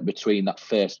some point between that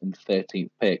 1st and 13th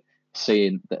pick,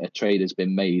 seeing that a trade has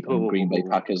been made and Green Bay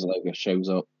Packers logo shows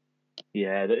up?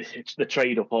 Yeah, it's the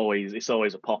trade up always. It's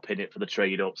always a pop in it for the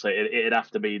trade up, so it'd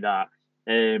have to be that.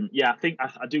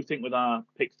 I do think with our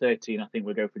pick 13, I think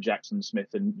we'll go for Jackson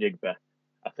Smith and Yigba.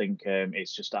 I think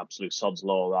it's just absolute sod's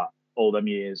law that all them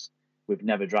years we've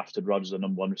never drafted Rodgers the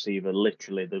number 1 receiver.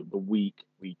 Literally the week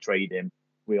we trade him,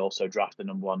 we also draft the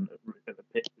number 1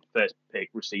 first pick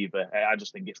receiver. I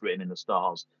just think it's written in the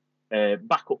stars.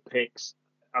 Backup picks.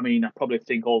 I mean, I probably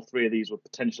think all 3 of these would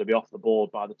potentially be off the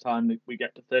board by the time that we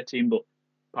get to 13, but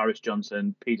Paris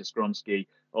Johnson, Peter Skronsky,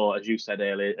 or as you said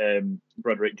earlier,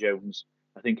 Broderick Jones,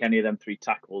 I think any of them 3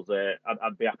 tackles,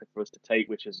 I'd be happy for us to take,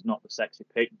 which is not the sexy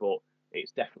pick, but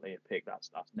it's definitely a pick that's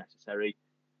necessary.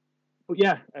 But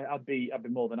yeah, I'd be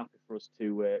more than happy for us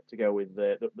to go with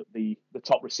the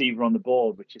top receiver on the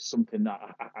board, which is something that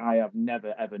I have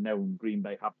never ever known Green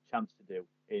Bay have the chance to do,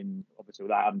 in obviously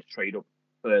without having to trade up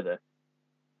further.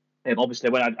 Obviously,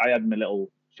 when I had my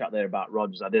little chat there about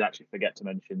Rodgers, I did actually forget to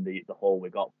mention the haul we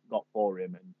got for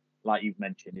him, and like you've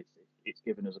mentioned, it's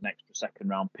given us an extra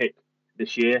 2nd-round pick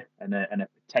this year and a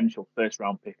potential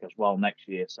 1st-round pick as well next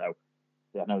year. So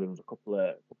yeah, I know there was a couple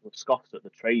of scoffs at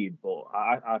the trade, but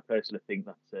I personally think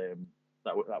that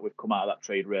we've come out of that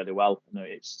trade really well. You know,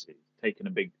 it's taken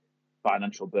a big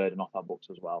financial burden off our books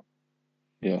as well.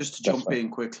 Yeah, just to jump in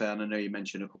quickly, and I know you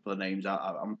mentioned a couple of names.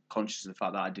 I'm conscious of the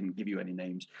fact that I didn't give you any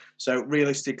names. So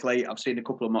realistically, I've seen a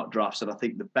couple of mock drafts, and I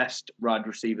think the best wide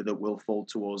receiver that will fall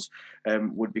to us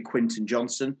would be Quinton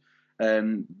Johnson.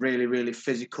 Really, really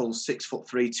physical,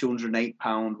 6'3", 208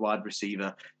 pound wide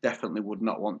receiver. Definitely would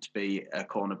not want to be a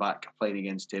cornerback playing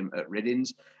against him at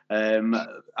Riddins.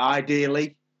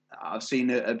 Ideally, I've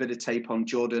seen a bit of tape on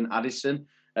Jordan Addison.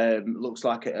 Looks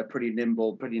like a pretty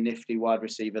nimble, pretty nifty wide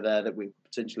receiver there that we could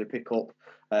potentially pick up.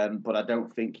 But I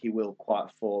don't think he will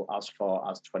quite fall as far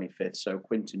as 25th. So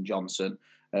Quinton Johnson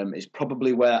is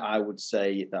probably where I would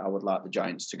say that I would like the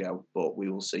Giants to go. But we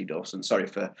will see, Dawson. Sorry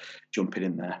for jumping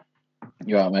in there.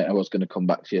 You're right, mate. I was going to come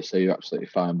back to you, so you're absolutely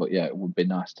fine. But yeah, it would be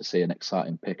nice to see an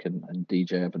exciting pick and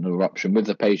DJ have another option. With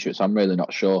the Patriots, I'm really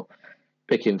not sure.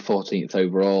 Picking 14th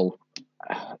overall,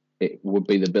 it would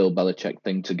be the Bill Belichick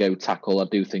thing to go tackle. I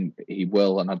do think he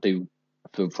will, and I do,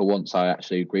 for once, I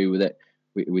actually agree with it.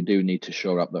 We do need to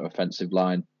shore up the offensive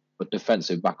line, but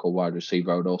defensive back or wide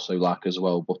receiver I would also like as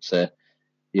well. But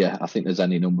yeah, I think there's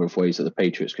any number of ways that the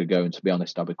Patriots could go, and to be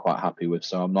honest, I'd be quite happy with.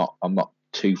 So I'm not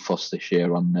too fussed this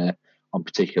year on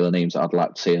particular names that I'd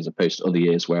like to see, as opposed to other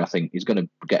years where I think he's going to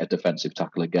get a defensive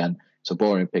tackle again. It's a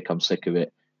boring pick. I'm sick of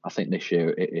it. I think this year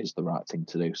it is the right thing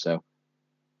to do. So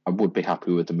I would be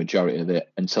happy with the majority of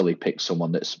it until he picks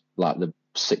someone that's like the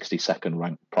 62nd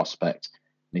ranked prospect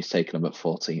and he's taken them at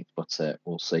 14th, but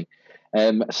we'll see.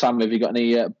 Sam, have you got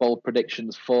any bold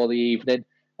predictions for the evening?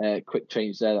 Quick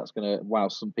change there. That's going to wow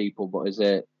some people, but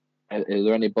are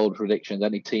there any bold predictions,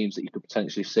 any teams that you could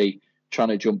potentially see trying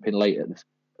to jump in late at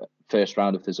the first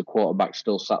round if there's a quarterback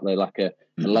still sat there like a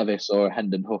Levis or a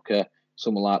Hendon Hooker,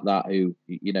 someone like that who,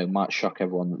 might shock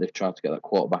everyone that they've tried to get that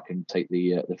quarterback and take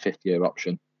the fifth-year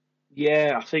option?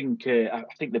 Yeah, I think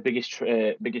the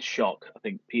biggest shock. I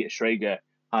think Peter Schrager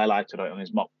highlighted it on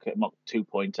his mock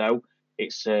 2.0.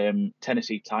 It's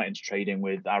Tennessee Titans trading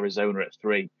with Arizona at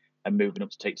 3 and moving up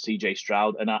to take CJ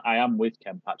Stroud. And I am with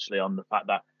Kemp actually on the fact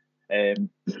that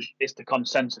it's the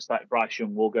consensus that Bryce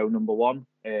Young will go number 1.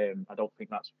 I don't think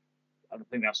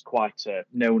that's quite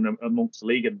known amongst the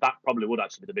league, and that probably would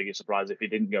actually be the biggest surprise if he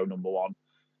didn't go number 1.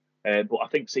 But I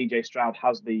think CJ Stroud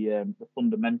has the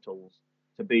fundamentals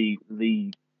to be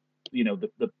the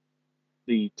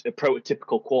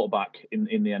prototypical quarterback in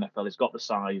the NFL. He's got the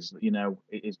size,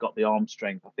 he's got the arm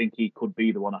strength. I think he could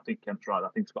be the one. I think Kemp's right. I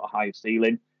think he's got a higher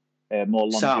ceiling, more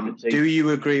longevity. Sam, do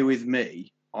you agree with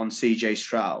me on CJ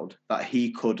Stroud that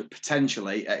he could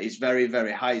potentially, at his very,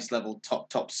 very highest level,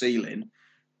 top ceiling,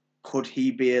 could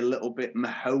he be a little bit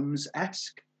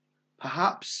Mahomes-esque?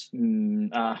 Perhaps.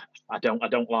 I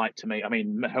don't like to me. I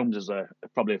mean, Mahomes is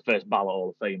probably a first ballot Hall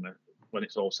of Famer when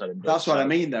it's all said and done. That's what I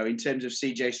mean, though, in terms of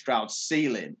CJ Stroud's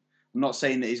ceiling. I'm not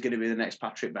saying that he's going to be the next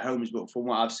Patrick Mahomes, but from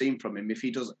what I've seen from him, if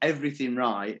he does everything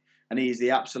right and he's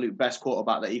the absolute best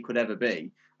quarterback that he could ever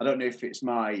be, I don't know if it's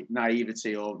my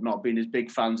naivety or not being as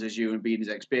big fans as you and being as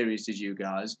experienced as you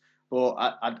guys, but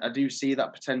I do see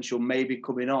that potential maybe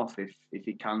coming off if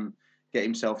he can get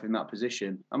himself in that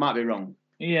position. I might be wrong.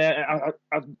 Yeah,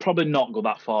 I'd probably not go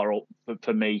that far up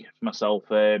for myself.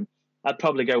 I'd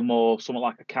probably go more someone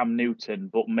like a Cam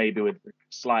Newton, but maybe with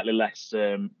slightly less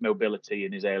mobility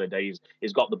in his early days.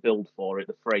 He's got the build for it,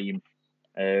 the frame,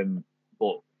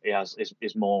 but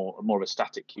is more of a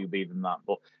static QB than that.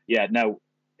 But yeah, no,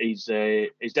 he's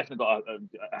definitely got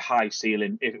a high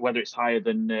ceiling. Whether it's higher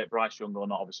than Bryce Young or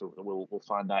not, obviously we'll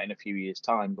find out in a few years'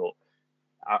 time. But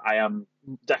I am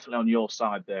definitely on your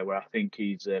side there, where I think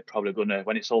he's probably going to,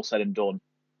 when it's all said and done,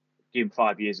 give him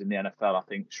 5 years in the NFL, I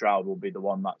think Stroud will be the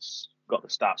one that's got the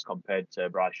stats compared to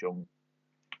Bryce Young.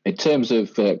 In terms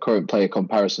of current player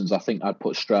comparisons, I think I'd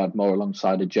put Stroud more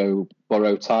alongside a Joe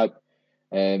Burrow type.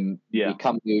 He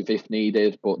can move if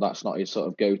needed, but that's not his sort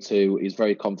of go-to. He's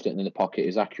very confident in the pocket.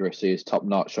 His accuracy is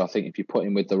top-notch. So I think if you put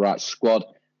him with the right squad,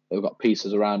 they've got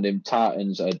pieces around him.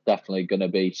 Titans are definitely going to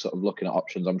be sort of looking at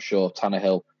options. I'm sure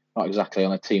Tannehill, not exactly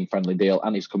on a team-friendly deal,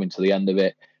 and he's coming to the end of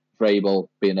it. Vrabel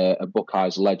being a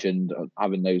Buckeyes legend,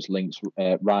 having those links.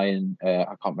 Ryan,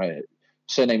 I can't remember,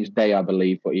 surname's Day, I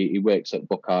believe, but he works at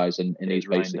Buckeyes, and he's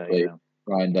basically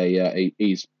Ryan Day.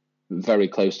 He's very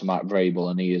close to Matt Vrabel,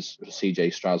 and he is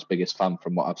CJ Stroud's biggest fan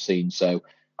from what I've seen. So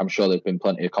I'm sure there've been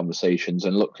plenty of conversations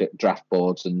and looked at draft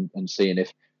boards and seeing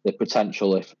if the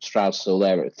potential, if Stroud's still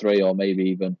there at 3 or maybe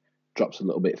even drops a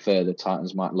little bit further,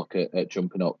 Titans might look at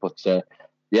jumping up. But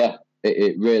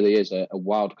it really is a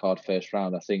wild card first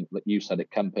round. I think that you said at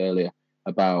Kemp earlier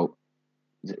about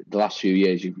the last few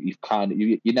years, you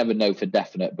never know for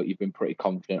definite, but you've been pretty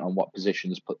confident on what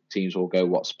positions teams will go,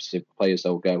 what specific players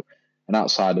they'll go. And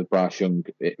outside of Bryce Young,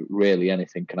 really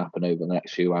anything can happen over the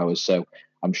next few hours. So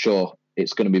I'm sure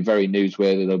it's going to be very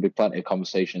newsworthy. There'll be plenty of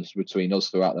conversations between us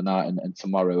throughout the night and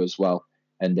tomorrow as well.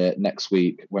 And next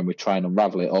week when we try and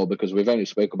unravel it all, because we've only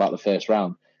spoke about the first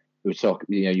round. We talk,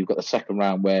 you've got the second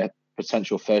round where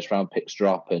potential first round picks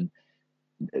drop, and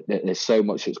there's so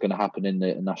much that's going to happen in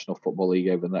the National Football League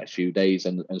over the next few days,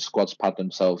 and squads pad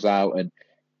themselves out. And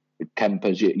Kemp,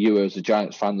 as you as a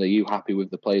Giants fan, are you happy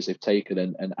with the players they've taken?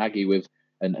 And Aggie with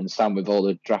and Sam, with all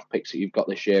the draft picks that you've got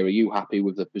this year, are you happy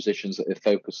with the positions that they've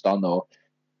focused on, or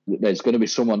there's going to be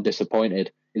someone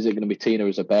disappointed? Is it going to be Tina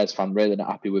as a Bears fan really not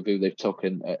happy with who they've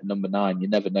taken at number 9? You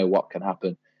never know what can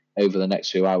happen over the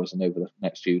next few hours and over the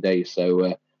next few days.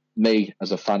 So me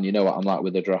as a fan, you know what I'm like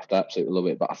with the draft. I absolutely love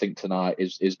it. But I think tonight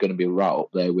is going to be right up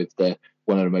there with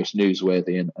one of the most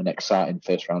newsworthy and exciting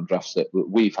first round drafts that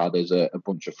we've had as a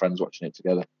bunch of friends watching it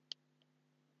together.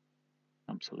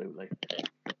 Absolutely.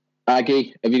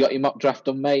 Aggie, have you got your mock draft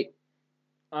done, mate?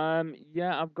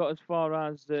 Yeah, I've got as far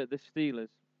as the Steelers,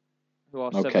 who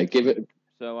are okay. 17th. Give it.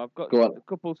 So I've got Go a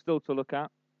couple still to look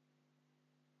at.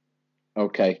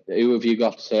 Okay, who have you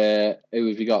got? Who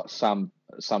have you got?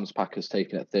 Sam's Packers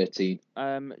taken at 13.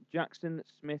 Jackson,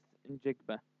 Smith, and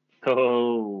Jigba.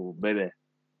 Oh, baby.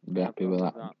 Be happy with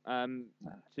that.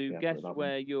 To guess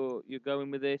where you're going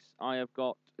with this, I have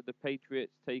got the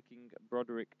Patriots taking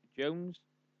Broderick Jones,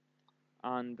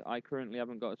 and I currently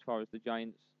haven't got as far as the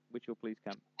Giants, which will please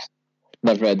Kemp.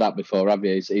 Never heard that before, have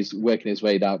you? He's working his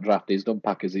way down draft. He's done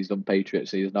Packers, he's done Patriots,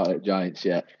 he's not at Giants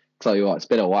yet. Tell you what, it's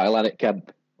been a while, hasn't it,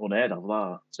 Kemp? Unheard of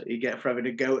that. So you get for having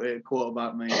a go at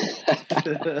quarterback, mate.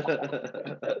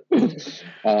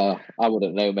 I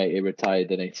wouldn't know, mate. He retired,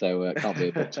 didn't he? So can't be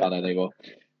a Bucs fan anymore.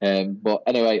 But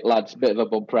anyway, lads, a bit of a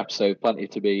bumper episode, plenty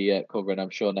to be covering.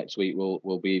 I'm sure next week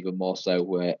will be even more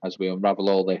so as we unravel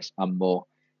all this and more.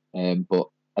 But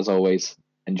as always,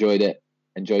 enjoyed it.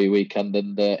 Enjoy your weekend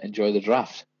and enjoy the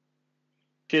draft.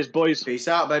 Cheers, boys. Peace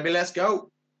out, baby. Let's go.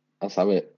 Let's have it.